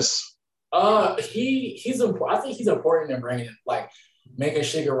 Yes. He's important. I think he's important in bringing like making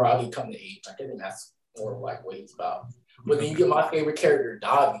Shigaraki come to age. I think that's more like what he's about. But then you get my favorite character,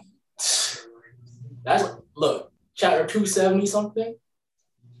 Davi. Look, chapter 270 something.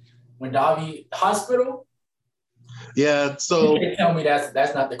 When Davi hospital. Yeah, so you can't tell me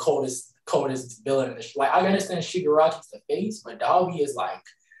that's not the coldest villain in the show. Like I understand Shigaraki's the face, but Davi is like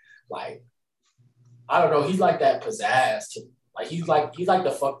I don't know, he's like that pizzazz too. Like he's like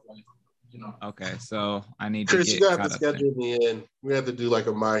the fuck boy, you know. Okay, so I need Chris, to you got to schedule me in. We have to do like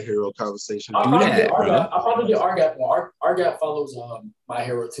a My Hero conversation. I'll probably get Argap. Argap follows My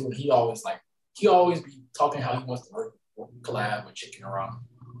Hero too, and he always be talking how he wants to collab with Chicken Around.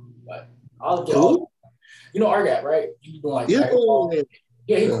 But I'll get you know Argap, right? He's doing like yeah,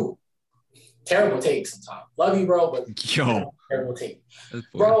 he's cool. Terrible take sometimes. Love you, bro, but terrible take.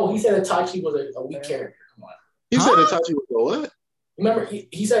 Bro, he said Itachi was a weak character. Come on. He said Itachi was a what? Remember,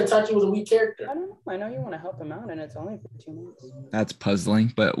 he said Itachi was a weak character. I don't know. I know you want to help him out, and it's only for 2 months. That's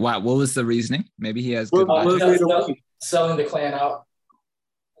puzzling. But what was the reasoning? Maybe he has good selling the clan out.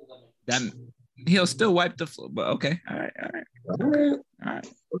 That he'll still wipe the floor. But okay, all right. Okay.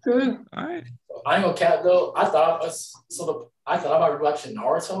 All right. I ain't gonna cap though. I thought about rewatching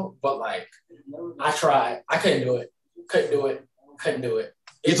Naruto, but like I tried. I couldn't do it.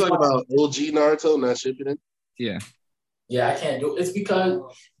 You talking about OG Naruto, not Shippuden? Yeah. Yeah, I can't do it. It's because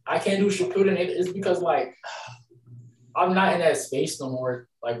I can't do Shippuden. It's because like I'm not in that space no more.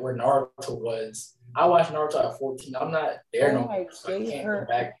 Like where Naruto was. I watched Naruto at 14. I'm not there no more. So I can't go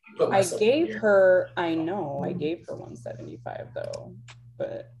back. I gave her 175 though,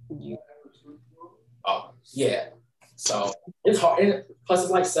 but you. Oh yeah. So it's hard. Plus,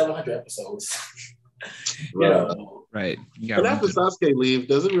 it's like 700 episodes. You know. Right. But after Sasuke leave,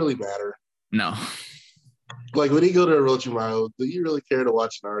 does it really matter? No. Like when he go to Orochimaru, do you really care to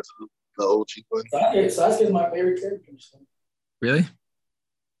watch Naruto, the OG one? Sasuke is my favorite character. So. Really?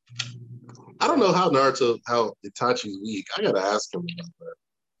 I don't know how Itachi's weak. I gotta ask him about that.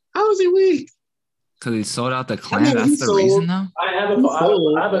 How is he weak? Because he sold out the clan. I mean, That's the reason, though. I have a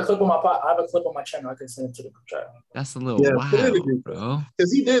clip on my channel. I can send it to the group chat. That's a little wild, bro.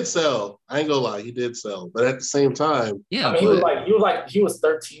 Because he did sell. I ain't gonna lie, he did sell. But at the same time, Yeah, I mean, he was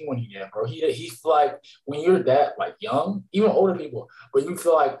 13 when he did, bro. He feel like when you're that like young, even older people, but you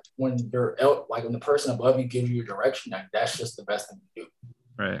feel like when you're like when the person above you gives you a direction, like that's just the best thing to do.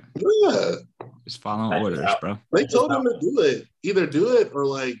 Right. Yeah. Just following orders, bro. They told him to do it. Either do it or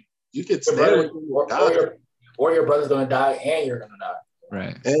like you could stay or your brother's gonna die and you're gonna die.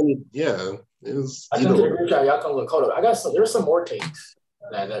 Right. And yeah, it's I think y'all can look. Hold up. There's some more takes.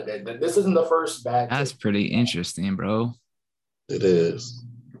 That this isn't the first bad. That's pretty interesting, bro. It is.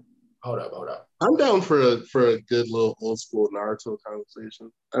 Hold up. I'm down for a good little old school Naruto conversation.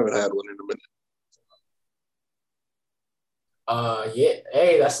 I haven't had one in a minute. Yeah.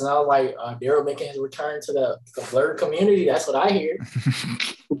 Hey, that sounds like Daryl making his return to the blurred community. That's what I hear.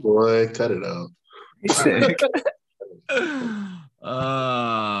 Boy, cut it out.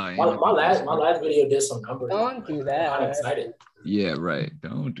 My last video did some numbers. Don't do that. I'm excited. Yeah, right.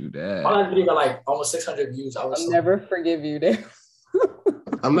 Don't do that. My last video got like almost 600 views. I'll never forgive you, Dale.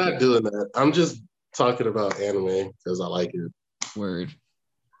 I'm not doing that. I'm just talking about anime because I like it. Word.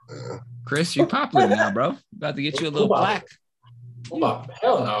 Chris, you're popular now, bro. About to get you a little plaque. Hell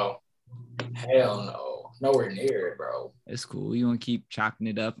no. Nowhere near it, bro. It's cool. You want to keep chopping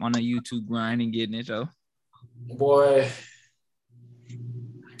it up on a YouTube grind and getting it, though? Boy,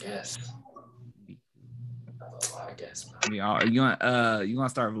 I guess. You want to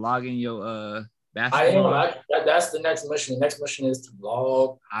start vlogging your basketball? I am. That's the next mission. The next mission is to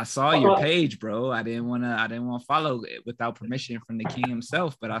vlog. I saw your page, bro. I didn't want to follow it without permission from the king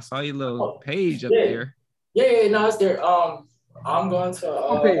himself, but I saw your little page up there. Yeah, no, it's there. I'm going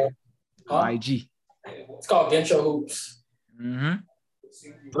to IG. It's called Gensho Hoops. Mm-hmm.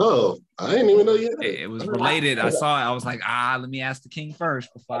 Oh, I didn't even know you had it. It was related. I saw it. I was like, let me ask the king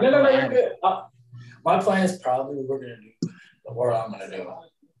first before. No, you're good. My plan is probably what we're gonna do. What I'm gonna do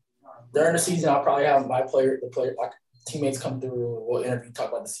during the season, I'll probably have my like teammates come through. We'll interview, talk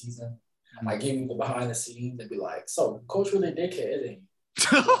about the season. I give you the behind the scenes and be like, "So, coach really dickhead, isn't he?"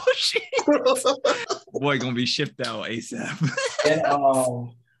 Oh shit! Boy, gonna be shipped out ASAP. And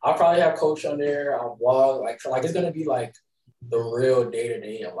I'll probably have coach on there. I'll vlog like it's gonna be like the real day to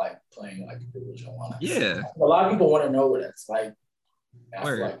day of like playing like Division 1. Yeah. A lot of people want to know what it's like.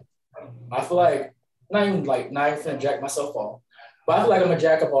 I feel like not even finna jack myself off, but I feel like I'm a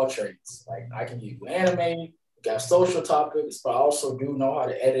jack of all trades. Like I can give you anime, got social topics, but I also do know how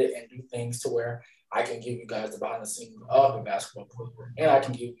to edit and do things to where I can give you guys the behind the scenes of a basketball player, and I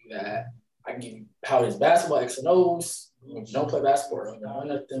can give you that. I can give you how it is basketball X and O's. When you don't play basketball, you don't know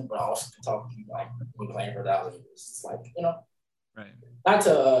nothing, but I also can talk to you like when you're playing for $1. It's like, right. Not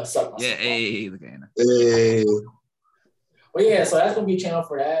to suck myself. Yeah, hey, look at Anna. Hey. But yeah, so that's gonna be a channel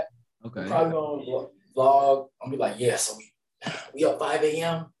for that. Okay. Probably gonna vlog. I'm gonna be like, yeah, so we up 5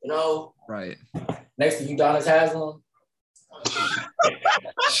 a.m. Right. Next to Udonis Haslam.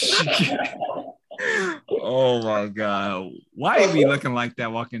 Oh my god! Why you be looking like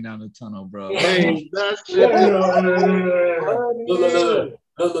that walking down the tunnel, bro? Hey, that's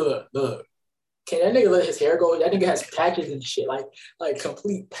Look. Can that nigga let his hair go? That nigga has patches and shit, like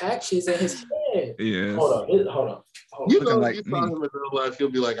complete patches in his head. Yeah. Hold on. You know, if you saw him in real life, he'll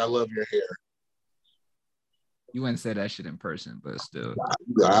be like, "I love your hair." You wouldn't say that shit in person, but still.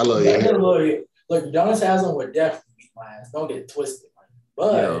 I love your hair. Look, Udonis Haslam would definitely beat my ass. Don't get it twisted.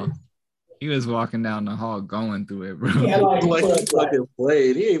 But he was walking down the hall going through it, bro. Yeah, he fucking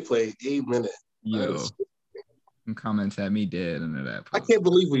played. He ain't played 8 minutes. Yo. Some comments had me dead under that post. I can't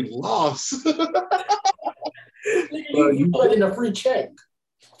believe we lost. You put in a free check.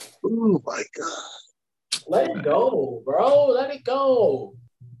 Oh my god. Let it go, bro. Let it go.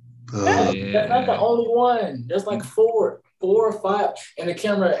 That's not the only one. There's like four or five. And the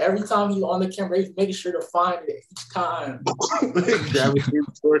camera, every time he's on the camera, he's making sure to find it each time. That's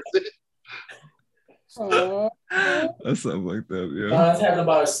something like that, yeah. I was having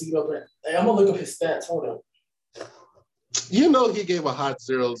about a seat up there. Hey, I'm gonna look up his stats. Hold up. You know he gave a hot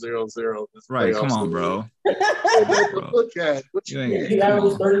 0-0-0. Right, come on, bro. Look at what he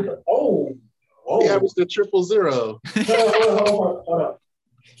averaged 30. Oh, whoa. He averaged a 0-0-0. Hold up.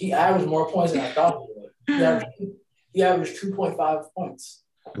 He averaged more points than I thought he would. He averaged 2.5 points.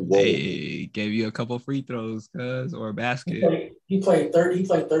 Hey, gave you a couple free throws, or a basket. He played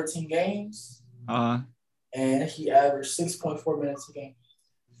 13 games. And he averaged 6.4 minutes a game.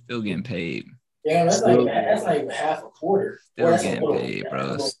 Still getting paid. Damn, that's not even half a quarter. Still getting paid,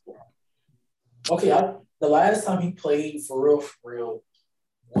 bro. Okay, the last time he played for real,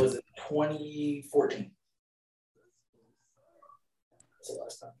 was in 2014. That's the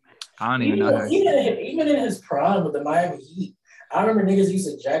last time. I don't even know. Even in his prime with the Miami Heat, I remember niggas used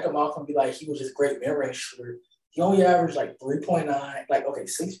to jack him off and be like, he was just great mid-range shooter. He only averaged like 3.9, like, okay,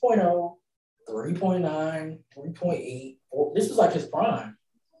 6.0, 3.9, 3.8. This was like his prime.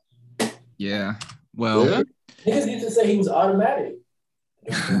 Yeah. Well, Yeah. Niggas used to say he was automatic.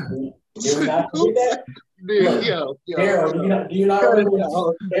 Did we not forget that? Dude, Daryl, do you not remember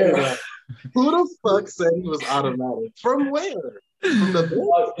Daryl? Who the fuck said he was automatic? From where? From the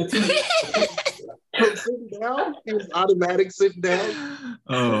from sitting down? He was automatic sitting down?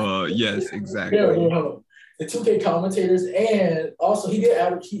 oh, yes, exactly. Daryl, the 2K commentators, and also he did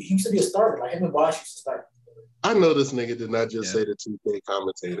average, he used to be a starter, like him and Bosh used to start. I know this nigga did not just say the 2K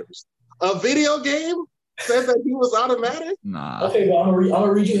commentators. A video game said that he was automatic? Nah. Okay, but I'm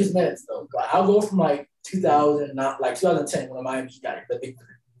gonna read you his minutes though. I'll go from like 2010 when Miami Heat got the big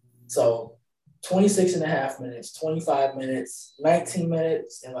three. So 26 and a half minutes, 25 minutes, 19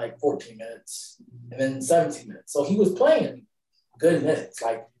 minutes, and like 14 minutes, and then 17 minutes. So he was playing good minutes.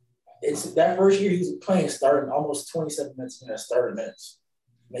 Like it's that first year he was playing starting almost 27 minutes in that starter minutes.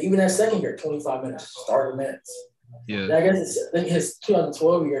 But even that second year, 25 minutes starter minutes. Yeah. And I guess his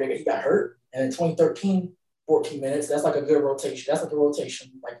 2012 year he got hurt, and in 2013, 14 minutes. That's like a good rotation. That's like a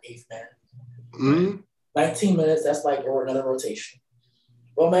rotation, like eighth man. Mm-hmm. 19 minutes. That's like another rotation.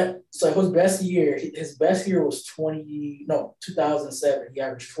 Well, man, so his best year was 2007. He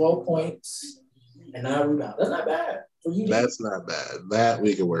averaged 12 points and 9 rebounds. That's not bad for you. That's not bad. That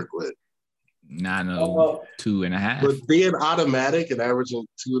we can work with. 9.02.5. But being automatic and averaging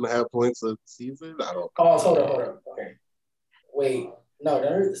 2.5 points a season, I don't. Oh, hold on. Okay, wait, no,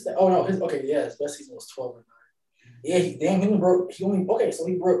 his best season was 12 and 9. Yeah, he broke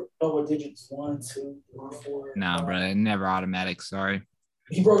double digits 1, 2, 3, 4. Nah, bro, never automatic. Sorry.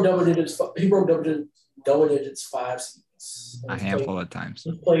 He broke double digits. He broke double digits 5 seasons. A handful of times.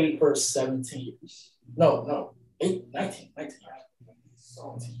 He played for 17 years. No, 19 years.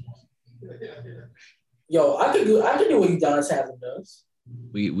 17 years. Yo, I can do what Udonis Haslem does.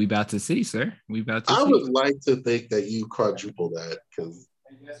 We about to see, sir. We about to see. I would like to think that you quadruple that because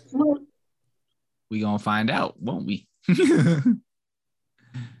we gonna find out, won't we? We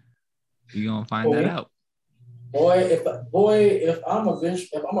gonna find that out. If I'm a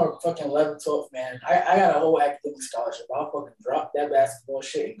fucking 11th, 12th man, I got a whole academic scholarship. I'll fucking drop that basketball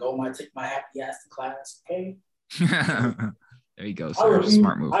shit and take my happy ass to class. Okay. There you go, sir.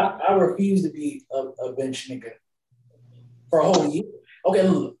 Smart move. I refuse to be a bench nigga for a whole year. Okay,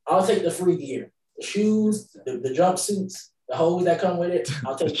 look, I'll take the free gear, the shoes, the jumpsuits, the hose that come with it.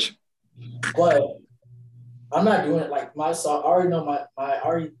 I'll take it. But I'm not doing it like I already know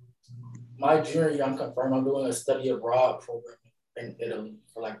my junior year. I'm confirmed. I'm doing a study abroad program in Italy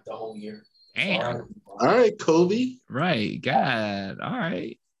for like the whole year. Damn. So all right, Kobe. Right. God. All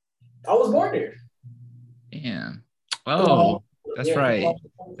right. I was born there. Damn. Oh, that's yeah, right.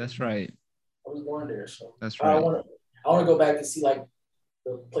 That's right. I was born there, so that's right. I want to go back and see like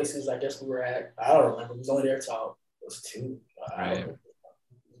the places I guess we were at. I don't remember. It was only there till I was 2. Right.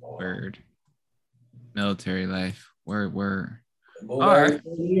 Word. Military life. Word. All right.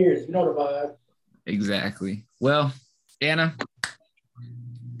 Years, you know the vibe. Exactly. Well, Anna,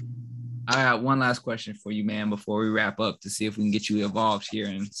 I got one last question for you, man, before we wrap up to see if we can get you involved here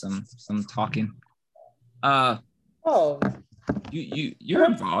in some talking. You're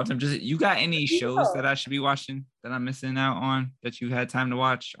involved. You got any shows that I should be watching that I'm missing out on that you had time to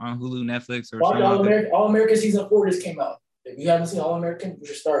watch on Hulu, Netflix, or watch All American season 4 just came out. If you haven't seen All American, you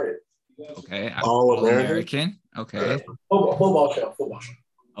should start it. Okay. All American. Okay. Football show.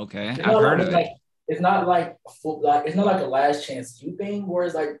 Okay. I've heard of it. It's not like it's not like a Last Chance U thing where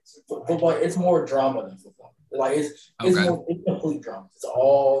it's like football. It's more drama than football. Like it's complete drama. It's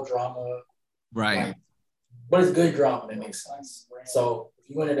all drama. Right. Like, but it's good drama that makes sense. So if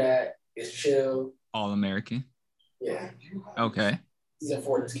you into that, it's chill. All American. Yeah. Okay. Season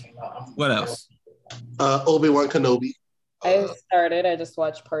 4 just came out. What else? Obi-Wan Kenobi. I started. I just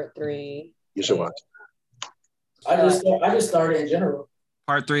watched part 3. You should watch. I just started in general.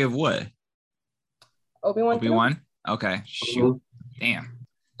 Part 3 of what? Obi-Wan. Okay. Shoot. Damn.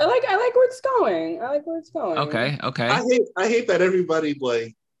 I like where it's going. Okay. I hate that everybody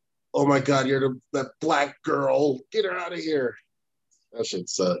like, oh my God, you're that black girl. Get her out of here. That shit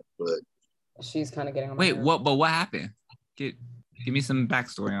sucked, but she's kind of getting on my Wait, nerves. what happened? Give me some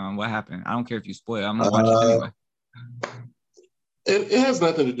backstory on what happened. I don't care if you spoil it. I'm gonna watch it anyway. It has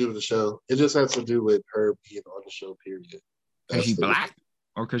nothing to do with the show. It just has to do with her being on the show, period. Is she black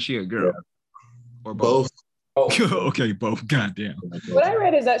or because she a girl? Yeah. Or both? Oh, Okay, both. Goddamn. What I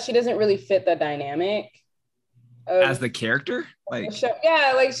read is that she doesn't really fit the dynamic of As the character, like the show.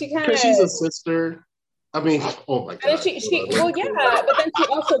 Yeah, like she kind of. Because she's a sister. I mean, oh my And then god. she well, yeah, but then she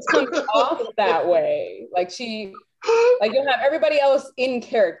also comes off that way. Like you'll have everybody else in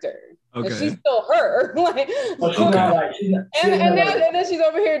character. And okay. she's still her. Like, but she's not like, and then she's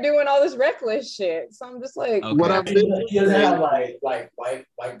over here doing all this reckless shit. So I'm just like, Okay. What I've been she doesn't have like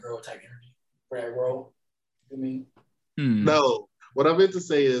white girl type energy for that role. You mean? No, what I meant to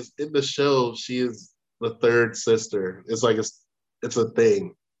say is in the show, she is the third sister. It's like it's a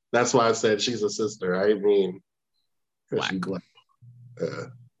thing. That's why I said she's a sister. I mean, Black. she's black. I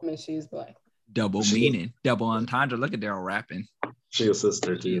mean, she's black. Double meaning, double entendre. Look at Daryl rapping. She a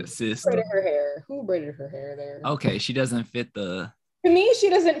sister too. Braided her hair. Who braided her hair there? Okay, she doesn't fit the. To me, she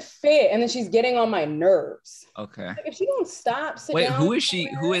doesn't fit, and then she's getting on my nerves. Okay. Like, if she don't stop, sit Wait, down who is she?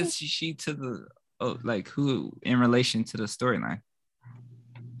 somewhere. Who is she to the? Oh, like who in relation to the storyline?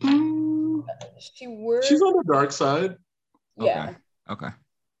 She works. She's on the dark side. Yeah. Okay.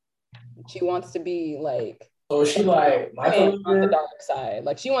 She wants to be like. So she like on the dark side.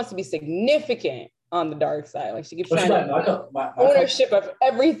 Like she wants to be significant on the dark side. Like she keeps trying to ownership of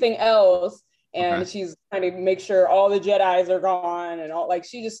everything else, and she's trying to make sure all the Jedis are gone and all. Like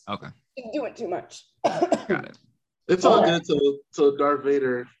she's doing too much. Got it. It's all good to Darth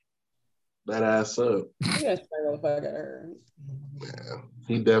Vader that ass up. He's gonna strangle the fuck out of her. Yeah,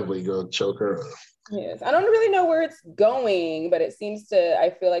 he definitely gonna choke her up. Yes, I don't really know where it's going, but it seems to. I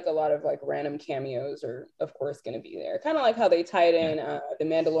feel like a lot of like random cameos are, of course, going to be there. Kind of like how they tied in the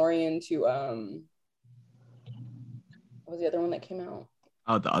Mandalorian to what was the other one that came out?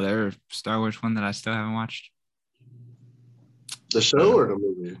 Oh, the other Star Wars one that I still haven't watched. The show or the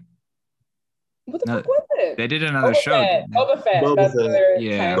movie? What the fuck was it? They did another show. Boba Fett. That's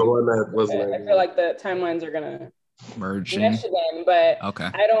yeah. The one that wasn't. I feel like the timelines are gonna merge mesh again, but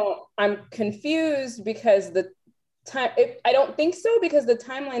okay. I'm confused because the time. I don't think so because the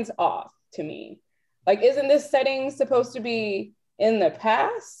timeline's off to me. Like, isn't this setting supposed to be in the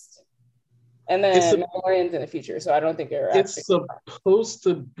past? And then Mandalorian's in the future, so I don't think they're. It's supposed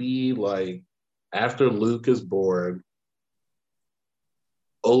to be like after Luke is born,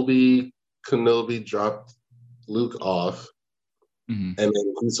 Obi Kenobi dropped Luke off, and then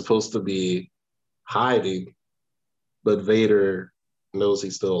he's supposed to be hiding, but Vader knows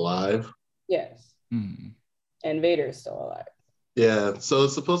he's still alive. Yes, and Vader is still alive. Yeah, so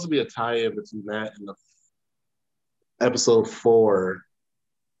it's supposed to be a tie-in between that and the episode 4,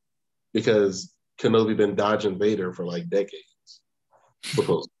 because Kenobi been dodging Vader for like decades.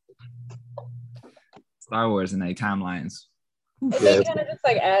 Supposed. Star Wars and their timelines. They kind of just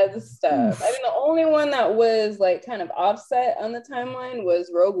like add stuff. I think the only one that was like kind of offset on the timeline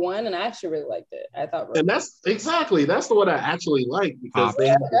was Rogue One, and I actually really liked it. I thought that's the one I actually liked because they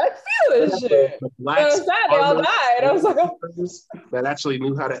had the blacks. They all died. I was like, that actually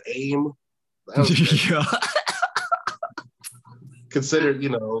knew how to aim. Considered,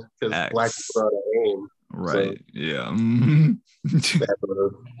 because blacks know how to aim. Right. So, yeah.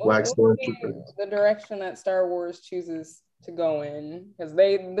 Black the direction that Star Wars chooses to go in, because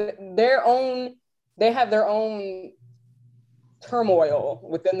they have their own turmoil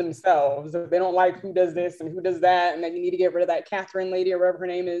within themselves. If they don't like who does this and who does that, and then you need to get rid of that Catherine lady or whatever her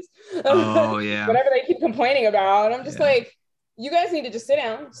name is. Oh yeah. Whatever they keep complaining about. I'm just like, you guys need to just sit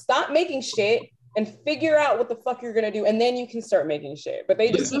down, stop making shit, and figure out what the fuck you're gonna do, and then you can start making shit. But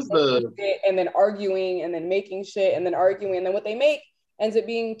they just keep making shit and then arguing and then making shit and then arguing, and then what they make ends up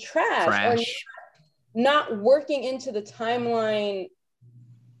being trash. Or not working into the timeline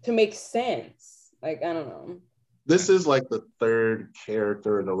to make sense. Like, I don't know. This is like the third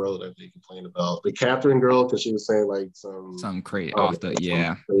character in a row that they complain about. The Catherine girl, because she was saying like some crazy off the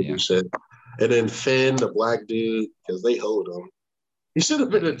shit. And then Finn, the black dude, because they hold him. He should have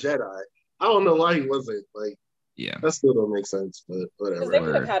been a Jedi. I don't know why he wasn't. Like, that still don't make sense, but whatever. Because they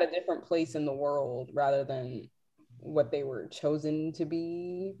could have had a different place in the world rather than what they were chosen to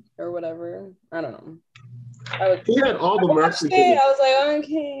be or whatever. I don't know. He had all the mercy. I was like,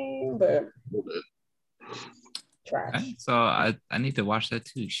 okay, but trash. Okay, so I need to watch that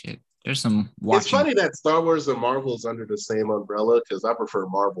too. Shit, there's some watching. It's funny that Star Wars and Marvel is under the same umbrella, because I prefer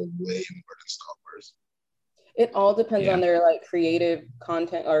Marvel way more than Star Wars. It all depends on their like creative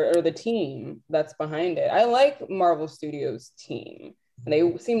content or the team that's behind it. I like Marvel Studios' team.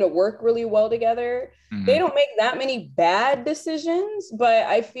 They seem to work really well together. They don't make that many bad decisions, but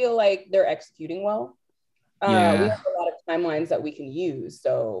I feel like they're executing well. We have a lot of timelines that we can use,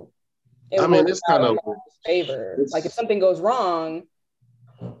 so it's kind of favor. Like if something goes wrong,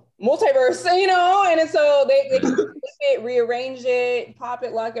 multiverse, you know, and so they can flip it, rearrange it, pop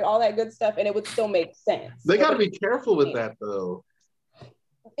it, lock it, all that good stuff, and it would still make sense. They got to be careful with that, though.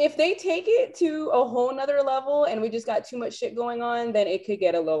 If they take it to a whole nother level and we just got too much shit going on, then it could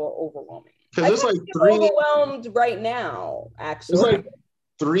get a little overwhelming. Because it's like overwhelmed right now, actually. It's like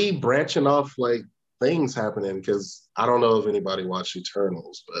 3 branching off like things happening, because I don't know if anybody watched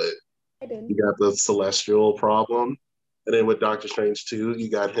Eternals, but you got the celestial problem. And then with Doctor Strange 2, you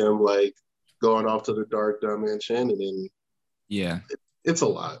got him like going off to the dark dimension, and then it's a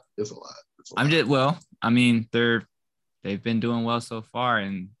lot. It's a lot. They've been doing well so far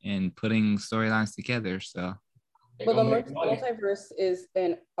in putting storylines together. So, but the multiverse is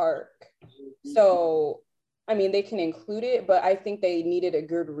an arc, so I mean they can include it, but I think they needed a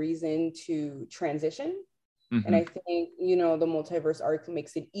good reason to transition. Mm-hmm. And I think, you know, the multiverse arc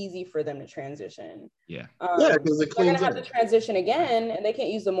makes it easy for them to transition. Yeah. Because they're going to have to transition again, and they can't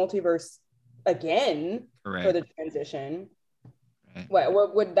use the multiverse again for the transition. Right.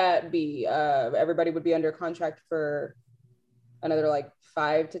 What would that be? Everybody would be under contract for another like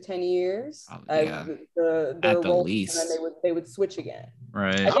 5 to 10 years. Their at the role, least. and then they would switch again.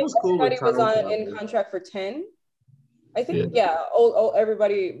 Right. I think everybody was in contract for 10. I think,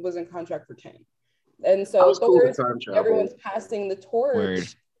 everybody was in contract for 10. And so everyone's passing the torch. Word.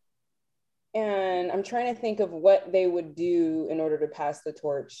 And I'm trying to think of what they would do in order to pass the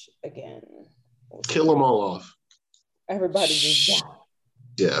torch again. Kill them all off. Everybody just die.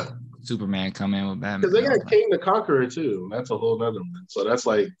 Yeah. Superman come in with Batman. Because they got King the Conqueror too. That's a whole nother one. So that's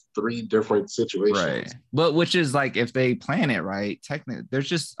like 3 different situations. Right. But which is like, if they plan it right, technically there's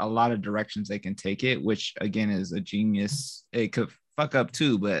just a lot of directions they can take it, which again is a genius. It could fuck up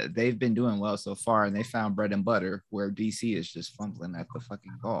too, but they've been doing well so far, and they found bread and butter where DC is just fumbling at the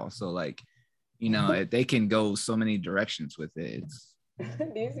fucking ball. So like, you know, they can go so many directions with it.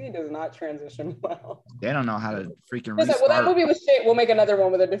 DC does not transition well. They don't know how to freaking restart. Like, well, that movie was shit. We'll make another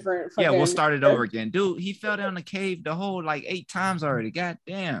one with a different. Yeah, we'll start it over again, dude. He fell down the cave the whole like 8 times already. God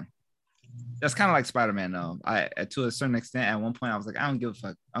damn. That's kind of like Spider-Man though. To a certain extent, at one point I was like, I don't give a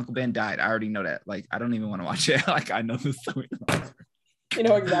fuck. Uncle Ben died. I already know that. Like, I don't even want to watch it. Like, I know the story. You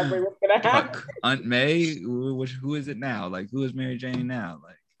know exactly what's gonna happen. Aunt May, who is it now? Like, who is Mary Jane now?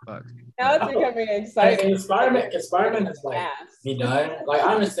 Like, fuck. Now it's becoming exciting. Spider-Man is like, he done. Like,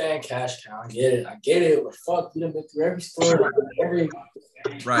 I understand cash cow. I get it. But fuck, you done been through every story,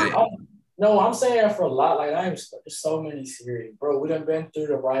 right. No, I'm saying for a lot. Like, there's so many series, bro. We done been through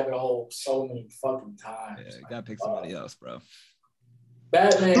the rabbit hole so many fucking times. Yeah, you gotta pick somebody else, bro.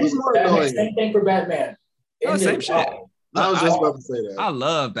 Batman. Same thing for Batman. No, same shit. I was just about to say that. I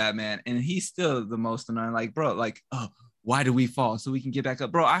love Batman, and he's still the most annoying. Like, bro, like, oh, why do we fall? So we can get back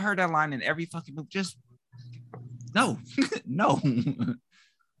up. Bro, I heard that line in every fucking book. Just no. No.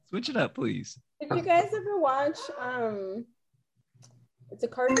 Switch it up, please. Did you guys ever watch it's a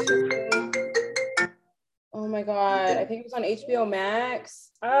cartoon? Oh my god, I think it was on HBO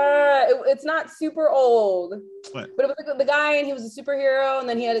Max. It's not super old. What? But it was like the guy, and he was a superhero, and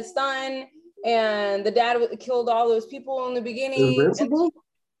then he had his son, and the dad killed all those people in the beginning. Invincible?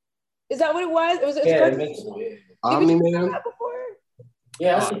 Is that what it was? It was Invincible. Omni-Man?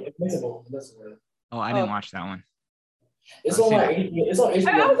 Yeah, I see Invincible. Oh, I didn't watch that one. It's on HBO. I was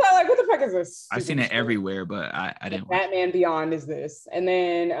like, what the fuck is this? I've seen it everywhere, but I didn't watch Batman it. Beyond is this. And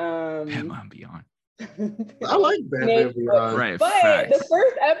then Batman Beyond. I like Batman Beyond. Right. But facts. the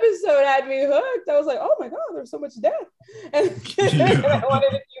first episode had me hooked. I was like, oh my god, there's so much death. And I wanted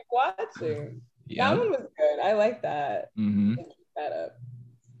to keep watching. Yep. That one was good. I like that. Mm-hmm. Keep that up.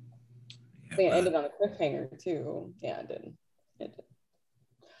 Yeah, I think it ended on a cliffhanger too. Yeah, it did.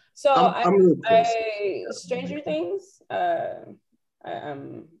 So I Stranger Things,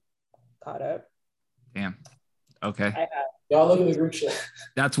 I'm caught up. Damn. Okay. Y'all look at the group chat.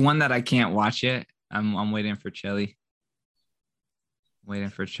 That's one that I can't watch yet. I'm waiting for Chelly. Waiting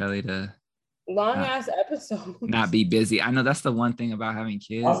for Chelly to long ass episode. Not be busy. I know that's the one thing about having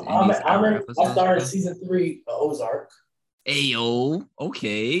kids. I started season 3 of Ozark. Ayo,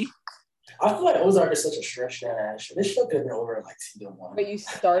 okay. I feel like Ozark is such a stretched ass. This show could have been over in like season 1. But you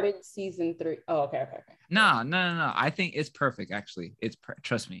started season 3. Oh, okay. No. I think it's perfect. Actually,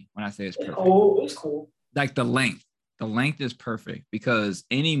 trust me when I say it's perfect. It's cool. Like the length is perfect, because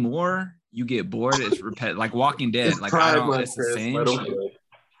anymore you get bored. It's repetitive, like Walking Dead. Like it's the same shit.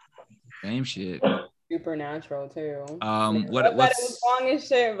 Same shit. Supernatural too. What it was long as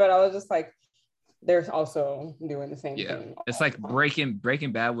shit, but I was just like, they're also doing the same thing. It's like Breaking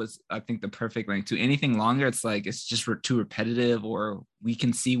Bad was, I think, the perfect length. To anything longer, it's like it's just too repetitive, or we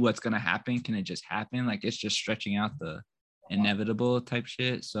can see what's gonna happen. Can it just happen? Like, it's just stretching out the inevitable type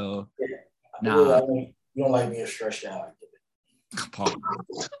shit. So Yeah. nah. I mean, you don't like being stressed out. I get it. Paul.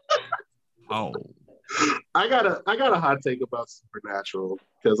 Oh. I got a hot take about Supernatural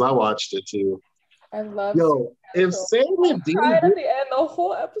because I watched it too. I love Yo, if Sam and Dean, cried at the end the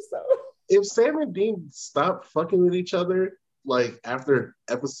whole episode. if Sam and Dean stopped fucking with each other, like after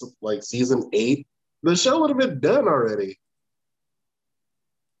episode like season 8, the show would have been done already.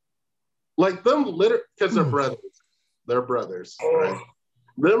 Like them literally, because they're brothers. They're brothers, right?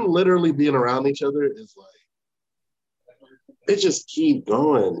 Them literally being around each other is like, it just keep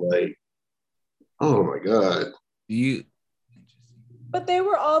going. Like, oh my God. But they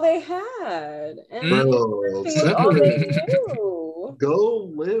were all they had. And Bro, was all they knew.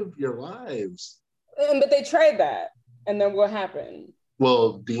 go live your lives. But they tried that. And then what happened?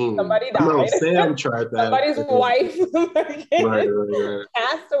 Well, Dean. Somebody died. No, Sam tried that. Somebody's wife right.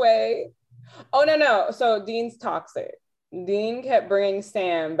 passed away. Oh, no. So Dean's toxic. Dean kept bringing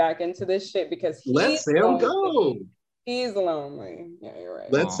Sam back into this shit because let Sam go. He's lonely. Yeah, you're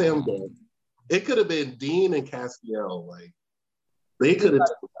right. Let Sam go. It could have been Dean and Castiel. Like, they could have.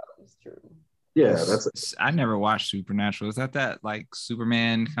 That's true. Yeah, that's it. I never watched Supernatural. Is that like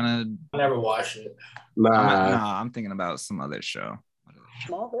Superman kind of? I never watched it. Nah, I'm thinking about some other show.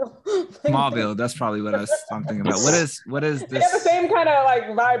 Smallville. That's probably what I'm thinking about. What is this? They have the same kind of like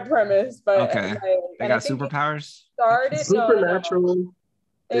vibe premise, but okay. They got superpowers. Supernatural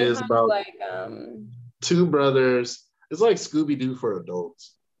is about like two brothers. It's like Scooby-Doo for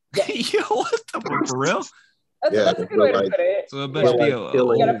adults. Yo, what the for real? That's a good way to put it. So a bunch of you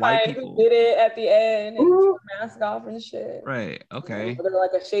gotta find who did it at the end and take the mask off and shit. Right. Okay. They're like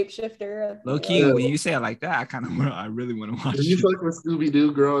a shapeshifter. Low key, when you say it like that, I really want to watch it. You fuck with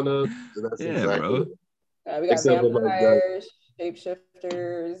Scooby-Doo growing up? Bro. We got vampires,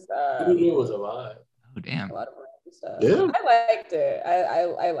 shapeshifters. Scooby-Doo was alive. Oh damn. A lot of stuff. Yeah. I liked it.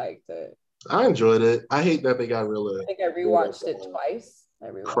 I liked it. I enjoyed it. I hate that they got rid of. I think I rewatched it twice.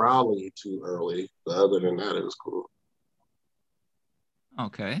 Crowley too early, but other than that, it was cool.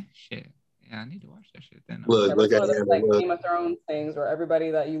 Okay, shit. Yeah, I need to watch that shit then. Look at those, like Game of Thrones things where everybody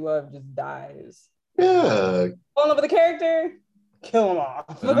that you love just dies. Yeah. Fall in love with a character, kill them off.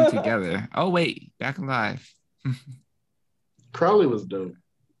 Put them together. Oh wait, back alive. Crowley was dope.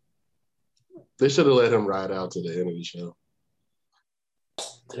 They should have let him ride out to the end of the show.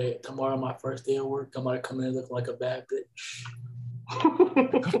 Tomorrow, my first day of work, I'm gonna come in and look like a bad bitch.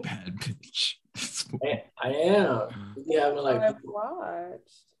 Like a bad bitch. I am. Yeah, I've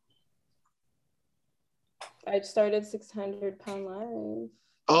watched. I started 600 Pound Life.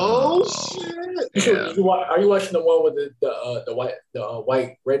 Oh shit! Yeah. Are you watching the one with the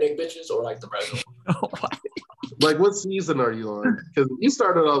white redneck bitches or like the red one? Like what season are you on? Because you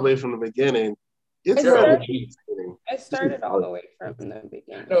started all the way from the beginning. I started all the way from the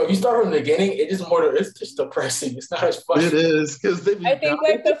beginning. No, you start from the beginning. It's just depressing. It's not as funny. It is because I think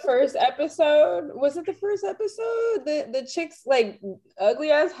like the first episode was it the first episode? The chick's like ugly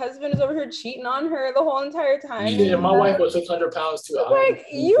ass husband is over here cheating on her the whole entire time. Yeah, my wife was 600 pounds too. Like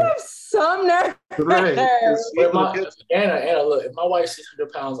you have some nerve. Right. Anna, look, if my wife's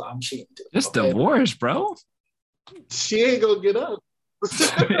 600 pounds, I'm cheating too. Just divorce, bro. She ain't gonna get up.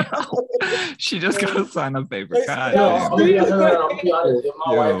 She just gotta sign a paper. God, I'll be honest. If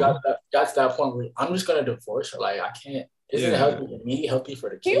my wife got to that point where I'm just gonna divorce her, like I can't. Isn't it healthy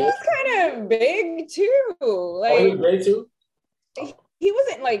for the kids? He was kind of big too. Like he was big too. He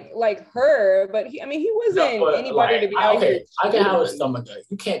wasn't like her, but he wasn't anybody to be out here. I can have a stomach ache.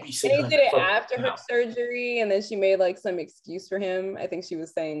 You can't be sick. And he did it after her surgery, and then she made like some excuse for him. I think she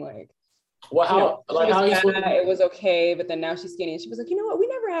was saying like. Well, it was okay, but then now she's skinny, and she was like, you know what? We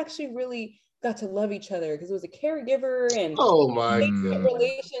never actually really got to love each other because it was a caregiver and oh my god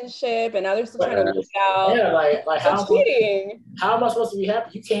relationship, and now they're still trying to work out. Yeah, like how cheating. How am I supposed to be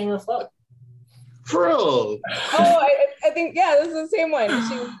happy? You can't even fuck. Bro. Oh, I think this is the same one.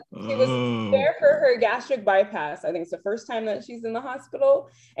 She was there for her gastric bypass. I think it's the first time that she's in the hospital,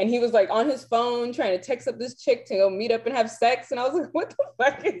 and he was like on his phone trying to text up this chick to go meet up and have sex. And I was like, what the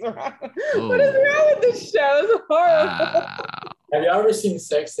fuck is wrong? What is wrong with this show? It's horrible. Have you ever seen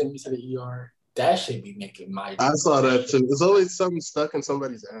Sex Send Me to the ER? That should be making my. I saw that too. There's always something stuck in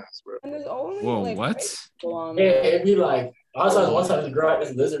somebody's ass, bro. And there's only what? Yeah, it'd be like. I saw one time the girl had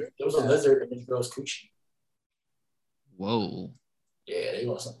this lizard. There was a lizard in this girl's coochie. Whoa. Yeah, they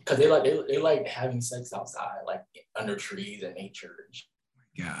want something because they like having sex outside, like under trees and nature.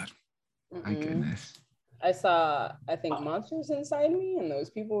 God, my goodness. I think Monsters Inside Me, and those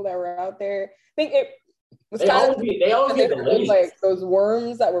people that were out there. was They kind always get the ladies. like those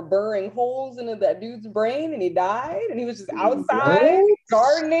worms that were burring holes into that dude's brain, and he died, and he was just outside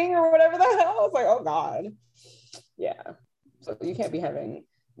gardening or whatever the hell. I was like, oh god, yeah. So you can't be having.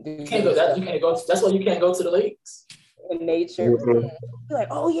 You can't go. That's why you can't go to the lakes. In nature, you're like,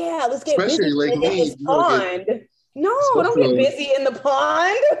 oh yeah, let's get Especially busy like in this pond. No, don't get busy in the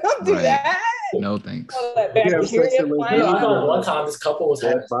pond. Don't do that. No thanks. All that bacteria flying I around. thought one time this couple was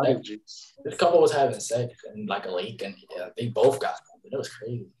having body sex. juice. This couple was having sex in like a lake, and they both got it. It was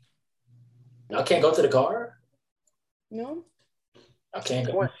crazy. Y'all can't go to the car. No, I can't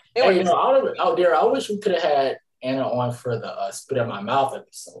go. Hey, you know, out there, I wish we could have had Anna on for the spit in my mouth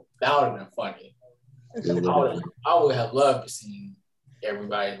episode. That would have been funny. I would have loved to see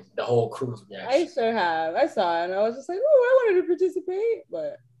everybody, the whole crew's reaction. I sure have. I saw it, and I was just like, oh, I wanted to participate,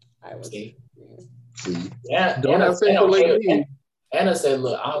 but I was. See? Yeah, Anna said,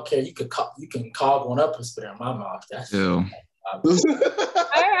 "Look, I don't care. You can cog one up and spit in my mouth." That's Ew. I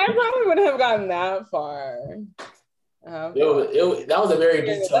probably wouldn't have gotten that far. That was a very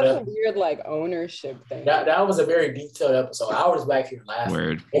detailed. That's a weird like ownership thing. That was a very detailed episode. I was back here laughing.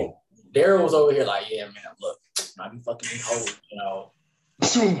 Word. Daryl was over here like, yeah, man, look, I be fucking these hoes, you know.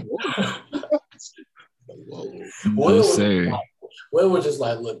 Will was just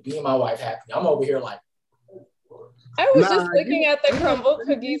like, look, be my wife happy. I'm over here like. I was just looking at the crumble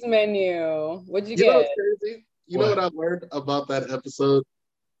cookies menu. What'd you get? Know what's crazy? You know what I learned about that episode?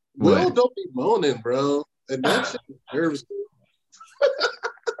 Will don't be moaning, bro. And that shit disturbs me.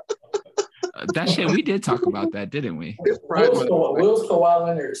 That shit, we did talk about that, didn't we? Will's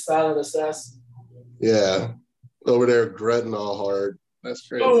Koala or silent assassin. Yeah. Over there grunting all hard. That's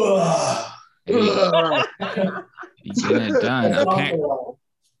crazy. Hey, you getting it done.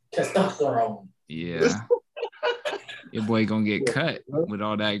 Testosterone. Yeah. Your boy gonna get cut with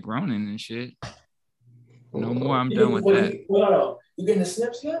all that groaning and shit. No more. I'm done with that. You getting the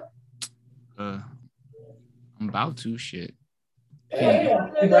snips yet? I'm about to shit. Hey,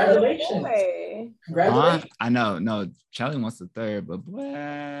 congratulations. Congratulations. I know. No, Charlie wants the third, but boy,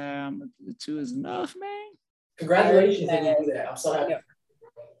 the two is enough, man. Congratulations if you do that. I'm so happy.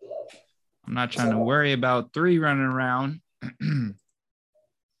 I'm not trying to worry about 3 running around. 3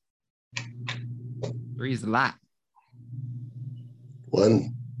 is a lot.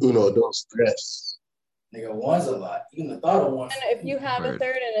 Uno, don't stress. Nigga, 1's a lot. Even the thought of 1. And if you have a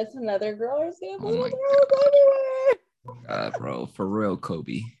third and it's another girl, or oh my God, bro, for real,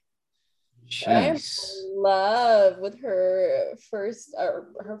 Kobe. Jeez. I'm in love with her first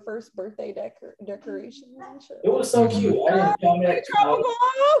birthday decorations and shit. It was so cute. I didn't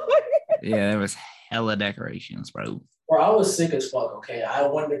Yeah, there was hella decorations, bro. Bro, I was sick as fuck. Okay, I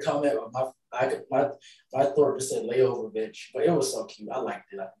wanted to comment, but my throat just said layover, bitch. But it was so cute. I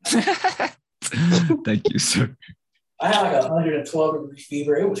liked it. Thank you, sir. I had like 112-degree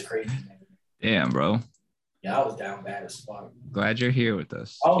fever. It was crazy, man. Damn, bro. Yeah, I was down bad as fuck. Glad you're here with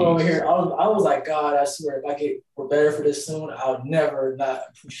us. I was over here. I was like, God, I swear, if I get better for this soon, I'll never not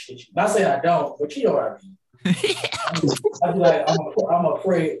appreciate you. Not saying I don't, but you know what I mean. I'd be like, I'm gonna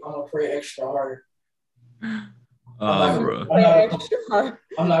pray extra hard. Bro.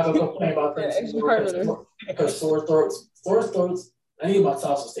 I'm not gonna complain about things because sore throats. I think my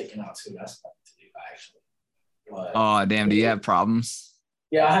tonsils was taken out too. That's what to do actually. But, oh damn! Do you have problems?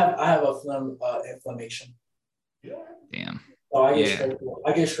 Yeah, I have a phlegm inflammation. Damn. So I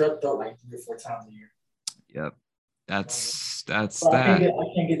get strep throat like 3 or 4 times a year. Yep. That's so that. I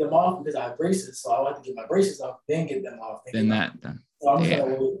can't get them off because I have braces. So I have to get my braces off, then get them off. Then so I'm just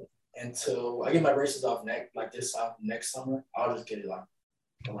gonna wait until I get my braces off next summer. I'll just get it like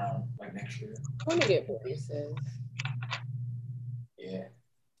around like next year. I want to get braces. Yeah.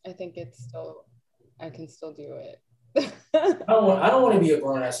 I think I can still do it. I don't want to be a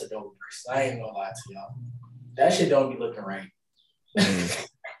grown ass adult with braces. I ain't gonna lie to y'all. That shit don't be looking right.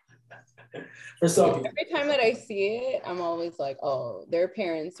 For some people. Every time that I see it, I'm always like, oh, their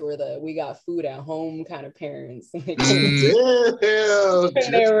parents were the we got food at home kind of parents. When they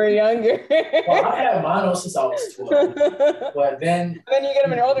were younger. Well, I had mine on since I was 12. But then you get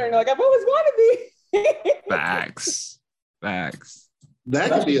them when you're older and you're like, I've always wanted these. Facts.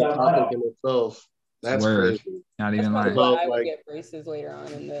 That could be a topic in itself. That's crazy. Not even lying. I would get braces later on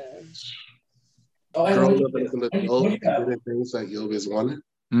in the. Growing up as an adult, doing things that you always wanted.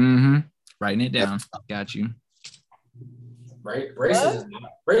 Mm-hmm. Writing it down. Got you. Right? Braces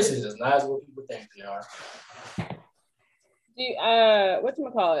is not as what people think they are.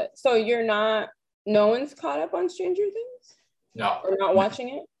 Whatchamacallit? So no one's caught up on Stranger Things? No. Or not watching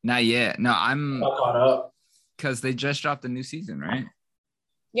it? Not yet. No, I'm not caught up. Because they just dropped the new season, right?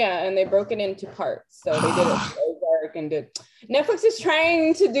 Yeah, and they broke it into parts. So they did it Ozark and did. Netflix is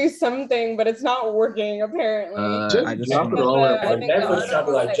trying to do something, but it's not working apparently. I just drop it all at I once. think Netflix trying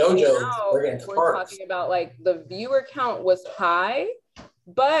to be like JoJo. We're getting we're talking about like the viewer count was high,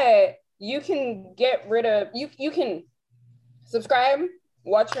 but you can get rid of you can subscribe,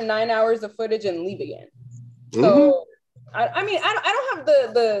 watch your 9 hours of footage, and leave again. So I mean I don't have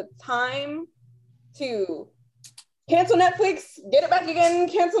the time to cancel Netflix, get it back again,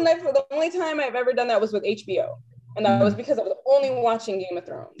 cancel Netflix. The only time I've ever done that was with HBO. And that was because I was only watching Game of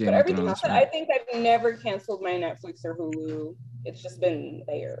Thrones. But everything else, I think I've never canceled my Netflix or Hulu. It's just been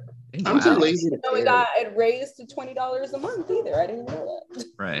there. I'm too lazy to know it raised to $20 a month either. I didn't know that.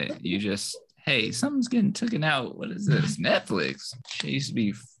 Right. You just, hey, something's getting taken out. What is this? Netflix. It used to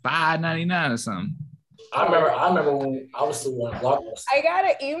be $5.99 or something. I remember when I was still on Blockbuster. I got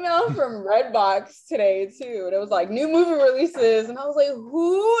an email from Redbox today too. And it was like new movie releases. And I was like,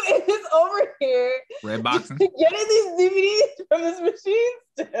 who is over here Redboxing? getting these DVDs from this machine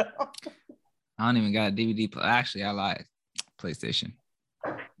still? I don't even got a DVD. Actually, I lied. PlayStation.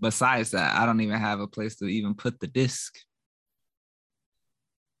 Besides that, I don't even have a place to even put the disc.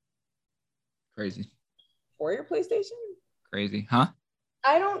 Crazy. For your PlayStation? Crazy. Huh?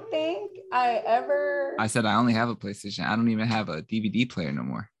 I don't think I said I only have a PlayStation. I don't even have a DVD player no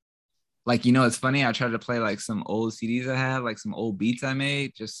more. Like, you know, it's funny. I tried to play like some old CDs I had, like some old beats I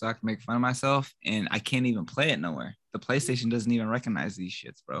made just so I can make fun of myself. And I can't even play it nowhere. The PlayStation doesn't even recognize these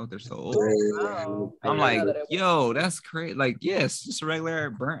shits, bro. They're so old. Wow. I'm like, yo, that's crazy. Like, yes, just a regular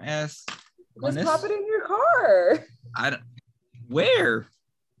burnt ass. Just pop it in your car. Where?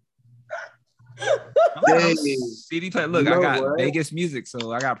 CD player. Look, I got Vegas music,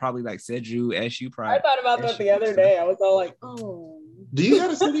 so I got probably like Seju, SU. I thought about that the other day. I was all like, oh. Do you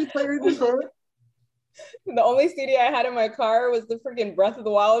have a CD player in your car? The only CD I had in my car was the freaking Breath of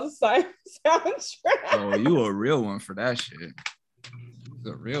the Wild soundtrack. Oh, you a real one for that shit.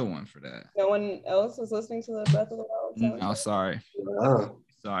 The real one for that. No one else was listening to the Breath of the Wild soundtrack? Oh, sorry.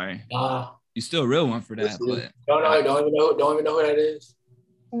 Sorry. You still a real one for that, but don't even know who that is.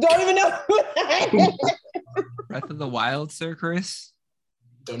 Don't even know who that is. Breath of the Wild, Sir Chris?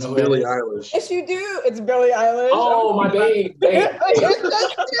 Don't know who Billie that is. Eilish. Yes, you do. It's Billie Eilish. Oh, my babe. Look,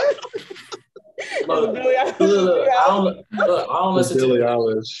 I don't listen to Billie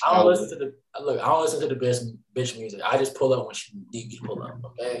Eilish. I don't listen to the bitch music. I just pull up when she needs to pull up.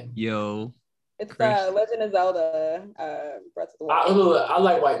 Okay. Yo. It's Legend of Zelda. Breath of the Wild. I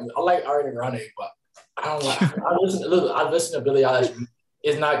like Ariana Grande, but I don't like. I listen to Billie Eilish.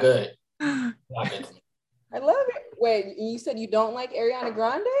 It's not good. Not good to me. I love it. Wait, you said you don't like Ariana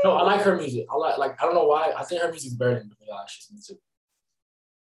Grande? No, I like her music. I don't know why. I think her music's better than Billie Eilish's music.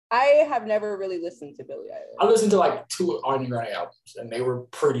 I have never really listened to Billie Eilish. I listened to like 2 Ariana Grande albums, and they were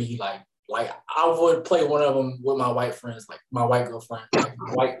pretty like I would play one of them with my white friends, like my white girlfriend, like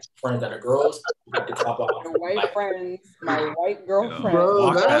my white friends that are girls. At the top off. My white friends, my white girlfriend. Bro,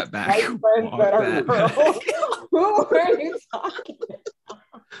 walk that back. White friends that are girls. Who are you talking about?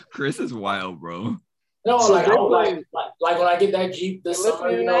 Chris is wild, bro. No, like when I get that Jeep this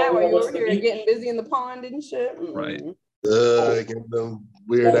summer, you know, while you were here getting busy in the pond and shit. Right. Get them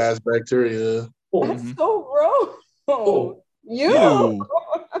weird ass bacteria. That's so gross. You.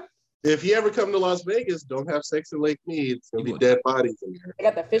 If you ever come to Las Vegas, don't have sex in Lake Mead. It's gonna be dead bodies in there. I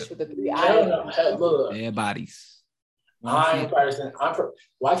got the fish with the 3 eyes. Dead bodies. I ain't practicing.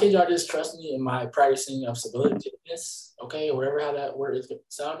 Why can't y'all just trust me in my practicing of civilities? Okay, whatever how that word is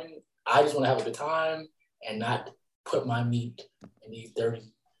sounding. I just want to have a good time and not put my meat in these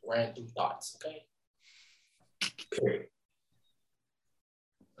dirty, random thoughts. Okay. Period.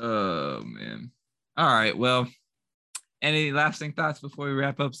 Oh man. All right. Well, any lasting thoughts before we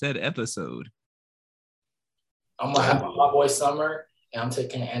wrap up said episode? I'm gonna have a hot boy summer, and I'm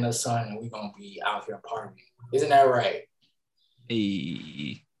taking Anna's son, and we're gonna be out here partying. Isn't that right?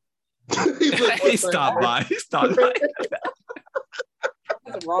 Hey. He stopped by. That's the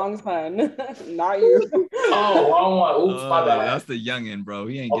wrong son. Not you. Oh, wrong one. Oops, my bad. That's the youngin', bro.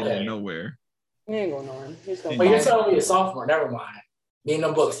 He ain't getting nowhere. He ain't going nowhere. But you're telling me a sophomore. Never mind. Me and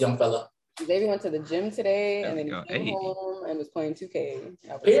them books, young fella. Xavier went to the gym today, and then he came home and was playing 2K.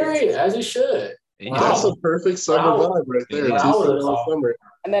 Period, as he should. That's a perfect summer vibe right there. Summer.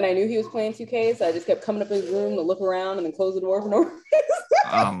 And then I knew he was playing 2K, so I just kept coming up his room to look around and then close the door for no reason.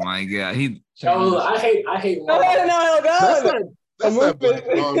 Oh my god, I hate. That's not black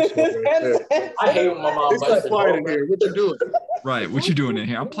mom shit right there. I hate when my mom. It's not quiet in here. What you doing? Right, what you doing in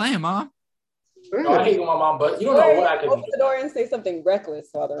here? I'm playing, Mom. No, I hate when my mom, but you don't know what I can do. Open the door and say something reckless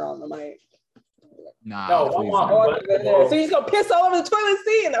while they're on the mic. Nah, No, please my don't. mom- So you're just gonna piss all over the toilet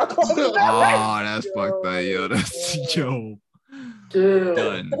seat and they'll call me Oh, back. that's fucked up, yo. That's yo. Dude.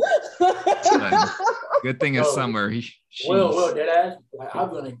 Done. Done. Good thing it's Yo. summer. Will, dead ass. Like, I'll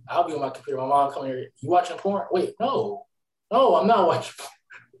be on my computer. My mom come here. You watching porn? Wait, no, I'm not watching porn.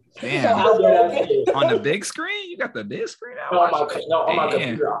 Damn. Okay. On the big screen? You got the big screen out? On my Damn.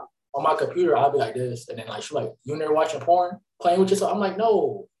 computer. On my computer, I'll be like this, and then like she's like, "You in there watching porn, playing with yourself?" I'm like,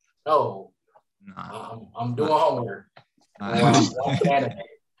 "No, Nah. I'm doing homework. I Watching anime."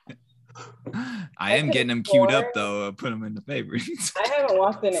 am getting them queued up though. Put them in the favorites. I haven't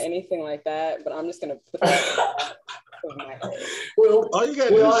walked into anything like that, but I'm just gonna put that in my head. Well, All you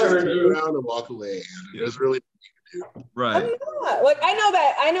gotta do is just turn around and walk away. There's really Right. I'm not. Like I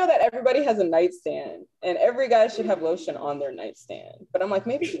know that everybody has a nightstand and every guy should have lotion on their nightstand. But I'm like,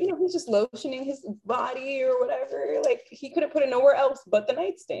 maybe he's just lotioning his body or whatever. Like he could have put it nowhere else but the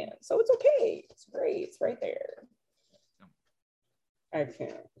nightstand. So it's okay. It's great. It's right there. I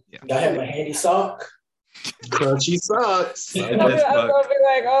can't. Got him a handy sock. crunchy socks. Yeah. I'll be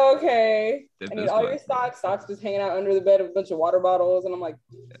like, oh, okay. Dip I need as all fuck. your socks just hanging out under the bed of a bunch of water bottles. And I'm like,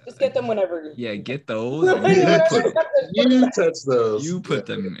 just get them whenever. Yeah, get those. You touch those. You put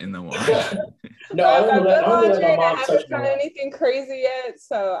them in the wash. No, I don't let my I mom touch haven't my done laundry. anything crazy yet.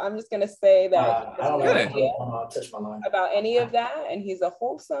 So I'm just going to say that I don't Good. let my mom touch my laundry. about any of that. And he's a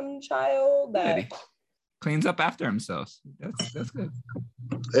wholesome child that Good. Cleans up after himself. That's good.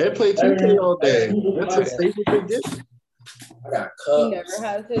 They play 2K all day. That's a staple they get. I got he never cups.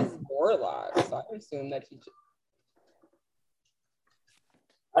 has his door locked. So I assume that he just.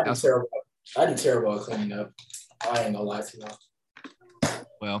 I do terrible at cleaning up. I ain't gonna lie to y'all.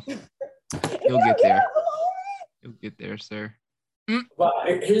 Well, you'll get there. You'll get there, sir. But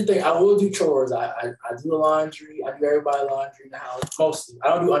here's the thing: I will do chores. I do the laundry. I do everybody's laundry in the house. Mostly, I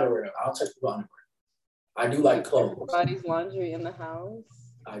don't do underwear. I don't touch the underwear. I do like clothes. Everybody's laundry in the house.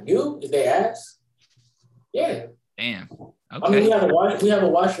 I do. If they ask, yeah. Damn. I mean, Okay. we have a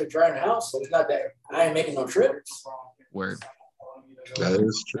washer and dryer in the house, so it's not that I ain't making no trips. Word. That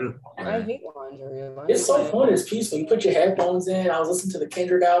is true. I hate laundry. It's so fun. It's peaceful. You put your headphones in. I was listening to the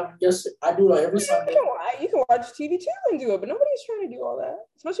Kendrick album yesterday. I do it every Sunday. You can watch TV too and do it, but nobody's trying to do all that.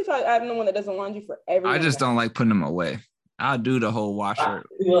 Especially if I'm the one that does the laundry for everyone. I just don't like putting them away. I'll do the whole washer.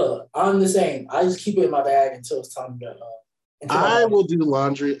 Look, I'm the same. I just keep it in my bag until it's time to. I will do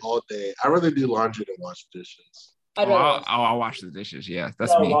laundry all day. I'd rather do laundry than wash dishes. I'll wash the dishes. Yeah,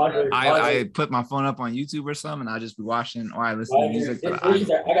 that's me. I put my phone up on YouTube or something, and I just be washing or I listen to music. But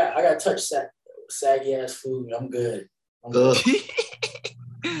I got touch saggy ass food. I'm good.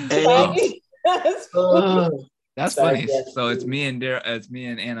 That's funny. So it's me and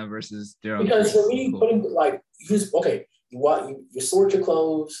Anna versus Daryl. Because for me, putting like you sort your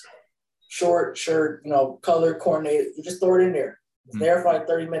clothes, short shirt, color coordinated. You just throw it in there. It's there for like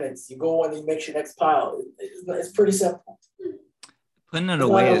 30 minutes. You go and you make your next pile. It's pretty simple. Putting it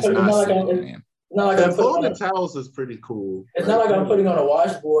away is not simple, man. And folding towels is pretty cool. It's not like I'm putting on a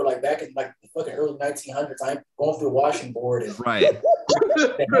washboard like back in like the fucking early 1900s. I'm going through a washing board. Right.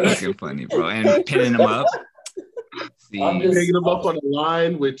 Fucking funny, bro. And pinning them up. See. I'm just hanging them up on a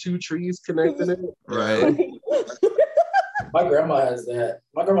line with two trees connecting it. Right. My grandma has that.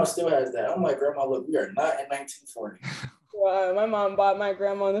 My grandma still has that. I'm like, Grandma, look, we are not in 1940. Well, my mom bought my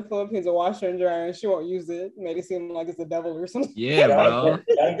grandma in the Philippines a washer and dryer, and she won't use it. Made it seem like it's the devil or something. Yeah, bro.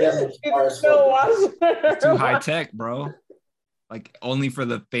 It's no washer. It's too high tech, bro. Like only for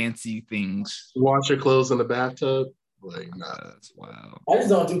the fancy things. Wash your clothes in the bathtub. Like, nah, that's wild. I just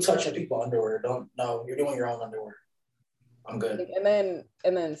don't do touching people underwear. You're doing your own underwear. I'm good. And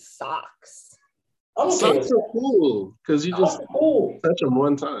then socks. Socks are cool because you just touch them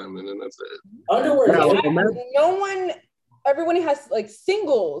one time and then that's it. Underwear. Everyone has like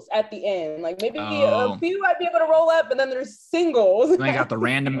singles at the end. Like maybe a few I'd be able to roll up, and then there's singles. I got the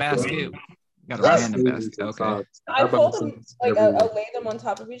random basket. Got a random basket. Okay. I fold them I'll lay them on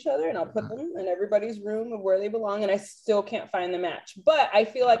top of each other, and I'll put them in everybody's room of where they belong. And I still can't find the match, but I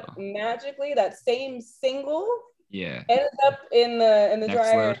feel like magically that same single ends up in the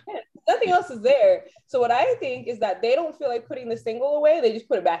dryer. Nothing else is there. So what I think is that they don't feel like putting the single away. They just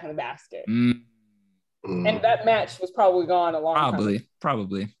put it back in the basket. And that match was probably gone a long time.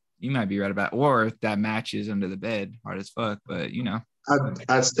 Probably. You might be right about, or that match is under the bed, hard as fuck. But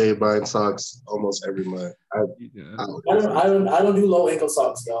I stay buying socks almost every month. I don't do low ankle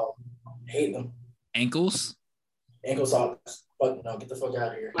socks, y'all. I hate them. Ankle socks. Fuck no, get the fuck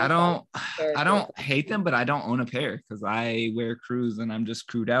out of here. I don't hate them, but I don't own a pair because I wear crews and I'm just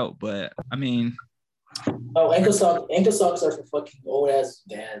crewed out. But I mean, ankle socks are for fucking old ass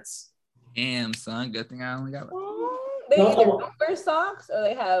dads. Damn, son. Good thing I only got. They either don't wear socks or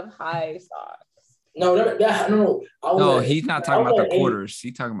they have high socks. No. No, he's not talking about the quarters.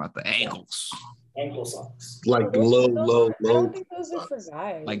 He's talking about the ankles. Ankle socks. Like low. I don't think those are for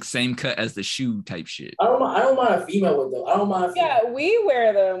guys. Like same cut as the shoe type shit. I don't mind a female with them. I don't mind. Yeah, we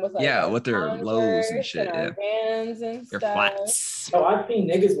wear them with with their lows and shit. And our bands and their stuff. flats. No, I've seen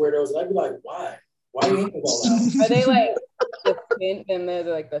niggas wear those, and I'd be like, why? Why are you ankles all out? Are they like the thin? And they're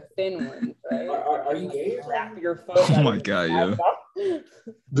like the thin ones, right? Are you gay? Wrap your foot. Oh my god, yo.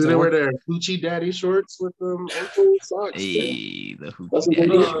 Do they wear their hoochie daddy shorts with them ankle socks? Hey, the That's hoochie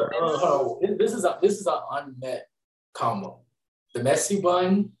daddy what shorts. This is an unmet combo. The messy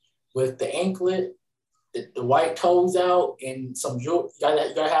bun with the anklet, the white toes out, and some jewelry.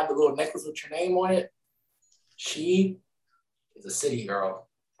 You gotta have the little necklace with your name on it. She is a city girl.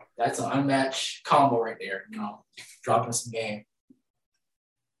 That's an unmatched combo right there. You know, dropping some game.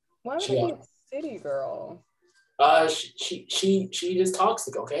 Why would it be a city girl? She just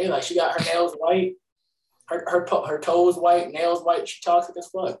toxic. Okay, like she got her nails white, her toes white, nails white. She toxic as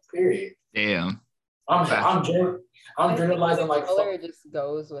fuck. Period. Damn. I'm generalizing like color just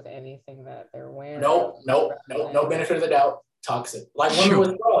goes with anything that they're wearing. No benefit of the doubt. Toxic. Like women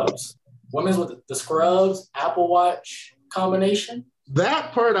with scrubs. Women with the scrubs, Apple Watch combination.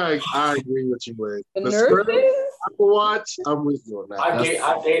 That part I agree with you with. The nurses? Scrubs, Apple Watch, I'm with you on that.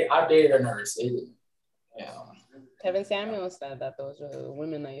 I dated a nurse. Yeah. Kevin Samuel said that those are the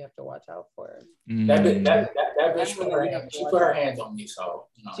women that you have to watch out for. That bitch put her hands on me, so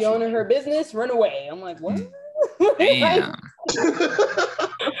you know, she owned her business, run away. I'm like, what? Damn.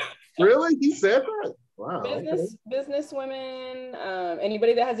 Really? He said that? Wow. Business women,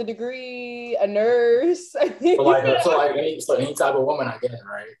 anybody that has a degree, a nurse. so any type of woman, I get it,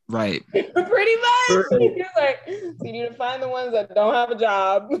 right? Right. Pretty much. You're like, you need to find the ones that don't have a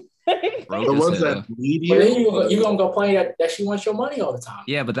job. The ones that need you. But then you're gonna complain that she wants your money all the time.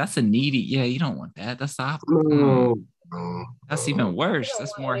 Yeah, but that's a needy. Yeah, you don't want that. That's the opposite. That's even worse.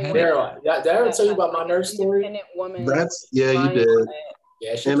 That's more headache. Did I ever tell you about my nurse story? Woman. You did.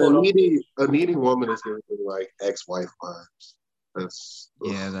 Yeah, and a needy woman is giving like ex-wife vibes. That's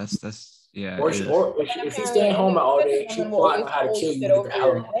Or if you stay home all day, she's plotting how to kill you over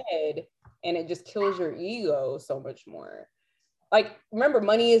your head, and it just kills your ego so much more. Like, remember,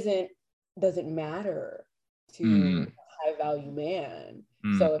 money doesn't matter to a high value man.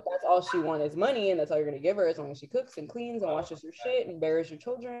 So if that's all she wants is money, and that's all you're gonna give her, as long as she cooks and cleans and washes your shit and bears your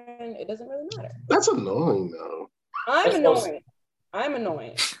children, it doesn't really matter. That's annoying though. I'm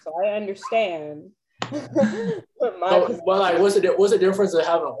annoying, so I understand. What's the difference of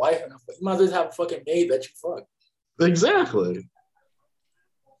having a wife and you might as well have a fucking maid that you fuck. Exactly.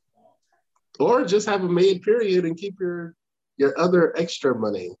 Or just have a maid, period, and keep your other extra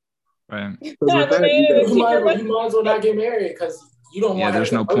money. Right. You might as well not get married because you don't want. Yeah,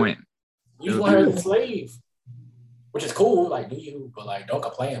 there's no point. You just want her as a slave, which is cool. Like, do you? But like, don't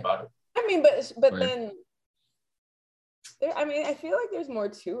complain about it. I mean, but then. I feel like there's more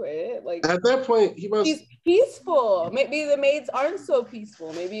to it. Like at that point, he's peaceful. Maybe the maids aren't so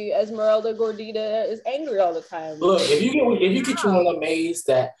peaceful. Maybe Esmeralda Gordita is angry all the time. Look, if you get you one of the maids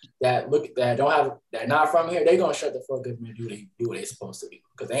that not from here, they gonna shut the fuck up and do what they supposed to do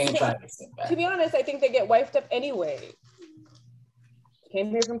because they ain't trying to get sent back. To be honest, I think they get wifed up anyway. Came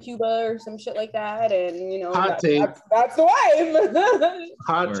here from Cuba or some shit like that, and that's the wife.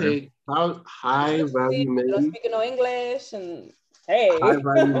 Hot take. How high value men don't speak no English, and hey, high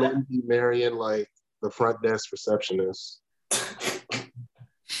value men be marrying like the front desk receptionist.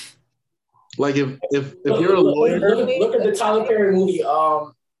 Like if you're a lawyer, look at the Tyler Perry movie,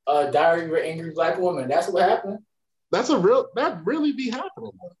 Diary of an Angry Black Woman. That's what happened. That really be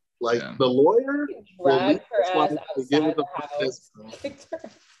happening. Like the lawyer drag her ass outside the house.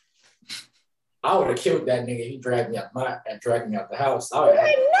 I would have killed that nigga. He dragged me out the house. No!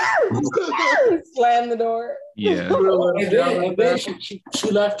 Slam the door. Yeah. and then she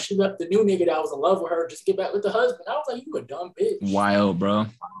left the new nigga that was in love with her just to get back with the husband. I was like, you a dumb bitch. Wild, bro.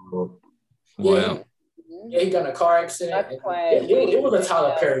 Wild. Yeah, he got in a car accident. It was a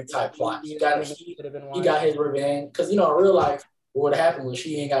Tyler Perry type plot. He got his revenge. Because, in real life, what would have happened was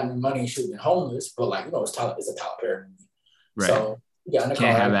she ain't got any money and she would have been homeless. But, it's a Tyler Perry movie. Right. So he got in the car.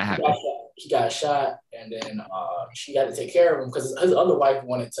 Can't have that happen. He got shot, and then she had to take care of him because his other wife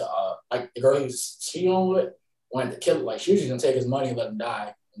wanted to, the girl he was cheating on with, wanted to kill him. Like, she was just going to take his money and let him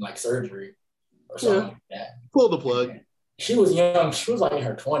die in, surgery or something like that. Pull the plug. She was young. She was, in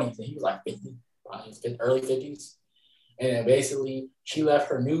her 20s, and he was, 50, probably early 50s. And then basically, she left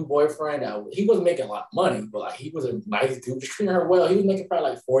her new boyfriend. He wasn't making a lot of money, but like he was a nice dude, just treating her well. He was making probably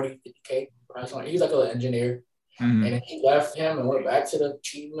like 40, 50K. He was like an engineer. And then he left him and went back to the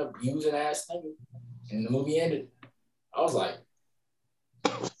cheating, abusing ass nigga. And the movie ended. I was like,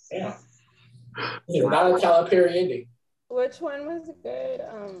 damn. Not a Tyler Perry ending. Which one was good?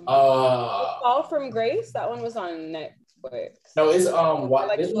 Fall from Grace. That one was on Netflix. No, it's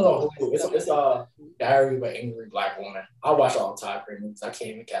it's Diary of an Angry Black Woman. I watch all the Tyler Perry movies. I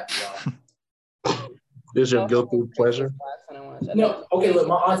can't even cap y'all. Is your guilty pleasure? No, okay. Look,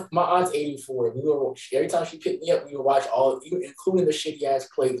 my aunt's 84. Every time she picked me up, we would watch all, including the shitty ass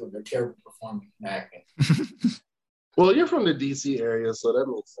plays with their terrible performing and acting. Well, you're from the DC area, so that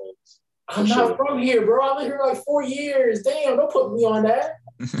makes sense. I'm not from here, bro. I've been here like 4 years. Damn, don't put me on that.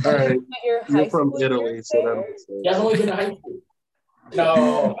 All right, you're from Italy, so that makes sense. Yeah, I've only been to high school.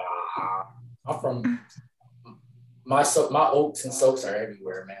 No, I'm from my oaks and soaks are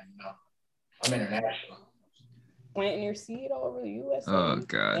everywhere, man. You know, I'm international. Planting your seed all over the U.S. Oh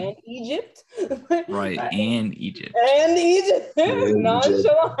God. And Egypt. Right, and Egypt. And Egypt.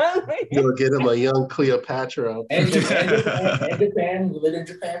 Nonchalantly. You'll get him a young Cleopatra. And Japan. We lived in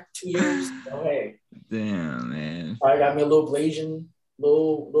Japan for 2 years. So hey. Damn, man. I got me a little Blasian,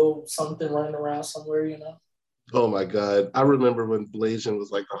 little something running around somewhere, you know. Oh my God. I remember when Blasian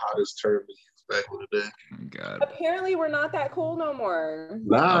was like the hottest term to use back in the day. Oh my God. Apparently we're not that cool no more.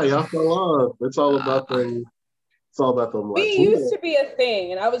 Nah, y'all fell off. It's all about them. It's all about them. We used to be a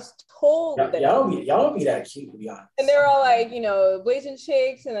thing, and I was told that y'all don't be that cute, to be honest. And they're all like, you know, blazing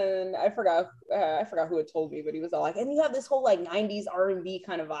chicks, and then I forgot who had told me, but he was all like, and you have this whole like '90s R&B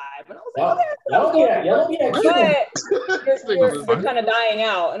kind of vibe, and I was like, y'all be that cute. You're kind of dying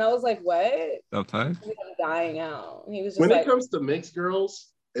out, and I was like, what? Okay. Dying out. And he was just when it comes to mixed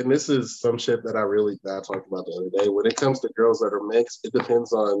girls, and this is some shit that I talked about the other day. When it comes to girls that are mixed, it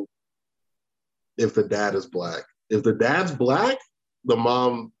depends on if the dad is black. If the dad's black, the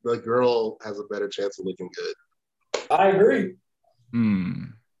girl has a better chance of looking good. I agree.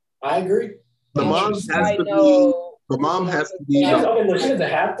 I agree. The mom has to be. The mom has to be. Okay, she doesn't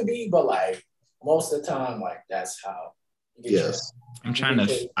have to be, but like most of the time, like that's how. Yes. I'm trying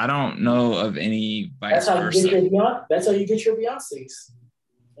to. I don't know of any vice versa. That's how you get your Beyoncé's.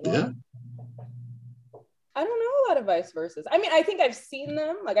 You know? Yeah. I don't know a lot of vice versas. I mean, I think I've seen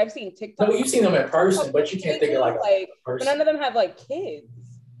them. Like I've seen TikTok. No, you've seen them in person, but you can't think of like a person. But none of them have like kids.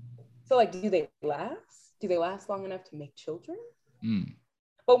 So like, do they last? Do they last long enough to make children?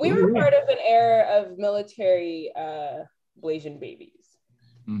 But we were part of an era of military Blasian babies.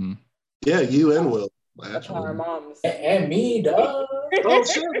 Yeah, you and Will. That's how our moms. And me, dog. Oh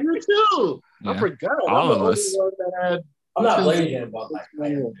shit, you too. Yeah. I forgot. All of us. I'm not Blasian, but like I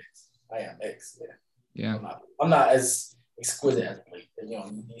am mixed. Yeah. I'm not as exquisite as Blake. You know,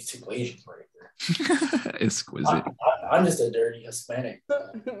 these two Blasians right there. Exquisite. I'm just a dirty Hispanic.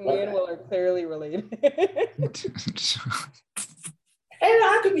 Me and Will are clearly related. And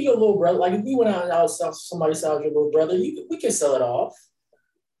I could be your little brother. Like if we went out and somebody saw your little brother, we could sell it off.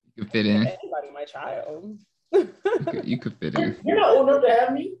 You could fit in. Anybody, my child. You could fit in. You're not old enough to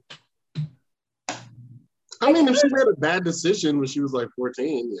have me. I mean, if she made a bad decision when she was like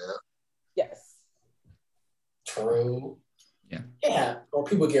 14, yeah. Yes. True. Yeah. Yeah. Or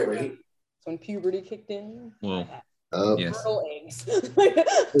people get raped. When puberty kicked in. Well, yes. Eggs.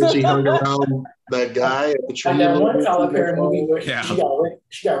 When she hung around that guy at the tree. Like that one Tyler Perry movie where yeah.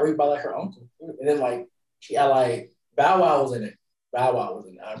 she got raped by like her uncle. And then like she had like Bow Wow was in it. I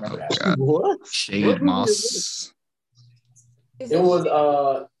remember that. God. What? Shade Moss. It was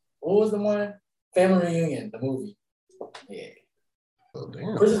what was the one? Family Reunion, the movie. Yeah. Oh,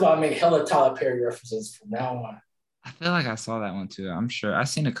 damn. First of all, I make hella Tyler Perry references from now on. I feel like I saw that one too. I'm sure I've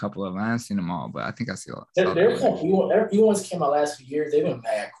seen a couple of them. I haven't seen them all, but I think I see a lot. Their new ones came out last few years. They've been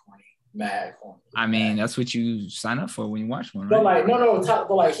mad corny. I mean, that's what you sign up for when you watch one, right? But like, no,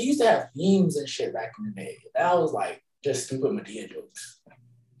 but like he used to have themes and shit back in the day. That was like just stupid Medea jokes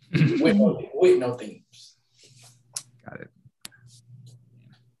with no themes. Got it.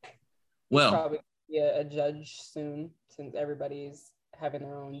 Well, probably be a judge soon since everybody's having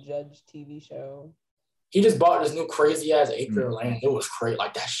their own judge TV show. He just bought this new crazy ass acre of land. It was crazy.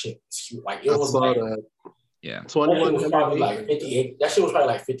 Like that shit was huge. Like it was like, yeah. 21 was probably like 50 acres. That shit was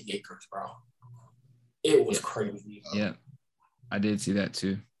probably like 50 acres, bro. It was crazy. Bro. Yeah. I did see that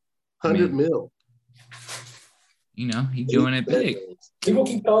too. 100 mil. You know, he's doing it big. People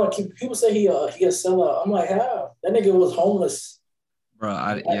keep calling. People say he a seller. I'm like, how? That nigga was homeless.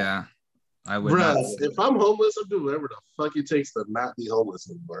 Bro, yeah. I would not. If I'm homeless, I'm doing whatever the fuck it takes to not be homeless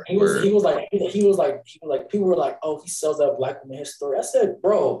anymore. He was like, people were like, oh, he sells out Black women his story. I said,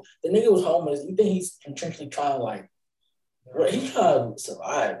 bro, the nigga was homeless. You think he's intentionally trying to like, bro, he's trying to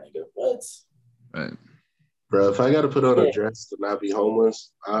survive, nigga. What? Right. Bro, if I got to put on a dress to not be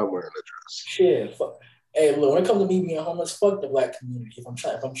homeless, I'm wearing a dress. Shit, fuck. Hey, look, when it comes to me being homeless, fuck the Black community. If I'm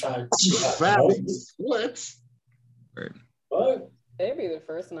trying what? Right. What? They'd be the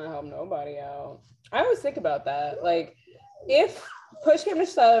first to not help nobody out. I always think about that. Like, if push came to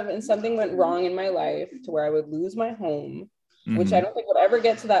shove and something went wrong in my life to where I would lose my home, which I don't think would ever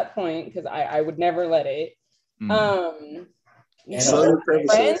get to that point because I would never let it. Friends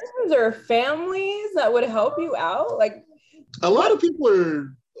or families that would help you out, like a lot of people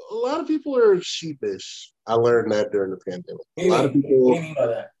are sheepish. I learned that during the pandemic. A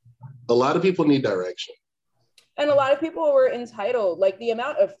lot of people need direction. And a lot of people were entitled. Like the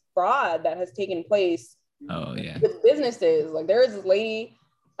amount of fraud that has taken place with businesses. Like there is this lady,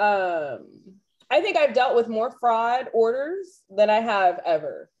 I think I've dealt with more fraud orders than I have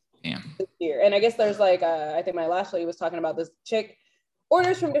ever this year. And I guess there's like, I think my last lady was talking about this chick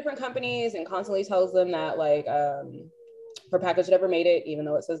orders from different companies and constantly tells them that like her package never made it, even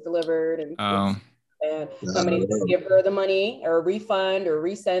though it says delivered. And company doesn't give her the money or a refund or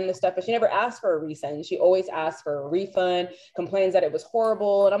resend the stuff, but she never asked for a resend. She always asked for a refund, complains that it was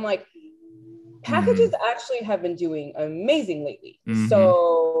horrible. And I'm like, packages actually have been doing amazing lately.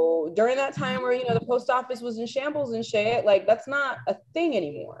 So during that time where, you know, the post office was in shambles and shit, like that's not a thing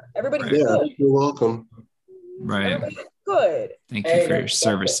anymore. Everybody's good. You're welcome. Right. Everybody's good. Thank you for your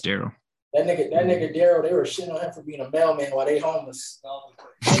service, Daryl. That nigga Daryl, they were shitting on him for being a mailman while they homeless.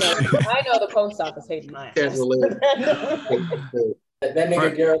 I know the post office hated my ass. Can't relate. That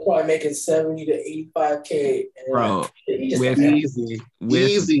nigga Daryl probably making 70 to 85K. Bro, with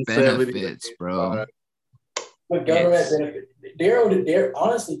easy benefits, bro. With government benefits.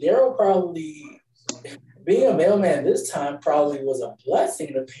 Daryl probably, being a mailman this time probably was a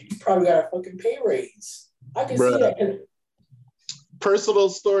blessing. He probably got a fucking pay raise. I can see that. Personal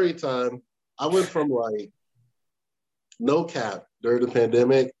story time. I went from like no cap during the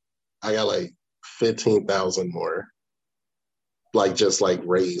pandemic. I got like 15,000 more. Like just like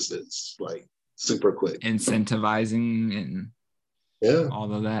raises, like super quick. Incentivizing and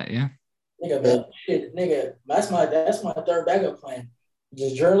all of that, Nigga, that's my third backup plan.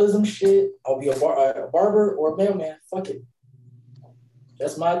 Just journalism shit. I'll be a barber or a mailman. Fuck it.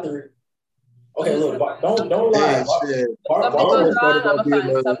 That's my third. Okay, look, don't lie. Something goes wrong, I'm gonna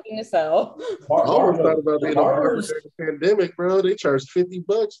find something to sell. I always thought about being a barber during the pandemic, bro. They charged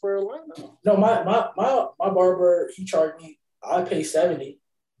 $50 for a lineup. No, my barber, he charged me. I pay 70.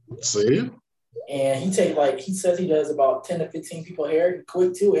 See? And he says he does about 10 to 15 people hair,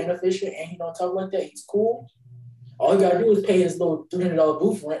 quick too, and efficient, and he don't talk like that. He's cool. All you gotta do is pay his little $300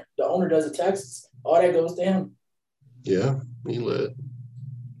 booth rent. The owner does the taxes. All that goes to him. Yeah, he lit.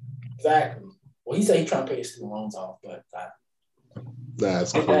 Exactly. Well, he said he's trying to pay his student loans off, but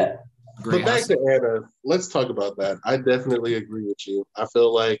that's cool. But back to Anna, let's talk about that. I definitely agree with you. I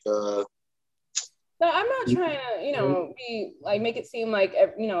feel like no, I'm not trying to, be like make it seem like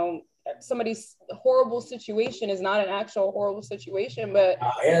somebody's horrible situation is not an actual horrible situation, but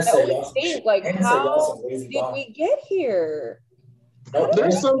I always think like, how did we get here?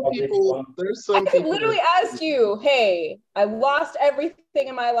 There's some people. I could literally ask you, hey, I lost everything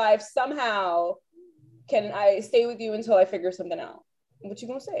in my life. Somehow, can I stay with you until I figure something out? What you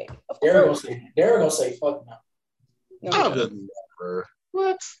gonna say? They're gonna say, fuck no. I would never.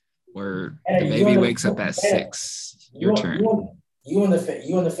 What? Where the baby wakes up at 6. Your turn. You and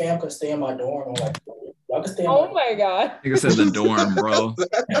the fam can stay in my dorm. I'm like, y'all can stay. My god! I think I said the dorm, bro.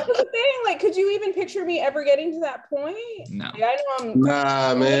 That's the thing. Like, could you even picture me ever getting to that point? No. Like, I know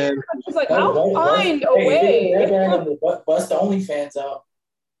Nah, man. It's like I'll find a way. Bust the OnlyFans out.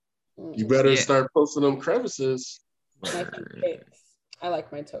 You better start posting them crevices. I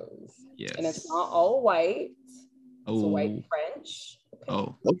like my toes. Yes. And it's not all white. It's white French.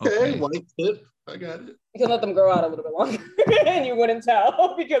 Okay. White tip. I got it. You can let them grow out a little bit longer and you wouldn't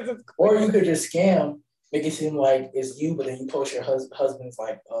tell because it's clear. Or you could just scam, make it seem like it's you, but then you post your husband's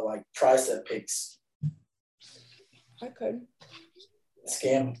like tricep pics. I could.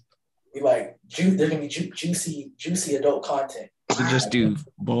 Scam. Be like, there's gonna be juicy adult content. You could just do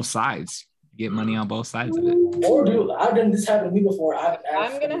both sides. Get money on both sides of it. Or I've done this happen to me before. I'm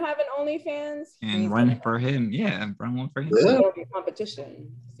gonna have an OnlyFans and run for him. Yeah, run one for him. Yeah.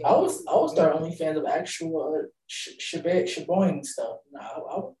 Competition. I will start OnlyFans of actual sheboying stuff.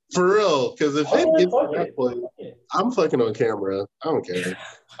 No, for real, because if it gets to that point, I'm fucking on camera. I don't care.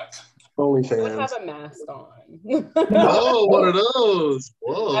 OnlyFans. I have a mask on. Oh, one of those.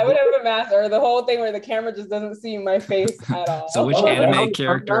 Whoa. I would have a mask, or the whole thing where the camera just doesn't see my face at all. So which anime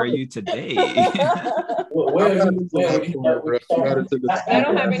character are you today? I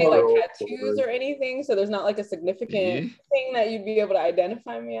don't have any like tattoos or anything, so there's not like a significant thing that you'd be able to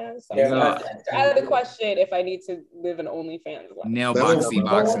identify me as. So out of the question if I need to live an OnlyFans life. Nail boxy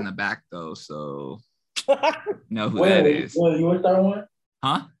box in the back though, so know who that is. Will you would start one?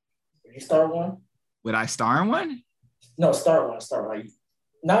 Huh? Would you start one? Would I star in one? No, start one. Start one.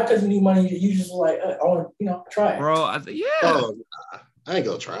 Not because you need money. You just like I want to try it, bro. Oh, I ain't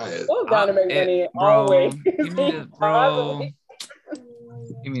gonna try it. Those down to make money always. Give me that, bro.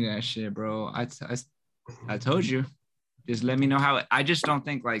 Give me that shit, bro. I told you. Just let me know how. I just don't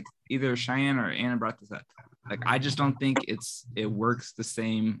think like either Cheyenne or Anna brought this up. Like I just don't think it works the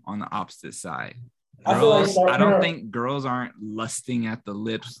same on the opposite side. Girls, I don't think girls aren't lusting at the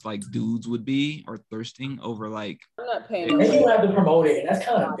lips like dudes would be, or thirsting over like. I'm not paying. And you have to promote it, and that's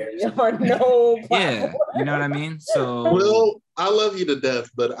kind of embarrassing. Yeah, you know what I mean. So. Well, I love you to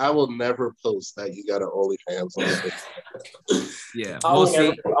death, but I will never post that you got an OnlyFans on. Yeah, I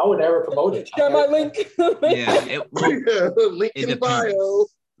would never promote it. Share my link. Yeah, link in bio.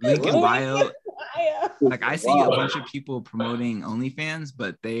 Link in bio. Like I see a bunch of people promoting OnlyFans,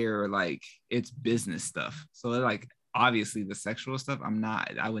 but they are like it's business stuff. So like obviously the sexual stuff,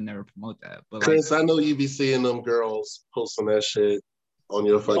 I would never promote that. But Chris, like, I know you be seeing them girls posting that shit on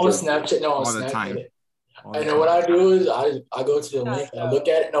your fucking Snapchat. No, on all the Snapchat. time. And then what I do is I go to the link and I look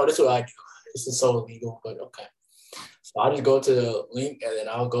at it. No, this is what I do. This is so illegal, but okay. So I just go to the link and then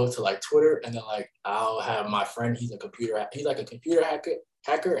I'll go to like Twitter and then like I'll have my friend. He's like a computer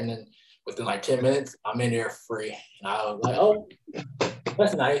hacker, and then within like 10 minutes, I'm in there free. And I was like, oh,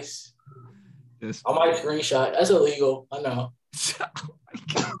 that's nice. I might screenshot. That's illegal. I know.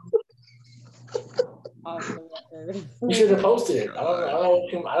 You should have posted it. I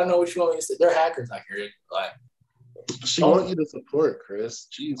don't know what you want me to say. They're hackers out here. Like, she want you to support, Chris.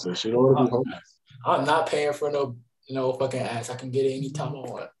 Jesus, she don't want to be homeless. I'm not paying for no fucking ass. I can get it anytime I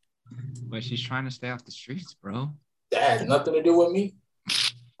want. But she's trying to stay off the streets, bro. That has nothing to do with me.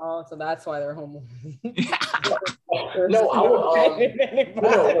 Oh, so that's why they're homeless. No, I would.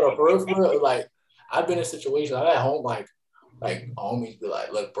 For real, like I've been in situations. I'm at home, like homies be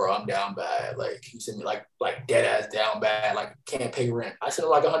like, "Look, bro, I'm down bad." Like he sent me like dead ass down bad. Like can't pay rent. I sent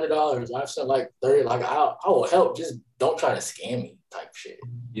him like $100. I've sent like 30. Like I will help. Just don't try to scam me, type shit.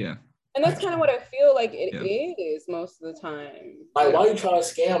 Yeah. And that's kind of what I feel like it is most of the time. Like why you trying to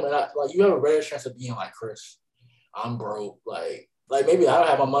scam? And you have a better chance of being like, Chris, I'm broke. Like maybe I don't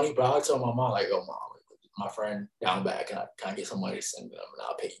have my money, but I'll tell my mom, like, yo, mom, my friend down back, and I can get some money to send them, and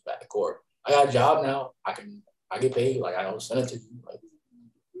I'll pay you back. Or I got a job now, I get paid, like I don't send it to you. Like,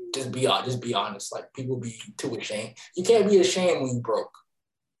 just be honest. Like people be too ashamed. You can't be ashamed when you broke.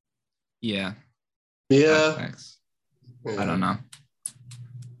 Yeah. Yeah. I don't know.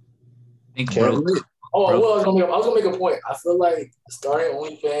 Think broke. Oh, well, I was gonna make a point. I feel like starting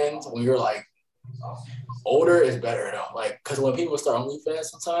OnlyFans when you're like older is better though. Like, because when people start OnlyFans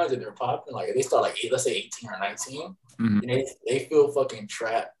sometimes and they're popping, like they start like let's say 18 or 19, and they feel fucking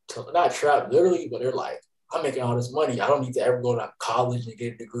trapped. Not trapped literally, but they're like, I'm making all this money. I don't need to ever go to college and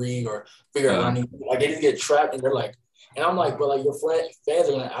get a degree or figure out what I need. Like they just get trapped and they're like, and I'm like, but like your fans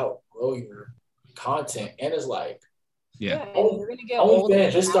are gonna outgrow your content, and it's like, yeah, and you're gonna get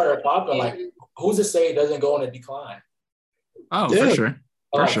OnlyFans just started popping. Like, who's to say it doesn't go in a decline? Oh, for sure.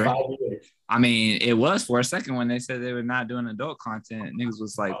 For sure. I mean, it was for a second when they said they were not doing adult content. Niggas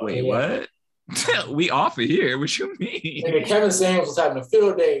was like, wait, what? We offer here. What you mean? And Kevin Samuels was having a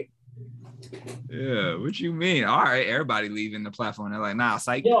field day. Yeah, what you mean? All right, everybody leaving the platform. They're like, nah,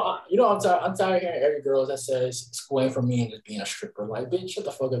 psych. I'm tired of hearing every girl that says school ain't for me and just being a stripper. Like, bitch, shut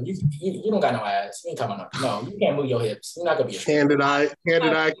the fuck up. You don't got no ass. You ain't talking about no. You can't move your hips. You're not gonna be a stripper.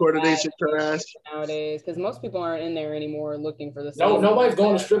 Handed eye coordination trash nowadays, because most people aren't in there anymore looking for the same. No, nobody's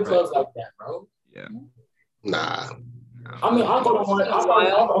going to strip clubs like that, bro. Yeah. Nah. I mean, I'll go to one.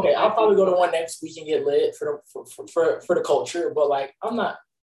 I'll probably go to one next week and get lit for the culture. But like,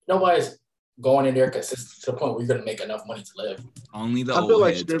 nobody's going in there because it's to the point where you're gonna make enough money to live. Only the I old feel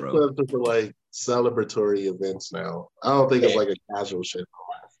like heads, strip bro. clubs are for like celebratory events now. I don't think it's like a casual shit.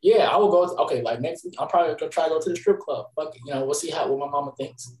 Yeah, I will go. Like next week, I'm probably gonna try to go to the strip club. Fuck, we'll see what my mama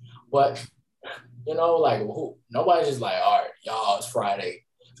thinks. But like nobody's just like, all right, y'all, it's Friday.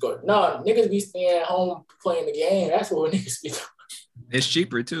 Let's go. No, niggas be staying at home playing the game. That's what niggas be doing. It's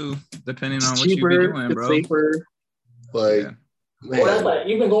cheaper too, depending on what you be doing, bro. It's safer. Like. Yeah. Well, that's like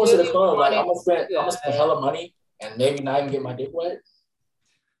even going to the club. Like I'm gonna spend hella money and maybe not even get my dick wet.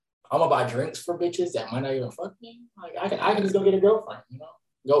 I'm gonna buy drinks for bitches that might not even fuck me. Like I can just go get a girlfriend, you know?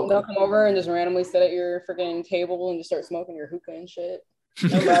 Go. They'll come over and just randomly sit at your freaking table and just start smoking your hookah and shit. Yo.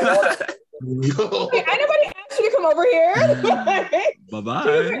 Hey, nobody asked you to come over here. Bye-bye.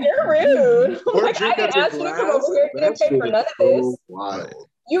 You're rude. Or Like, I drink out didn't your ask you to come glass. over here. You didn't That pay for shit none of is so this. wild.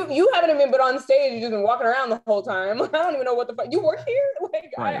 You haven't even been on stage. You've just been walking around the whole time. I don't even know what the fuck. You work here?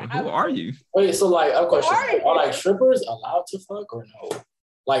 Like, Right. Who are you? Wait, so like a question. Sorry. Are like strippers allowed to fuck or no?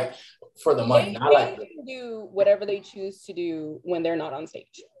 Like for the money, not like they can do whatever they choose to do when they're not on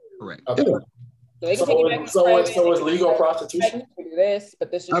stage. Correct. okay. So they can take you back to So private, it's legal prostitution. they can do this,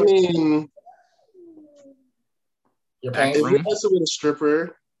 but this is I mean, You're paying if for you're it? messing with a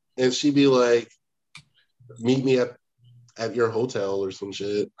stripper and she be like, meet me at your hotel or some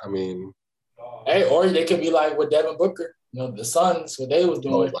shit, I mean. Hey, or they could be like with Devin Booker, you know, the Suns, what they was Oh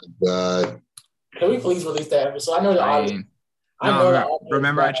doing. my God. Can we please release that episode? I know the audience.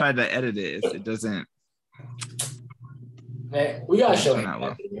 Remember I tried to edit it. It doesn't. Man, we gotta show Turn Anna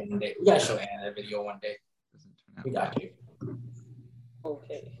out that video one day. We gotta show Anna that video one day. We got to.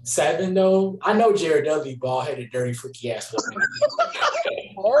 Okay. 7 though. I know Jared Dudley, bald headed, dirty, freaky ass.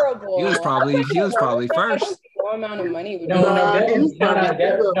 Horrible. He was probably first. No amount of money. No, Devin.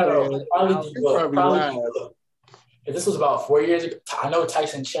 Probably Probably. last. If this was about 4 years ago, I know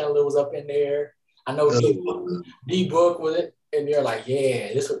Tyson Chandler was up in there. I know D Book was it, and they're like,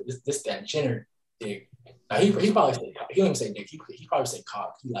 yeah, this that Jenner dick. Now he probably said, he don't even say dick. He probably say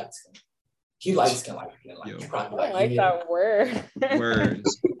cock. He likes him. He likes him like he probably I don't like that word.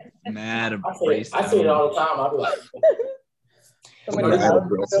 Words. Mad I say it all the time. I'll be like, So many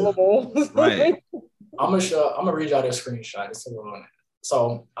syllables. Right. I'm gonna read y'all this screenshot. It's a little.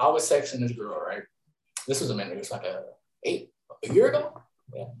 So I was texting this girl, right? This was a minute. It was like a year ago.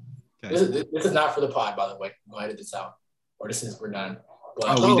 Yeah. Okay. This is not for the pod, by the way. We'll edit this out. Or we're done.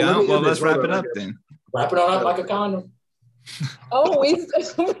 But, we done? Well, let's wrap it up then. Wrap it on up like a condom. Oh, we've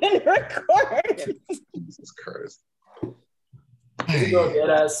been recording. Jesus Christ. This girl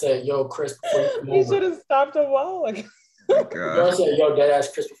deadass said, yo, Chris, before you come over. You should have stopped a while ago. The girl said, yo,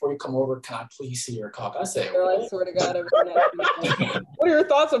 deadass, Chris, before you come over, can I please see your cock? I said, girl, I swear to God. What are your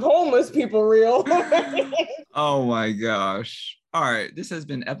thoughts of homeless people, real? Oh my gosh. All right. This has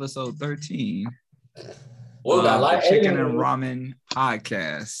been episode 13. Well, Chicken and Ramen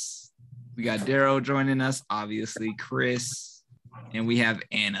podcast. We got Daryl joining us, obviously, Chris, and we have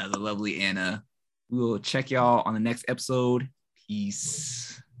Anna, the lovely Anna. We will check y'all on the next episode.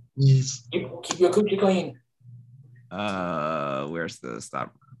 Peace. Keep your coochie clean. Where's the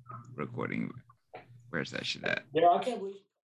stop recording? Where's that shit at? Yeah, I can't believe.